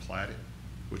condo plat it,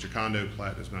 which a condo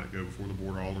plat does not go before the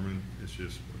Board of Aldermen. It's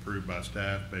just approved by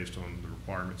staff based on the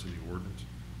requirements in the ordinance.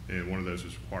 And one of those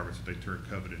is requirements that they turn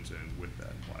covenants in with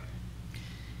that plat.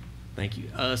 Thank you.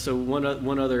 So one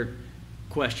other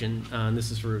question, and this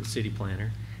is for the city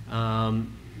planner,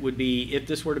 would be if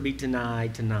this were to be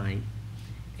denied tonight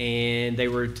and they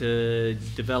were to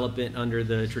develop it under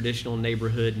the traditional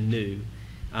neighborhood new,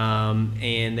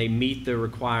 and they meet the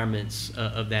requirements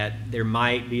of that, there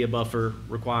might be a buffer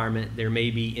requirement, there may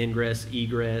be ingress,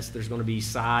 egress, there's going to be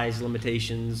size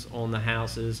limitations on the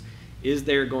houses. Is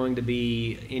there going to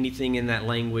be anything in that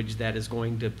language that is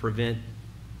going to prevent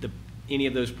any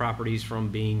of those properties from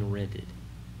being rented?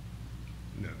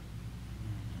 No.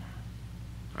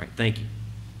 All right, thank you.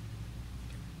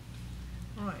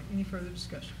 All right, any further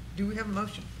discussion? Do we have a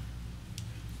motion?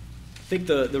 I think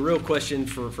the real question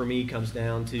for me comes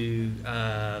down to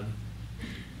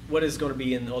what is going to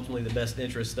be in ultimately the best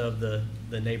interest of the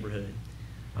neighborhood.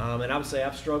 And I would say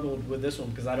I've struggled with this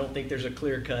one because I don't think there is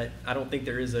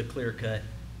a clear-cut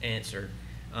answer.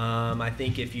 I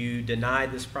think if you deny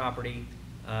this property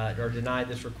or deny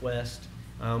this request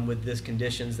with these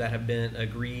conditions that have been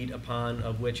agreed upon,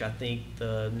 of which I think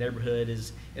the neighborhood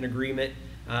is in agreement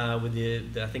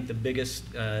with I think the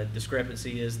biggest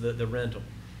discrepancy is the rental.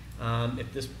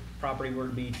 If this property were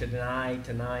to be denied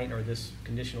tonight, or this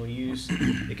conditional use,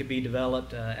 it could be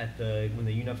developed when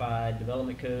the Unified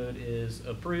Development Code is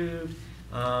approved,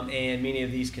 and many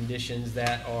of these conditions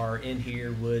that are in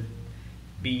here would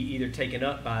be either taken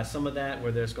up by some of that,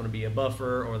 where there's going to be a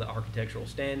buffer or the architectural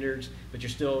standards, but you're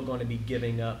still going to be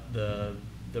giving up the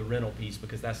rental piece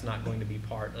because that's not going to be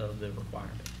part of the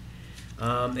requirement.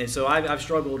 And so I've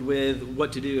struggled with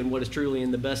what to do and what is truly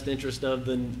in the best interest of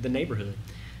the neighborhood.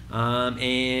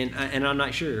 And I'm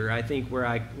not sure. I think where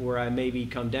I maybe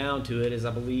come down to it is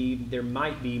I believe there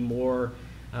might be more,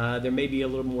 there may be a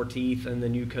little more teeth in the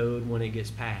new code when it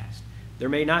gets passed. There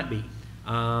may not be.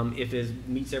 If it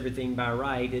meets everything by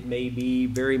right, it may be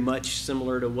very much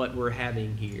similar to what we're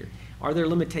having here. Are there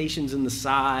limitations in the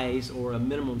size or a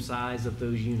minimum size of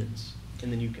those units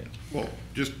in the new code? Well,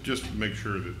 just to make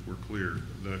sure that we're clear,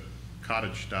 the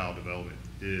cottage style development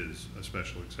is a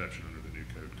special exception under the new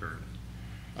code currently.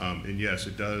 And yes,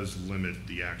 it does limit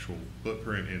the actual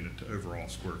footprint and the overall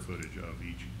square footage of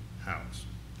each house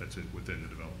that's within the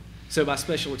development. So by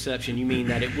special exception, you mean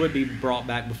that it would be brought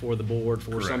back before the board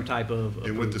for some type of approval?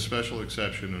 And with the special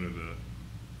exception under the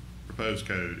proposed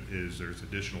code is there's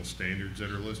additional standards that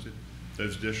are listed.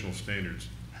 Those additional standards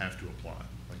have to apply.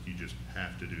 Like you just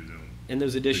have to do them. And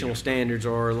those additional standards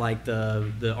are like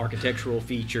the architectural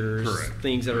features, correct,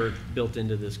 things that are built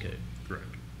into this code. Correct.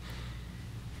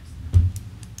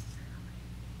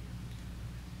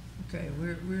 Okay,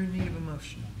 we're in need of a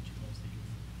motion.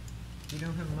 If we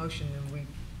don't have a motion, then we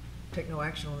take no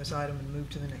action on this item and move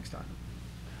to the next item.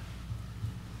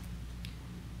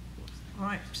 All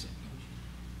right.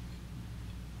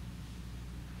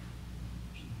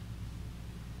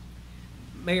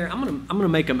 Mayor, I'm gonna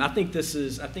make them. I think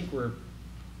we're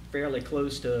fairly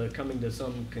close to coming to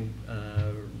some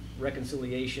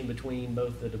reconciliation between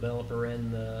both the developer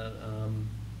and the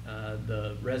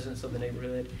residents of the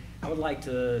neighborhood. I would like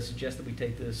to suggest that we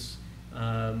take this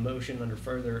motion under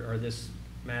further, or this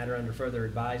matter under further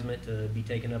advisement to be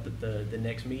taken up at the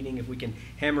next meeting. If we can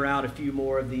hammer out a few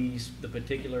more of the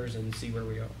particulars and see where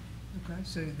we are. Okay,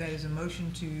 so that is a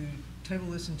motion to table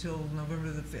this until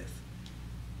November the 5th.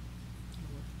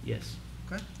 Yes.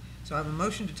 Okay, so I have a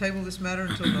motion to table this matter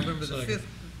until November the 5th.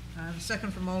 I have a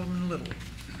second from Alderman Little.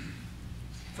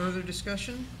 Further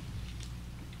discussion?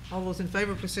 All those in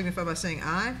favor, please signify by saying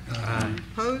aye. Aye.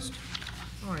 Opposed?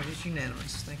 All right, it's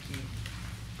unanimous. Thank you.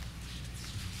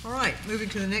 All right, moving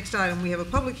to the next item, we have a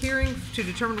public hearing to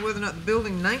determine whether or not the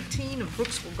building 19 of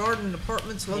Brooksville Garden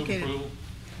Apartments located.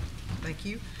 Thank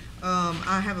you.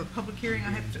 I have a public hearing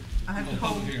I have to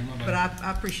hold, but I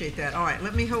appreciate that. All right,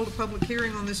 let me hold a public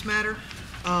hearing on this matter.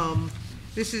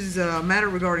 This is a matter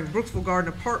regarding Brooksville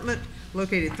Garden Apartment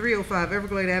located 305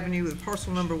 Everglade Avenue with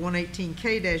parcel number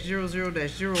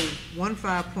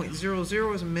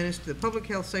 118K-00-015.00 as a menace to the public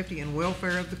health, safety, and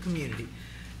welfare of the community.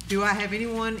 Do I have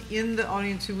anyone in the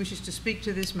audience who wishes to speak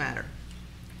to this matter?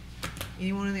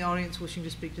 Anyone in the audience wishing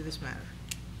to speak to this matter?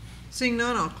 Seeing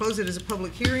none, I'll close it as a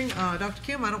public hearing. Dr.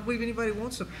 Kim, I don't believe anybody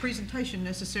wants a presentation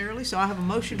necessarily, so I have a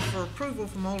motion for approval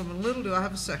from Alderman Little. Do I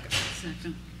have a second?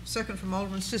 Second. Second from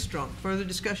Alderman Sistrunk. Further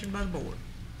discussion by the board.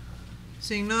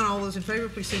 Seeing none, all those in favor,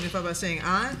 please signify by saying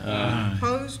aye. Aye.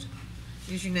 Opposed?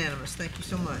 It is unanimous. Thank you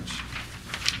so much.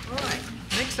 All right.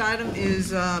 Next item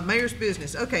is mayor's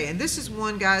business. Okay, and this is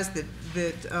one, guys, that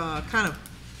kind of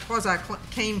quasi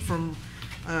came from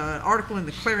an article in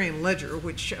the Clarion Ledger,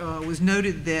 which was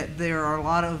noted that there are a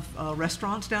lot of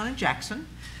restaurants down in Jackson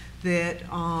that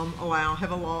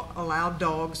have allowed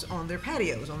dogs on their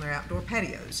patios, on their outdoor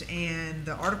patios. And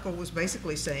the article was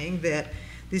basically saying that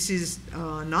this is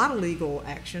not a legal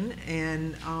action,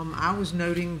 and I was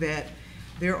noting that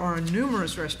there are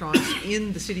numerous restaurants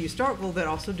in the city of Starkville that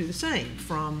also do the same,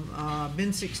 from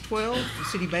Ben 612, the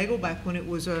City Bagel, back when it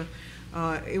was a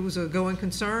going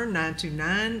concern,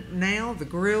 929 now, the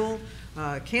Grill,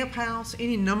 Camp House,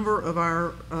 any number of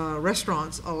our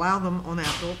restaurants allow them on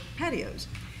outdoor patios.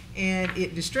 And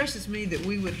it distresses me that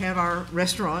we would have our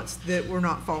restaurants that were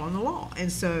not following the law. And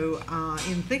so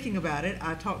in thinking about it,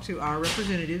 I talked to our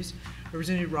representatives,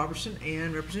 Representative Robertson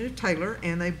and Representative Taylor,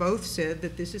 and they both said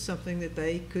that this is something that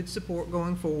they could support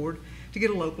going forward to get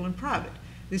a local and private.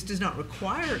 This does not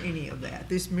require any of that.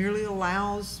 This merely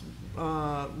allows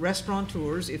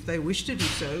restaurateurs, if they wish to do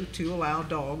so, to allow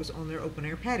dogs on their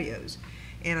open-air patios.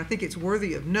 And I think it's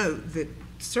worthy of note that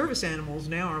service animals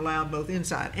now are allowed both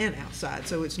inside and outside,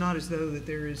 so it's not as though that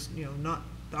there is, not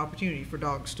the opportunity for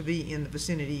dogs to be in the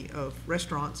vicinity of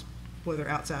restaurants, whether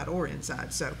outside or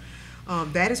inside. So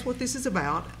that is what this is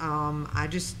about. I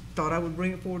just thought I would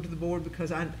bring it forward to the board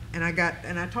because I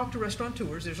talked to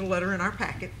restaurateurs. There's a letter in our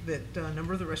packet that a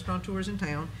number of the restaurateurs in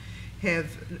town have,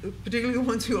 particularly the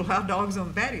ones who allow dogs on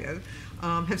the patio,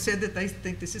 have said that they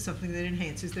think this is something that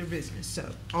enhances their business. So,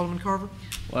 Alderman Carver?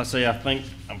 Well, I think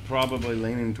I'm probably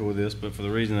leaning toward this, but for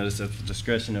the reason that it's at the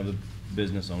discretion of the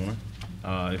business owner.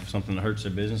 If something hurts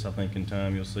their business, I think in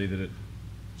time you'll see that it's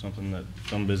something that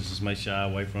some businesses may shy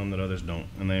away from that others don't,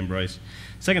 and they embrace.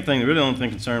 Second thing, the really only thing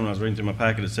concerned when I was reading through my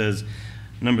packet, it says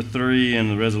Number 3 in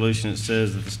the resolution, it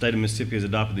says that the state of Mississippi has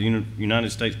adopted the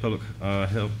United States Public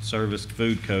Health Service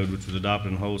Food Code, which was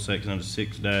adopted in whole section under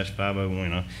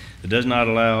 6-5010. It does not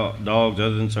allow dogs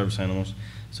other than service animals.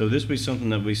 So this be something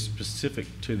that be specific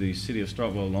to the city of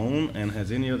Starkville alone, and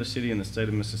has any other city in the state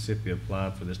of Mississippi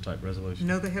applied for this type resolution?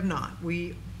 No, they have not.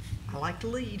 I like to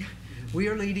lead. We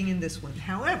are leading in this one.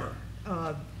 However,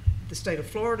 the state of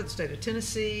Florida, the state of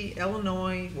Tennessee,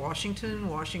 Illinois, Washington,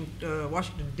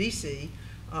 D.C.,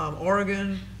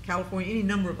 Oregon, California, any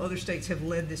number of other states have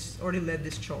already led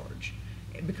this charge,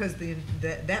 because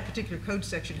that particular code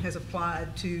section has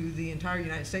applied to the entire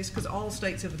United States, because all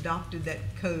states have adopted that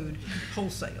code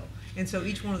wholesale. And so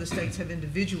each one of the states have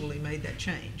individually made that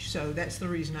change. So that's the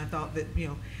reason I thought that,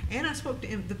 and I spoke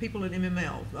to the people at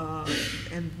MML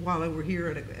and while they were here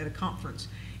at a conference,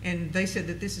 and they said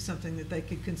that this is something that they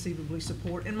could conceivably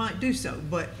support and might do so.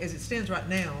 But as it stands right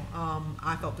now,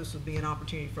 I thought this would be an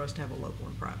opportunity for us to have a local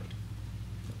and private.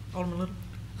 Alderman Little?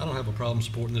 I don't have a problem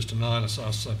supporting this tonight.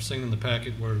 I've seen in the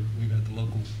packet where we've had the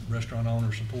local restaurant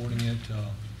owner supporting it.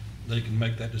 They can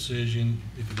make that decision.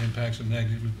 If it impacts them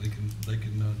negatively, they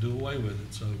can do away with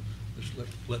it. So just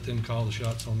let them call the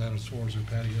shots on that as far as their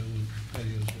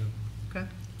patios go. Okay,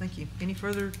 thank you. Any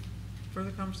further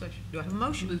conversation? Do I have a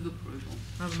motion? Move approval.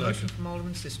 I have a motion from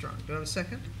Alderman Sistrunk. Do I have a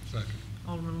second? Second.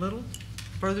 Alderman Little.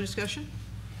 Further discussion?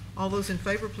 All those in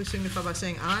favor, please signify by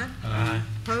saying aye. Aye.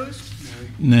 Opposed?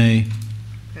 Nay.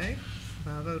 Okay,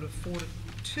 by a vote of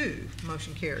 4-2,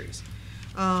 motion carries.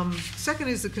 Second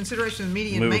is the consideration of the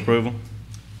median Move maintenance.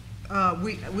 approval.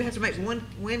 We have to make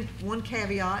one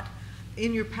caveat.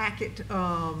 In your packet,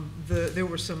 there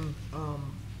was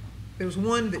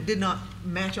one that did not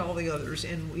match all the others,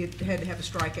 and it had to have a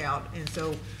strikeout. And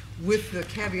so, with the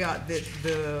caveat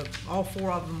that all 4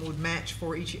 of them would match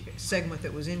for each segment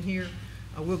that was in here,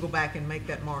 we'll go back and make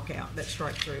that mark out, that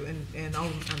strike through. And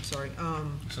I'm sorry. It's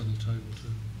on the table too.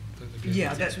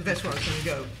 Yeah, that's where I was going to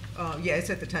go. Yeah, it's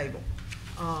at the table.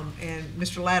 And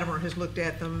Mr. Latimer has looked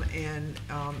at them and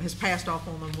has passed off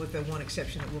on them with the one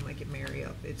exception that will make it marry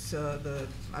up. It's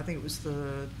I think it was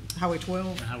the Highway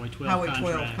 12. The Highway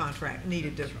 12 contract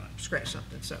needed to scratch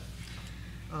something. So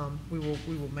we will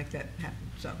make that happen.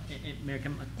 So. And Mayor,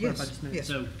 can I Yes, clarify just a minute? yes.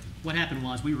 So what happened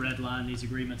was we redlined these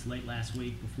agreements late last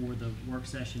week before the work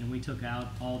session, and we took out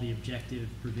all the objective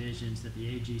provisions that the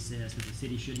AG says that the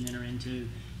city shouldn't enter into,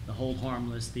 the hold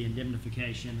harmless, the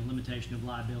indemnification, the limitation of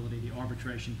liability, the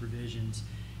arbitration provisions.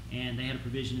 And they had a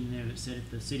provision in there that said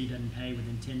if the city doesn't pay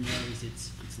within 10 days,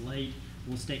 it's late.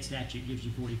 Well, state statute gives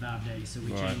you 45 days, so we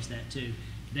changed that too.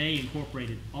 They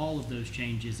incorporated all of those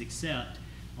changes except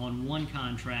on one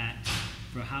contract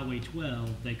for Highway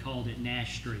 12, they called it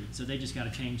Nash Street. So they just got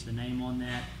to change the name on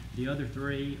that. The other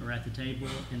 3 are at the table,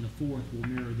 and the 4th will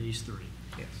mirror these 3.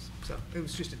 Yes. So it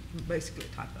was just basically a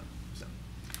typo. So,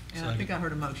 and I Second. think I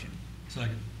heard a motion.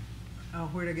 Second. Oh,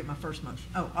 where did I get my first motion?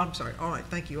 Oh, I'm sorry. All right,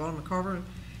 thank you. Alderman Carver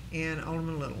and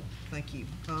Alderman Little. Thank you.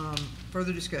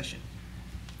 Further discussion?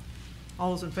 All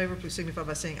those in favor, please signify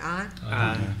by saying aye.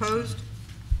 Aye. Opposed?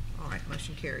 All right,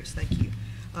 motion carries. Thank you.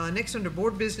 Next, under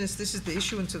board business, this is the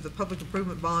issuance of the public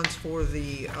improvement bonds for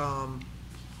the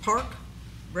park,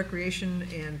 recreation,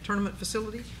 and tournament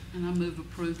facility. And I move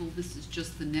approval. This is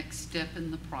just the next step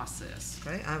in the process.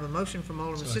 Okay, I have a motion from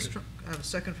Alderman Sistrunk. I have a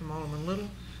second from Alderman Little.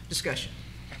 Discussion.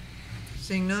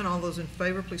 Seeing none, all those in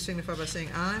favor, please signify by saying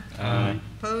aye. Aye.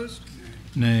 Opposed?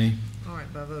 Nay. All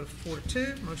right, by a vote of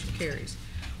 4-2, motion carries.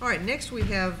 All right, next we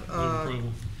have, Move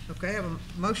approval. okay, I have a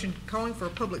motion calling for a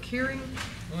public hearing.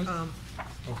 What?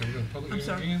 Okay, you're doing public I'm hearing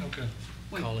sorry. again? Okay.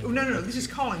 Oh, no, this is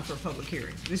calling for a public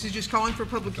hearing. This is just calling for a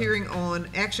public hearing on,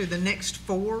 actually, the next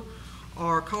 4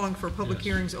 are calling for public Yes.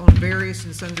 hearings on various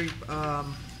and sundry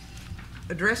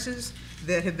addresses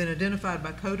that have been identified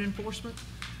by code enforcement.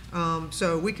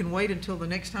 So we can wait until the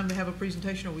next time to have a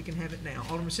presentation, or we can have it now.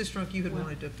 Alderman Sistrunk, you had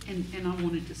wanted to. And I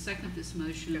wanted to second this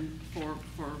motion for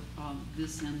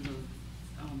this and the,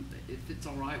 if it's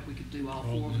all right, we could do all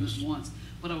 4 of them at once.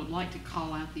 But I would like to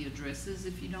call out the addresses,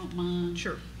 if you don't mind.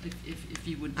 Sure. If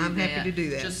you would do that. I'm happy to do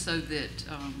that. Just so that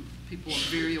people are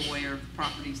very aware of the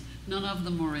properties. None of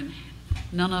them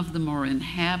are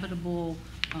inhabitable.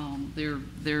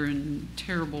 They're in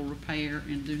terrible repair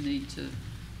and do need to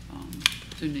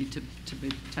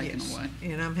be taken Yes, away.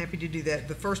 and I'm happy to do that.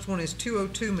 The first one is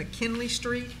 202 McKinley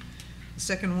Street. The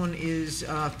second one is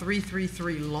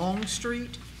 333 Long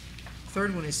Street.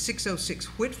 Third one is 606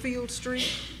 Whitfield Street.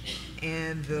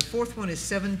 And the fourth one is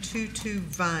 722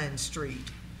 Vine Street.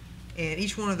 And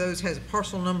each one of those has a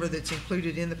parcel number that's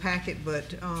included in the packet,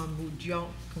 but would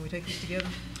y'all, can we take these together?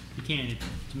 the candidate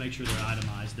to make sure they're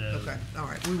itemized, though. Okay, all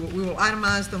right. We will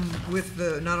itemize them with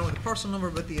the, not only the parcel number,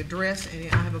 but the address, and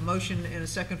I have a motion and a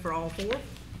second for all four.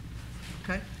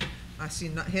 Okay, I see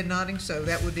head nodding, so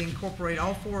that would incorporate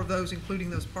all four of those, including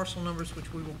those parcel numbers,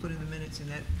 which we will put in the minutes in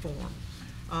that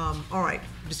form. All right,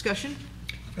 discussion?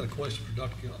 I've got a question for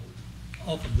Dr. Gill.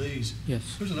 Off of these.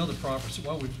 Yes. There's another property, so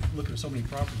while we're looking at so many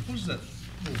properties, what is that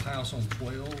little house on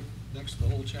 12 next to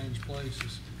the oil change place?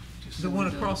 The one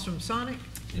across from Sonic?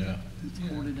 Yeah. It's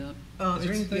boarded up. Is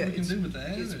there anything we can do with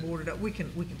that? It's boarded up. We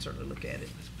can certainly look at it.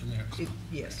 It's been there.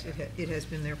 Yes, it has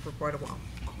been there for quite a while.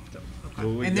 So, okay.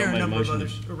 Well, we And there are a don't make number of motion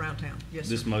others to- around town. Yes,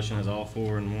 This sir. motion has all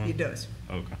four in one? It does.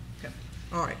 Okay. Okay.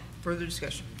 All right, further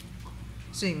discussion.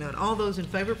 Seeing none, all those in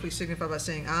favor, please signify by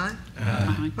saying aye.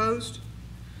 Aye. Opposed?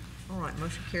 All right,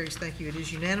 motion carries. Thank you. It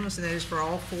is unanimous, and that is for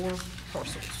all four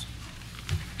parcels.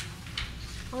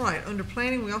 All right, under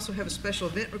planning, we also have a special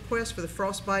event request for the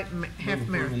Frostbite Half Move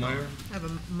approval, Marathon. Mayor. I have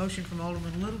a motion from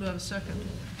Alderman Little. Do I have a second?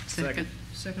 Second.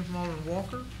 Second from Alderman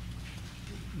Walker.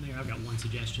 Mayor, I've got one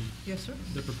suggestion. Yes, sir.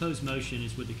 The proposed motion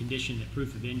is with the condition that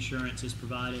proof of insurance is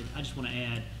provided. I just want to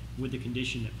add, with the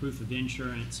condition that proof of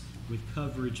insurance with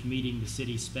coverage meeting the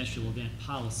city's special event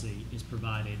policy is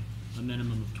provided a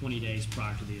minimum of 20 days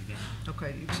prior to the event.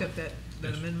 Okay, you accept that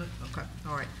amendment? Okay,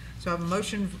 all right. So I have a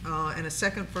motion and a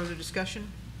second. Further discussion?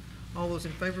 All those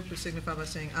in favor, please signify by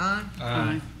saying aye.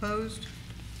 Aye. Opposed?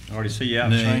 I already see you out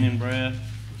Nay. training, Brad.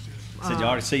 Said you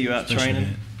already see you out Special training.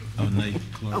 event. Oh, nay.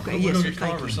 Okay, We're yes, gonna sir, get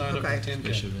thank Carver you. signed up for Okay. 10K.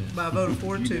 Special event. By a vote of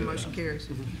 4-2, motion carries.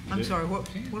 I'm sorry, what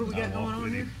do we got I'll going walk on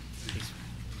with here? you.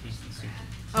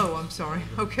 Oh, I'm sorry.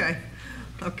 Okay,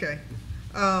 okay.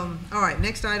 All right,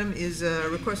 next item is a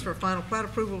request for a final plat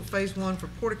approval of Phase 1 for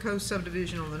Portico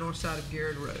subdivision on the north side of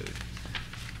Garrett Road.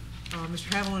 Mr.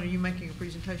 Haviland, are you making a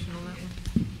presentation on that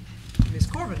one? Ms.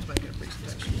 Corbin's making a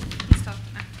presentation.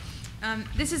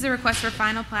 This is a request for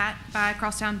final plat by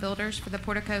Crosstown Builders for the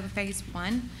Portico Phase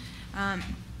 1.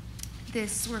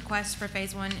 This request for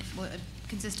Phase 1 will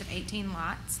consist of 18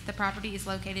 lots. The property is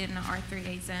located in an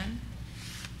R3A zone.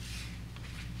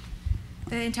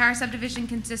 The entire subdivision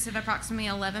consists of approximately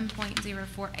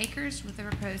 11.04 acres with a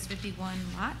proposed 51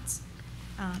 lots.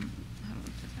 Hold on,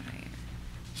 put that right here.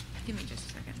 Give me just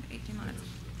a second. 18 lots.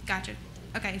 Gotcha.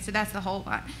 Okay, so that's the whole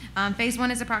lot. Phase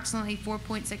 1 is approximately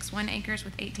 4.61 acres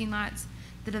with 18 lots.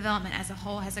 The development as a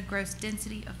whole has a gross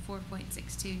density of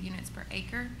 4.62 units per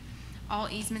acre. All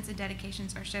easements and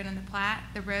dedications are shown in the plat.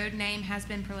 The road name has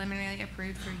been preliminarily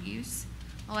approved for use.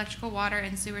 Electrical, water,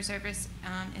 and sewer service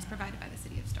is provided by the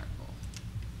city of Starkville.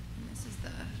 And this is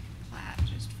the plat,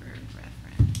 just for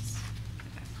reference.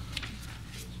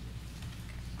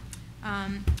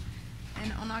 Okay.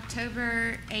 And on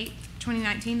October 8th,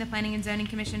 2019, the Planning and Zoning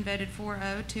Commission voted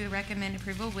 4-0 to recommend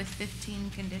approval with 15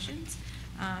 conditions.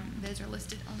 Those are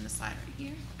listed on the slide right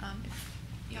here.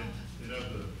 If y'all And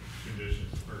of the conditions,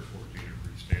 the first 14 are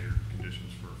pretty standard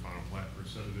conditions for a final plat for a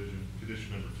subdivision.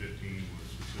 Condition number 15 was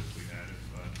specifically added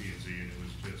by P&Z, and it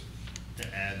was just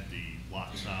to add the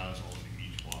lot size onto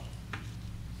each lot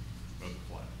of the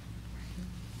plat.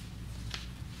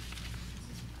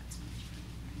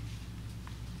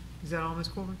 Is that all, Ms.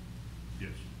 Corbin?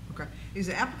 Yes. Okay. Is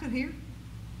the applicant here?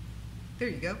 There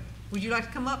you go. Would you like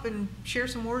to come up and share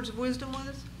some words of wisdom with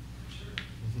us?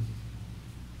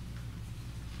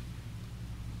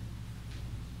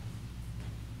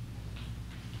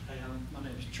 Hey, my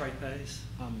name is Trey Pace.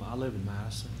 I live in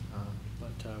Madison, but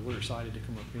we're excited to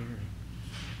come up here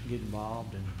and get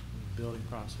involved in the building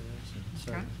process. And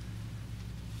so Okay.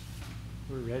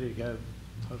 we're ready to go.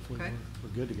 Hopefully, Okay. we're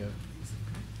good to go.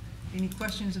 Any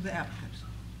questions of the applicant?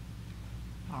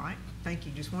 All right, thank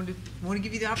you. Just wanted to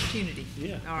give you the opportunity.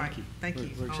 Yeah, All right, thank you. thank We're-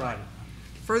 you. we're All right. excited.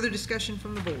 Further discussion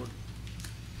from the board.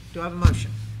 Do I have a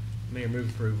motion? Mayor, move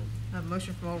approval. I have a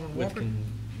motion from Alderman With, Walker.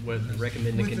 with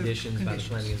recommended With the conditions by the conditions.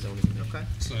 Planning and Zoning Commission. Okay.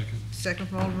 Second. Second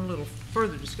from Alderman Little.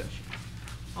 Further discussion.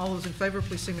 All those in favor,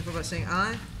 please signify by saying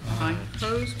aye. Aye.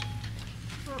 Opposed?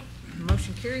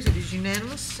 Motion carries. It is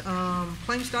unanimous.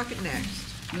 Claims docket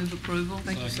next. Move approval.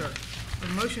 Thank you, sir. A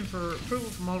motion for approval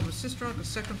from Alderman Sistrunk, a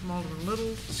second from Alderman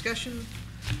Little. Discussion.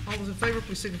 All those in favor,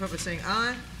 please signify by saying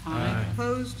aye. Aye.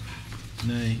 Opposed?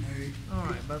 Nay. All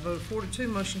right, by a vote of 4-2,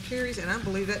 motion carries, and I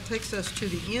believe that takes us to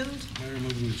the end. Mayor,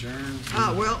 move to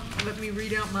adjourn. Well, let me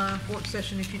read out my work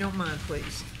session if you don't mind,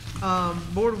 please.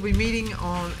 Board will be meeting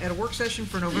at a work session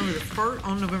for November the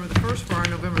 1st for our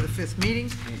November the 5th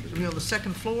meeting. It'll be on the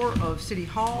second floor of City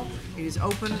Hall. It is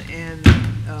open and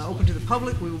open to the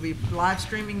public. We will be live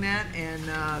streaming that, and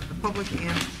the public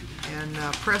and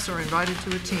press are invited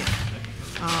to attend.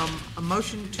 A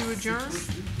motion to adjourn.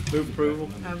 Move approval.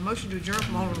 I have a motion to adjourn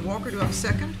from Alderman Walker. Do I have a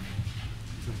second?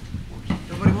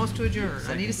 Nobody wants to adjourn.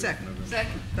 I need a second.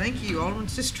 Second. Thank you, Alderman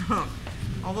Sistrunk.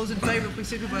 All those in favor, please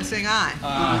signify by saying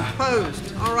aye.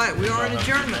 Opposed? All right, we are in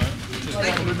adjournment.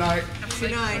 Thank you. Good night.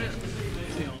 Good night.